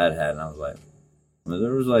conversations that I'd had, and I was like,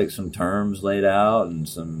 there was like some terms laid out and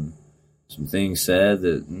some things said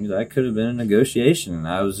that could have been a negotiation. And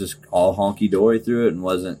I was just all honky-dory through it and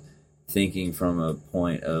wasn't thinking from a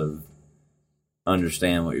point of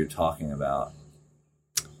understand what you're talking about.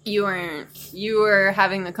 You were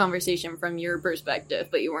having the conversation from your perspective,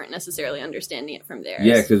 but you weren't necessarily understanding it from theirs.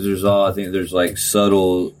 Yeah, because I think there's like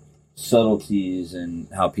subtleties in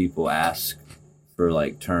how people ask for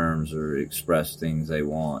like terms or express things they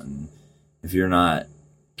want. And if you're not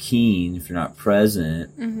keen, if you're not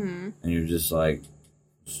present, and you're just like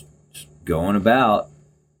just going about,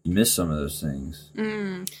 you miss some of those things.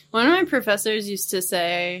 One of my professors used to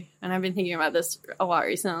say, and I've been thinking about this a lot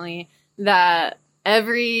recently, that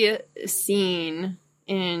every scene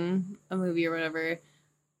in a movie or whatever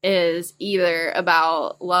is either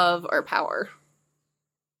about love or power.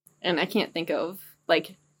 And I can't think of,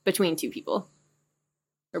 like, between two people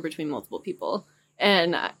or between multiple people.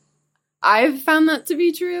 And I've found that to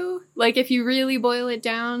be true. Like, if you really boil it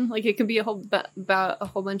down, like, it could be about a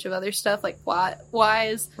whole bunch of other stuff, like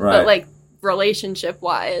plot-wise, right. But, like,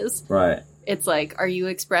 relationship-wise. Right. It's like, are you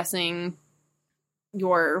expressing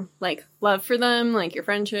your, like, love for them, like, your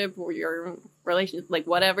friendship or your relationship, like,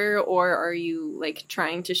 whatever, or are you, like,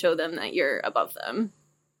 trying to show them that you're above them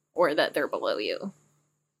or that they're below you?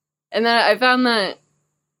 And then I found that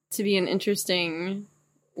to be an interesting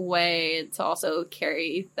way to also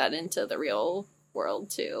carry that into the real world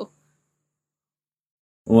too.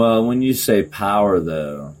 Well, when you say power,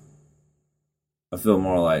 though, I feel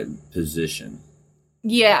more like position.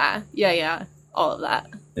 Yeah, all of that.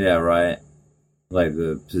 Yeah, right. Like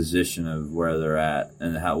the position of where they're at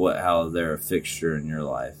and how they're a fixture in your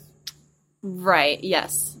life. Right.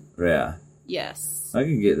 Yes. Yeah. Yes. I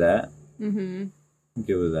can get that. Mm-hmm. I'm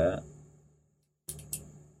good with that.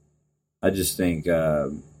 I just think,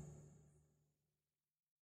 in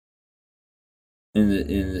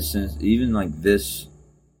the sense, even like this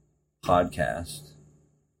podcast,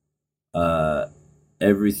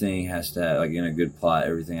 everything has to have, like in a good plot,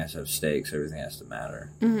 everything has to have stakes, everything has to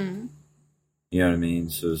matter. Mm-hmm. You know what I mean?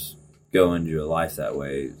 So just go into your life that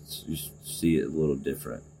way. You see it a little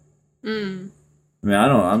different. Mm. I mean,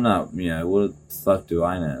 I'm not, what the fuck do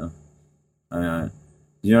I know? I mean,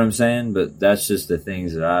 you know what I'm saying? But that's just the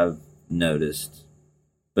things that I've noticed.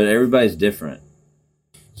 But everybody's different.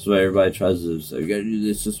 So everybody tries to say, you gotta do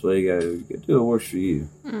this way, you gotta do what works for you.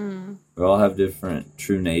 Mm. We all have different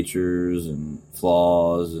true natures and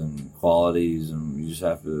flaws and qualities, and you just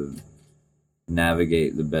have to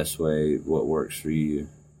navigate the best way what works for you.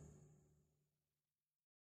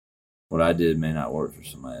 What I did may not work for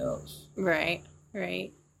somebody else. Right.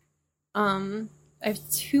 I have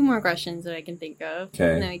two more questions that I can think of.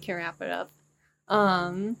 Okay. And then we can wrap it up.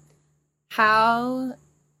 How...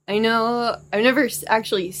 I know I've never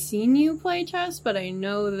actually seen you play chess, but I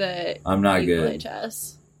know that I'm not you good. play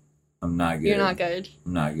chess. I'm not good. You're not good?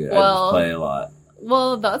 I'm not good. Well, I just play a lot.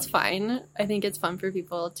 Well, that's fine. I think it's fun for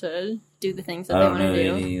people to do the things that I they don't want to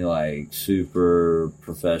know do. any, like, super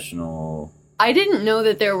professional... I didn't know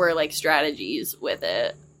that there were, like, strategies with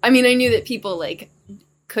it. I mean, I knew that people, like,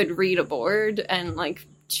 could read a board and, like,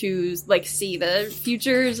 choose, like, see the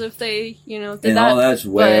futures if they, did and that. all that's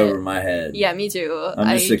way But, over my head. Yeah, me too.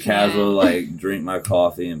 I'm just a can't. casual, like, drink my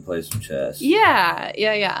coffee and play some chess.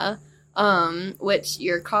 Yeah. Which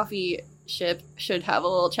your coffee ship should have a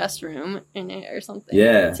little chess room in it or something.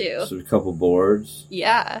 Yeah, too. so a couple boards.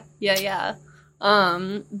 Yeah.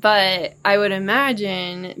 But I would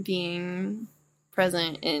imagine being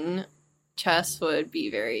present in chess would be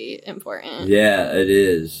very important. Yeah, it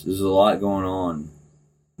is. There's a lot going on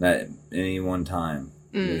at any one time.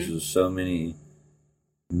 There's just so many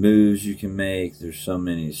moves you can make. There's so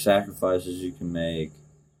many sacrifices you can make.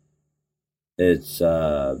 It's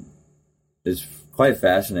quite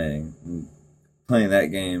fascinating. And playing that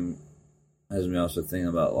game has me also thinking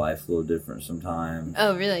about life a little different sometimes.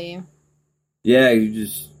 Oh, really? Yeah, you're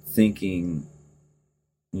just thinking,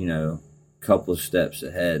 a couple of steps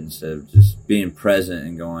ahead instead of just being present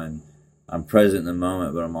and going, I'm present in the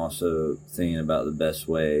moment, but I'm also thinking about the best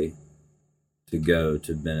way to go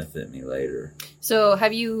to benefit me later. So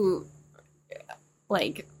have you,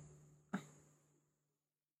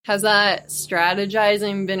 has that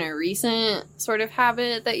strategizing been a recent sort of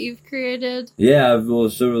habit that you've created? Yeah, over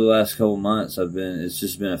the last couple of months, it's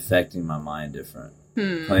just been affecting my mind different.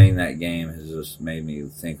 Playing that game has just made me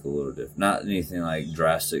think a little different. Not anything like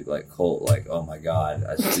drastic, like cult, like, oh my God,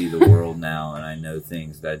 I see the world now and I know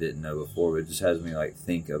things that I didn't know before, but it just has me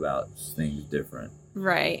think about things different.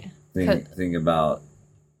 Right. Think about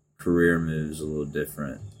career moves a little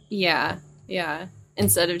different. Yeah.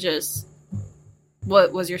 Instead of just,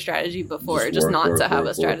 what was your strategy before? Just not to have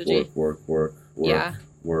a strategy. Work. Yeah.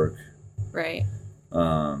 Work. Right.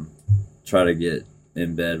 Try to get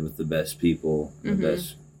in bed with the best people, the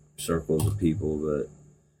best circles of people, but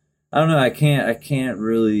I don't know. I can't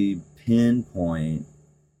really pinpoint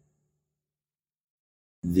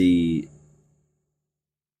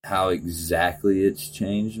how exactly it's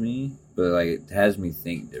changed me, but it has me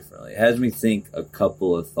think differently. It has me think a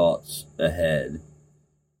couple of thoughts ahead.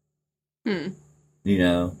 On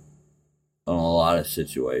a lot of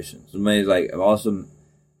situations. It made I've also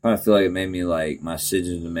kind of feel like it made me my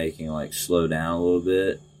decision making slow down a little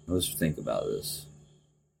bit. Let's think about this.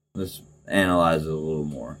 Let's analyze it a little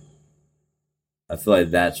more. I feel like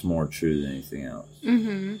that's more true than anything else.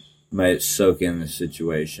 Made it soak in the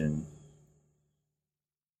situation.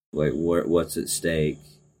 What's at stake?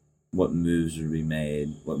 What moves are to be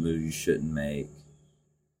made? What moves you shouldn't make?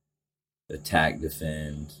 Attack,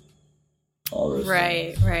 defend, all those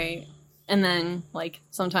things. Right. And then,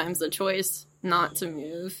 sometimes the choice not to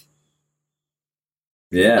move.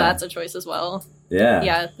 Yeah. That's a choice as well. Yeah.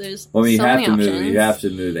 Yeah, there's so many options. You have to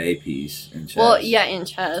move a piece in chess. Well, yeah, in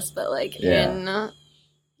chess, but in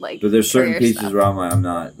but there's certain pieces stuff. where I'm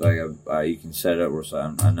not you can set it up where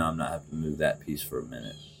I know I'm not having to move that piece for a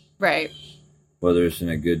minute. Right. Whether it's in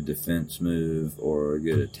a good defense move or a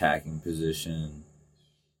good attacking position,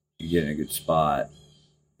 you get in a good spot,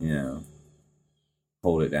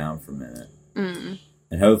 hold it down for a minute.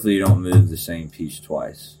 And hopefully you don't move the same piece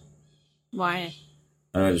twice. Why?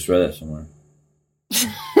 I just read that somewhere.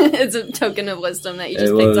 It's a token of wisdom that you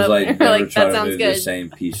just picked up. Never try that to sounds move good. the same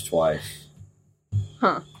piece twice.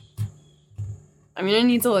 Huh. I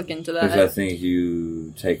need to look into that. Because I think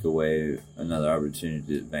you take away another opportunity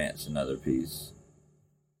to advance another piece.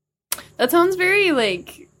 That sounds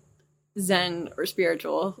very, Zen or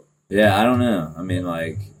spiritual. Yeah, I don't know.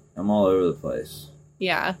 I'm all over the place.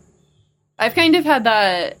 Yeah. I've kind of had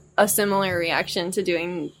a similar reaction to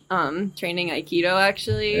doing training Aikido,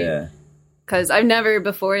 actually. Yeah. Because I'd never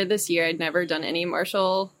done any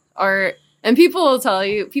martial art. And people will tell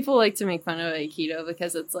you, people like to make fun of Aikido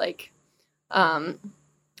because it's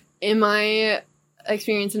in my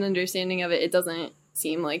experience and understanding of it, it doesn't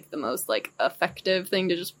seem like the most effective thing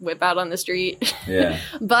to just whip out on the street. Yeah.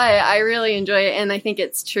 But I really enjoy it, and I think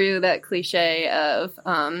it's true, that cliche of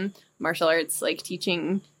martial arts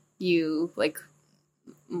teaching you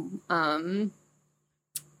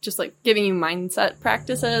just giving you mindset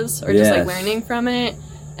practices or just learning from it,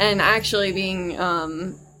 and actually being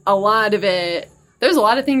a lot of it. There's a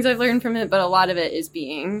lot of things I've learned from it, but a lot of it is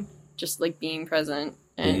being present.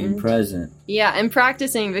 Being present. Yeah, and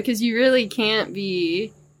practicing, because you really can't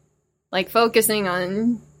be focusing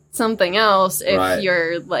on something else if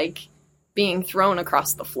you're being thrown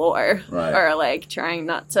across the floor or trying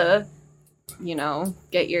not to,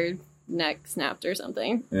 get your neck snapped or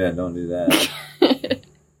something. Yeah, don't do that.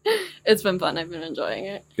 It's been fun. I've been enjoying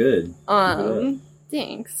it. Good.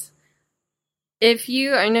 Thanks.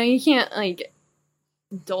 I know you can't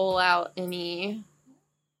dole out any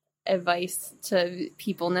advice to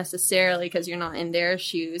people necessarily because you're not in their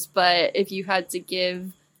shoes, but if you had to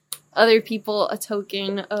give other people a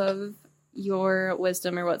token of your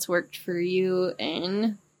wisdom or what's worked for you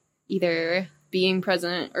in either being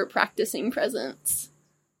present or practicing presence,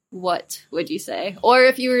 what would you say? Or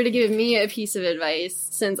if you were to give me a piece of advice,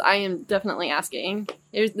 since I am definitely asking,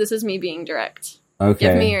 this is me being direct. Okay.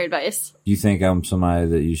 Give me your advice. Do you think I'm somebody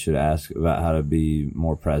that you should ask about how to be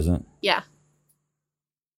more present? Yeah.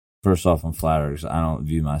 First off, I'm flattered because I don't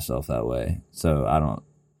view myself that way. So I don't.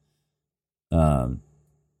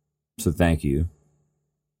 So thank you.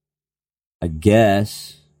 I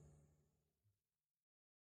guess.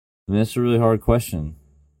 I mean, that's a really hard question.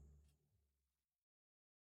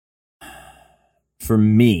 For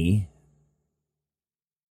me,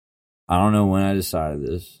 I don't know when I decided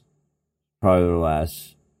this. Probably the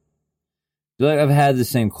last. I feel like I've had the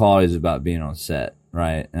same qualities about being on set,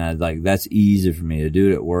 right? And that's easy for me to do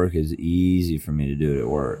it at work. Is easy for me to do it at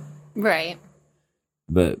work, Right.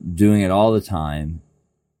 but doing it all the time,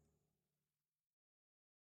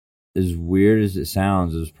 as weird as it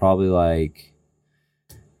sounds, it was probably right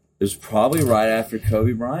after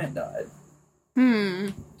Kobe Bryant died.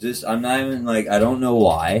 Just, I'm not even I don't know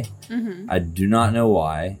why. I do not know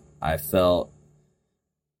why. I felt,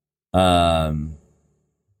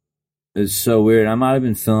 it's so weird. I might have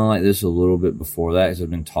been feeling like this a little bit before that because I've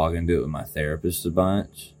been talking to it with my therapist a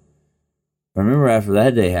bunch. But I remember after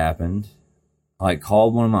that day happened, I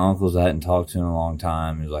called one of my uncles I hadn't talked to in a long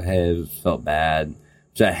time. He was like, hey, it felt bad.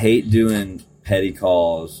 Which I hate doing petty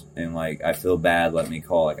calls and I feel bad, let me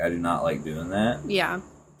call. I do not like doing that. Yeah.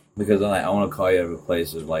 Because I want to call you out of a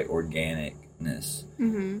place of organicness.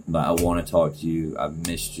 But I want to talk to you. I've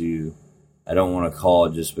missed you. I don't want to call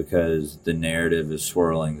just because the narrative is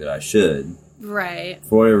swirling that I should. Right.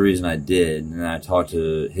 For whatever reason I did. And I talked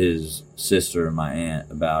to his sister and my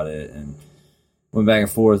aunt about it and went back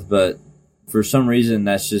and forth. But for some reason,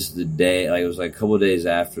 that's just the day. It was a couple of days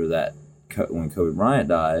after that, when Kobe Bryant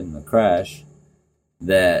died in the crash,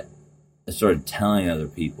 that I started telling other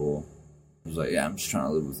people. I was like, yeah, I'm just trying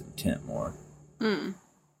to live with intent more. But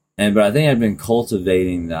I think I'd been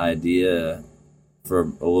cultivating the idea for a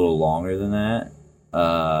little longer than that,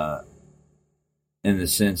 in the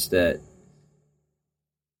sense that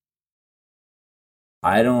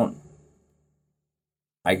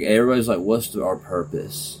everybody's like, what's our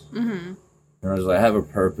purpose? And I was like, I have a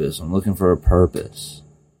purpose. I'm looking for a purpose.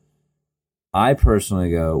 I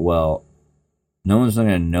personally go, well, no one's not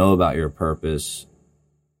going to know about your purpose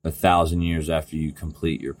 1,000 years after you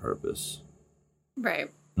complete your purpose. Right.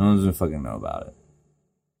 No one's going to fucking know about it.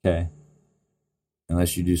 Okay?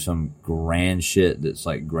 Unless you do some grand shit that's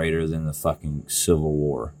greater than the fucking Civil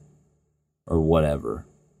War or whatever.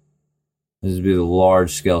 This would be the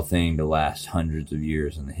large scale thing to last hundreds of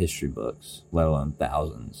years in the history books, let alone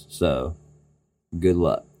thousands. So, good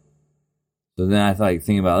luck. So then I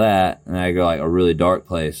think about that, and I go a really dark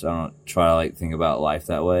place. I don't try to think about life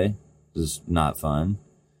that way. It's not fun.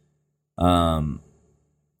 And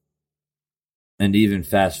even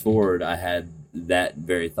fast forward, I had that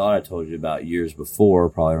very thought I told you about years before,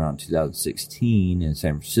 probably around 2016 in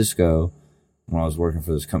San Francisco, when I was working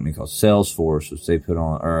for this company called Salesforce, which they put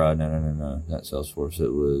on, or no, not Salesforce.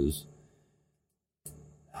 It was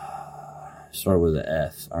started with an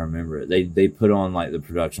F. I remember it. They put on the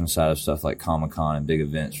production side of stuff like Comic-Con and big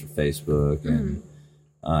events for Facebook, and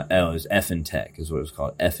it was Effin Tech is what it was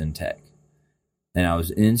called, Effin Tech. And I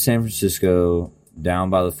was in San Francisco, down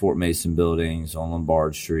by the Fort Mason buildings on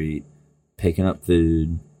Lombard Street, picking up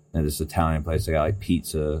food at this Italian place. They got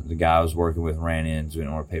pizza. The guy I was working with ran in, so we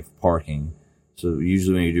didn't want to pay for parking. So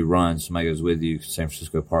usually when you do runs, somebody goes with you because San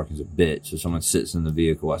Francisco parking's a bitch. So someone sits in the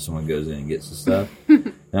vehicle while someone goes in and gets the stuff.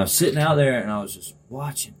 And I was sitting out there and I was just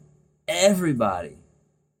watching everybody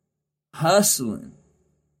hustling,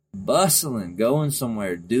 bustling, going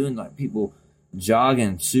somewhere, doing people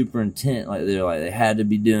jogging super intent, they had to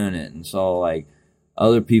be doing it, and saw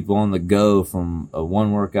other people on the go from a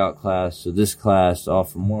one workout class to this class to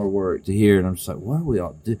off for more work to here, and I'm just what are we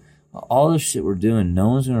all do? All this shit we're doing, no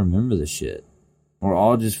one's gonna remember this shit. We're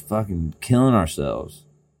all just fucking killing ourselves.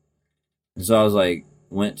 And so I was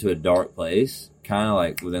went to a dark place, kind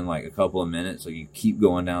of within a couple of minutes. You keep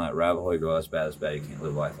going down that rabbit hole, you go, that's bad, you can't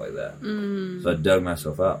live life like that. So I dug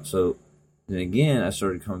myself out. So then again, I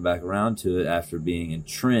started coming back around to it after being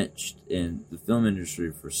entrenched in the film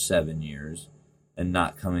industry for 7 years and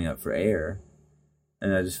not coming up for air.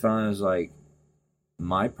 And I just found it was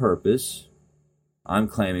my purpose, I'm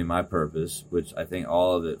claiming my purpose, which I think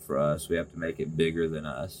all of it for us, we have to make it bigger than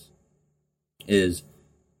us, is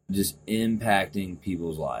just impacting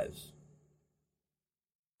people's lives.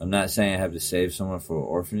 I'm not saying I have to save someone for an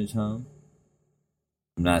orphanage home.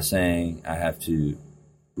 I'm not saying I have to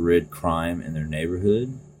rid crime in their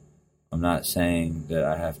neighborhood. I'm not saying that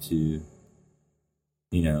I have to,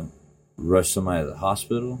 rush somebody to the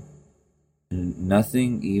hospital.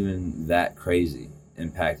 Nothing even that crazy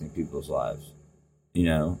impacting people's lives,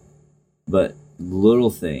 but little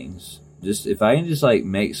things. Just if I can just like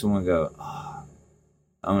make someone go, oh,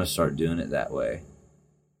 I'm going to start doing it that way.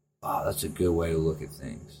 Oh, that's a good way to look at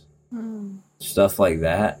things. Stuff like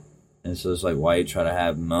that. And so it's like why you try to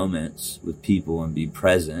have moments with people and be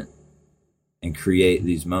present and create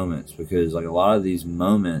these moments, because like a lot of these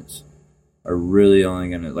moments are really only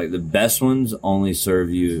going to, like the best ones only serve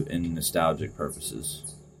you in nostalgic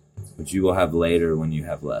purposes, which you will have later when you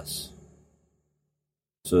have less.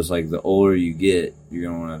 So it's like the older you get, you're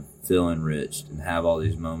going to want to feel enriched and have all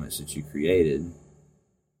these moments that you created,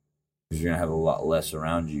 because you're going to have a lot less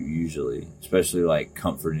around you usually, especially like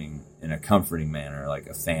comforting, in a comforting manner, like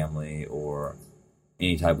a family or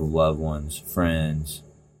any type of loved ones, friends.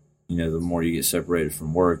 The more you get separated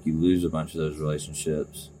from work, you lose a bunch of those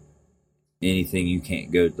relationships. Anything you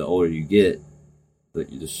can't go, the older you get,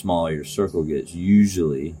 the smaller your circle gets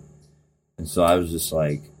usually. And so I was just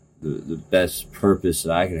like, the best purpose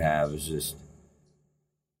that I could have is just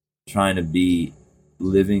trying to be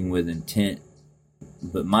living with intent.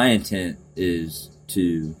 But my intent is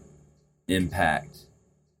to impact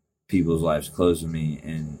people's lives close to me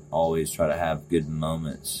and always try to have good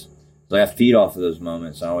moments. Like I feed off of those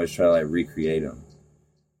moments. I always try to like recreate them.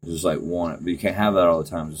 Just like want it, but you can't have that all the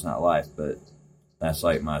time. It's not life. But that's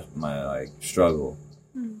like my like struggle.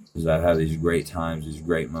 Is I've had these great times, these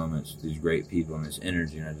great moments, these great people, and this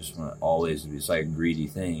energy, and I just want it always to be. It's like a greedy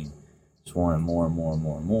thing. Just wanting more and more and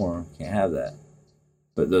more and more. Can't have that.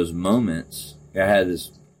 But those moments, I had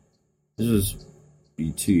this. This was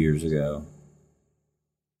 2 years ago.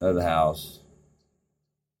 Out of the house,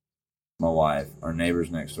 my wife, our neighbors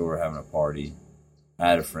next door were having a party. I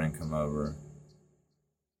had a friend come over.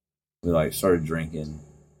 We like started drinking.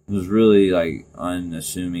 It was really like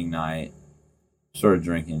unassuming night. Started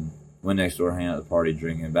drinking. Went next door, hang out at the party,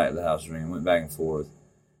 drinking. Back to the house, drinking. Went back and forth.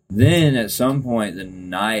 Then at some point the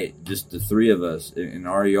night, just the three of us in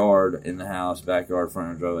our yard, in the house, backyard,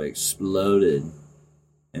 front driveway, exploded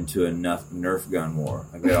into a Nerf gun war.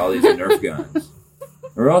 Like we had all these Nerf guns.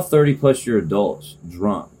 We're all 30-plus year adults,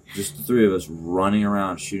 drunk. Just the three of us running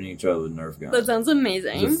around shooting each other with Nerf guns. That sounds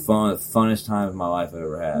amazing. It was the funnest time of my life I've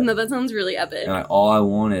ever had. No, that sounds really epic. And like all I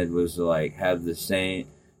wanted was to like have the same.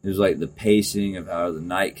 It was like the pacing of how the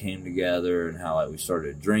night came together and how like we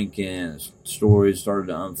started drinking. And stories started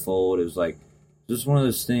to unfold. It was like just one of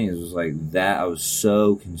those things. It was like that. I was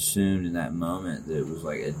so consumed in that moment that it was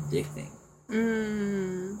like addicting.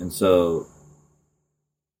 And so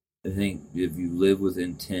I think if you live with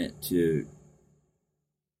intent to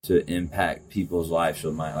impact people's lives, so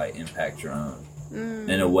it might like impact your own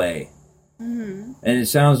in a way. And it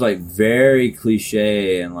sounds like very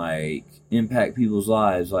cliche and like impact people's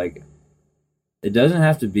lives. Like it doesn't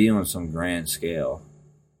have to be on some grand scale.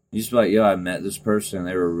 You just be like, yo, I met this person and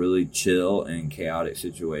they were really chill in chaotic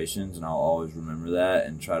situations, and I'll always remember that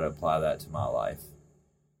and try to apply that to my life.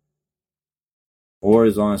 Or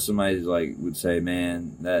as long as somebody like would say,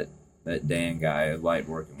 man, that Dan guy, I liked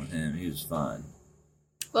working with him. He was fun.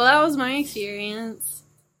 Well, that was my experience.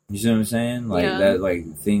 You see what I'm saying? Like that,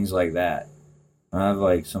 like things like that. I have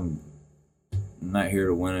like I'm not here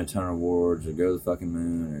to win a ton of awards or go to the fucking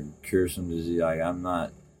moon or cure some disease. Like I'm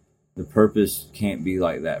not. The purpose can't be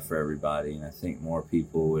like that for everybody, and I think more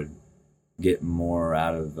people would get more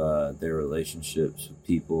out of their relationships with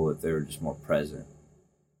people if they were just more present.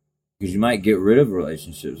 Because you might get rid of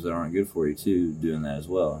relationships that aren't good for you too, doing that as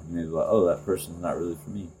well. You may be like, oh, that person's not really for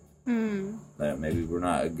me. That maybe we're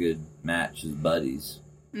not a good match as buddies.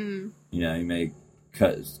 You may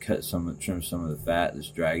trim some of the fat that's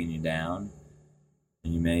dragging you down,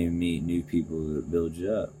 and you may meet new people that build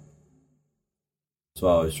you up. So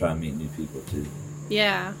I always try to meet new people too.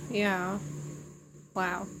 Yeah.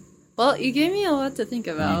 Wow. Well, you gave me a lot to think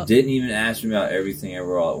about. You didn't even ask me about Everything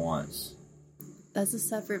Ever All at Once. That's a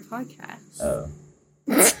separate podcast. Oh.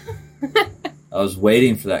 I was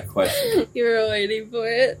waiting for that question. You were waiting for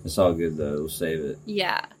it? It's all good, though. We'll save it.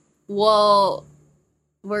 Yeah. Well,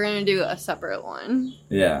 we're going to do a separate one.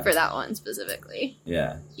 Yeah. For that one specifically.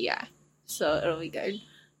 Yeah. Yeah. So it'll be good.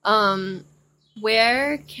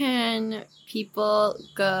 Where can people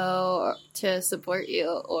go to support you,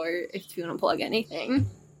 or if you want to plug anything?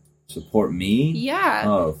 Support me? Yeah.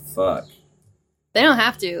 Oh, fuck. They don't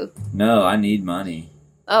have to. No, I need money.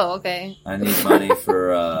 Oh, okay. I need money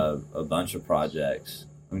for a bunch of projects.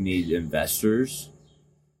 We need investors.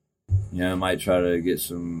 I might try to get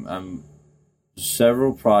some. I'm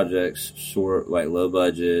several projects, short, like low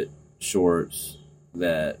budget shorts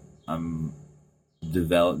that I'm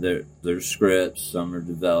develop. They're scripts, some are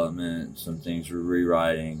development, some things we're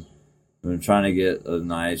rewriting. I'm trying to get a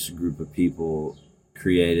nice group of people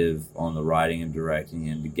creative on the writing and directing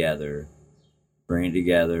and together, bring it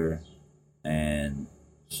together, and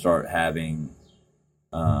start having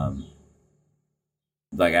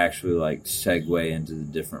like actually like segue into the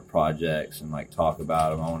different projects and like talk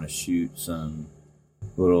about them. I want to shoot some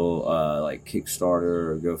little like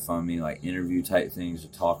Kickstarter or GoFundMe like interview type things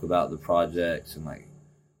to talk about the projects and like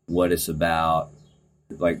what it's about,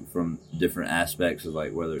 like from different aspects of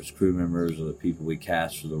like whether it's crew members or the people we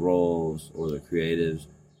cast for the roles or the creatives.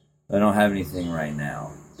 I don't have anything right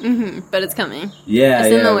now. But it's coming. Yeah,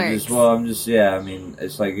 it's in the works. I mean,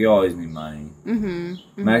 it's like you always need money.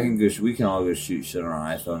 We can all go shoot shit on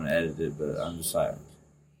our iPhone and edit it, but I'm just like,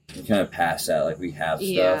 we kind of past that. Like, we have stuff.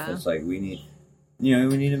 Yeah. It's like, we need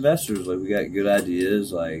investors. Like, we got good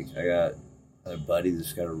ideas. Like, I got a buddy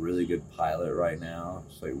that's got a really good pilot right now.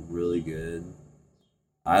 It's like really good.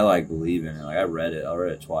 I like believe in it. Like, I read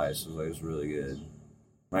it twice. It was like, it's really good.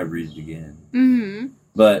 Might read it again.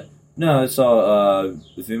 But no, it's all.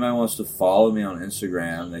 If anybody wants to follow me on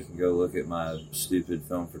Instagram, they can go look at my stupid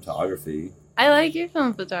film photography. I like your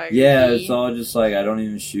film photography. Yeah, it's all just like I don't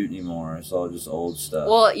even shoot anymore. It's all just old stuff.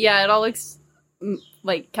 Well, yeah, it all looks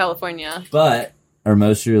like California. But are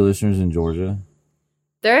most of your listeners in Georgia?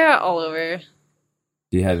 They're all over.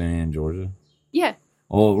 Do you have any in Georgia? Yeah.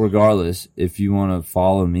 Well, regardless, if you want to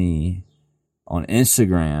follow me on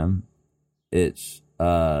Instagram, it's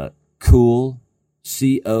cool.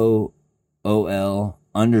 COOL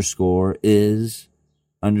 _ is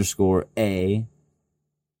 _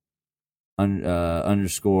 a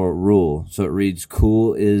 _ rule. So it reads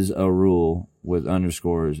cool is a rule with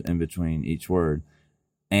underscores in between each word.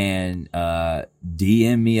 And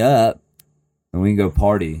DM me up and we can go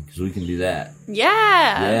party because we can do that.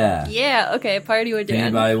 Yeah. Yeah. Okay. Party with Dan. If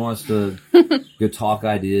anybody wants to go talk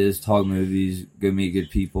ideas, talk movies, go meet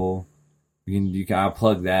good people, I'll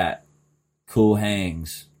plug that. Cool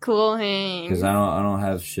hangs. Because I don't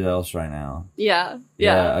have shit else right now. Yeah.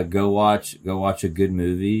 Go watch a good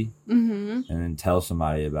movie and then tell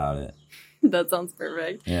somebody about it. That sounds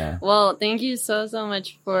perfect. Yeah. Well, thank you so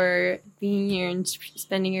much for being here and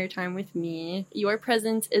spending your time with me. Your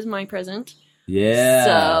presence is my present. Yeah.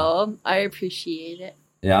 So I appreciate it.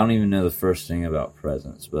 Yeah, I don't even know the first thing about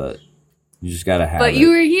presents, but you just gotta have it. But you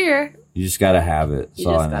were here. You just gotta have it. You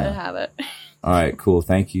just gotta have it. All right, cool.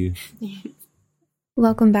 Thank you.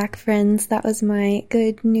 Welcome back, friends. That was my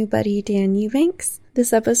good new buddy, Dan Eubanks.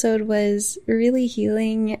 This episode was really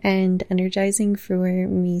healing and energizing for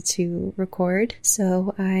me to record,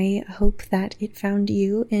 so I hope that it found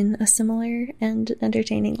you in a similar and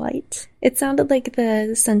entertaining light. It sounded like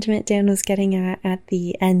the sentiment Dan was getting at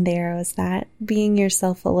the end there was that being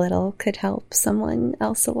yourself a little could help someone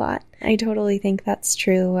else a lot. I totally think that's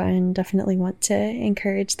true and definitely want to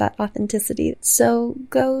encourage that authenticity. So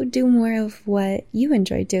go do more of what you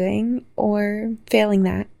enjoy doing, or failing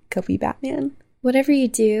that, go be Batman. Whatever you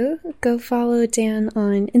do, go follow Dan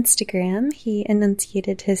on Instagram. He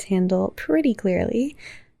enunciated his handle pretty clearly.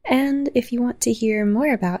 And if you want to hear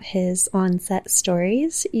more about his on-set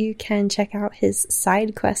stories, you can check out his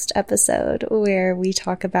side quest episode where we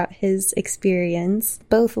talk about his experience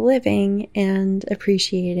both living and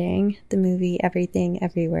appreciating the movie Everything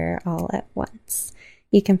Everywhere All at Once.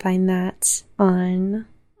 You can find that on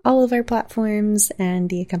all of our platforms and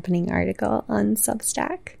the accompanying article on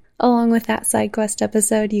Substack. Along with that side quest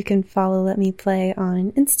episode, you can follow Let Me Play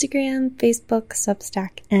on Instagram, Facebook,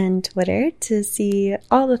 Substack, and Twitter to see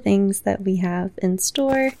all the things that we have in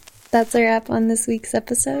store. That's our wrap on this week's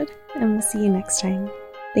episode, and we'll see you next time.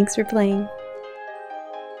 Thanks for playing.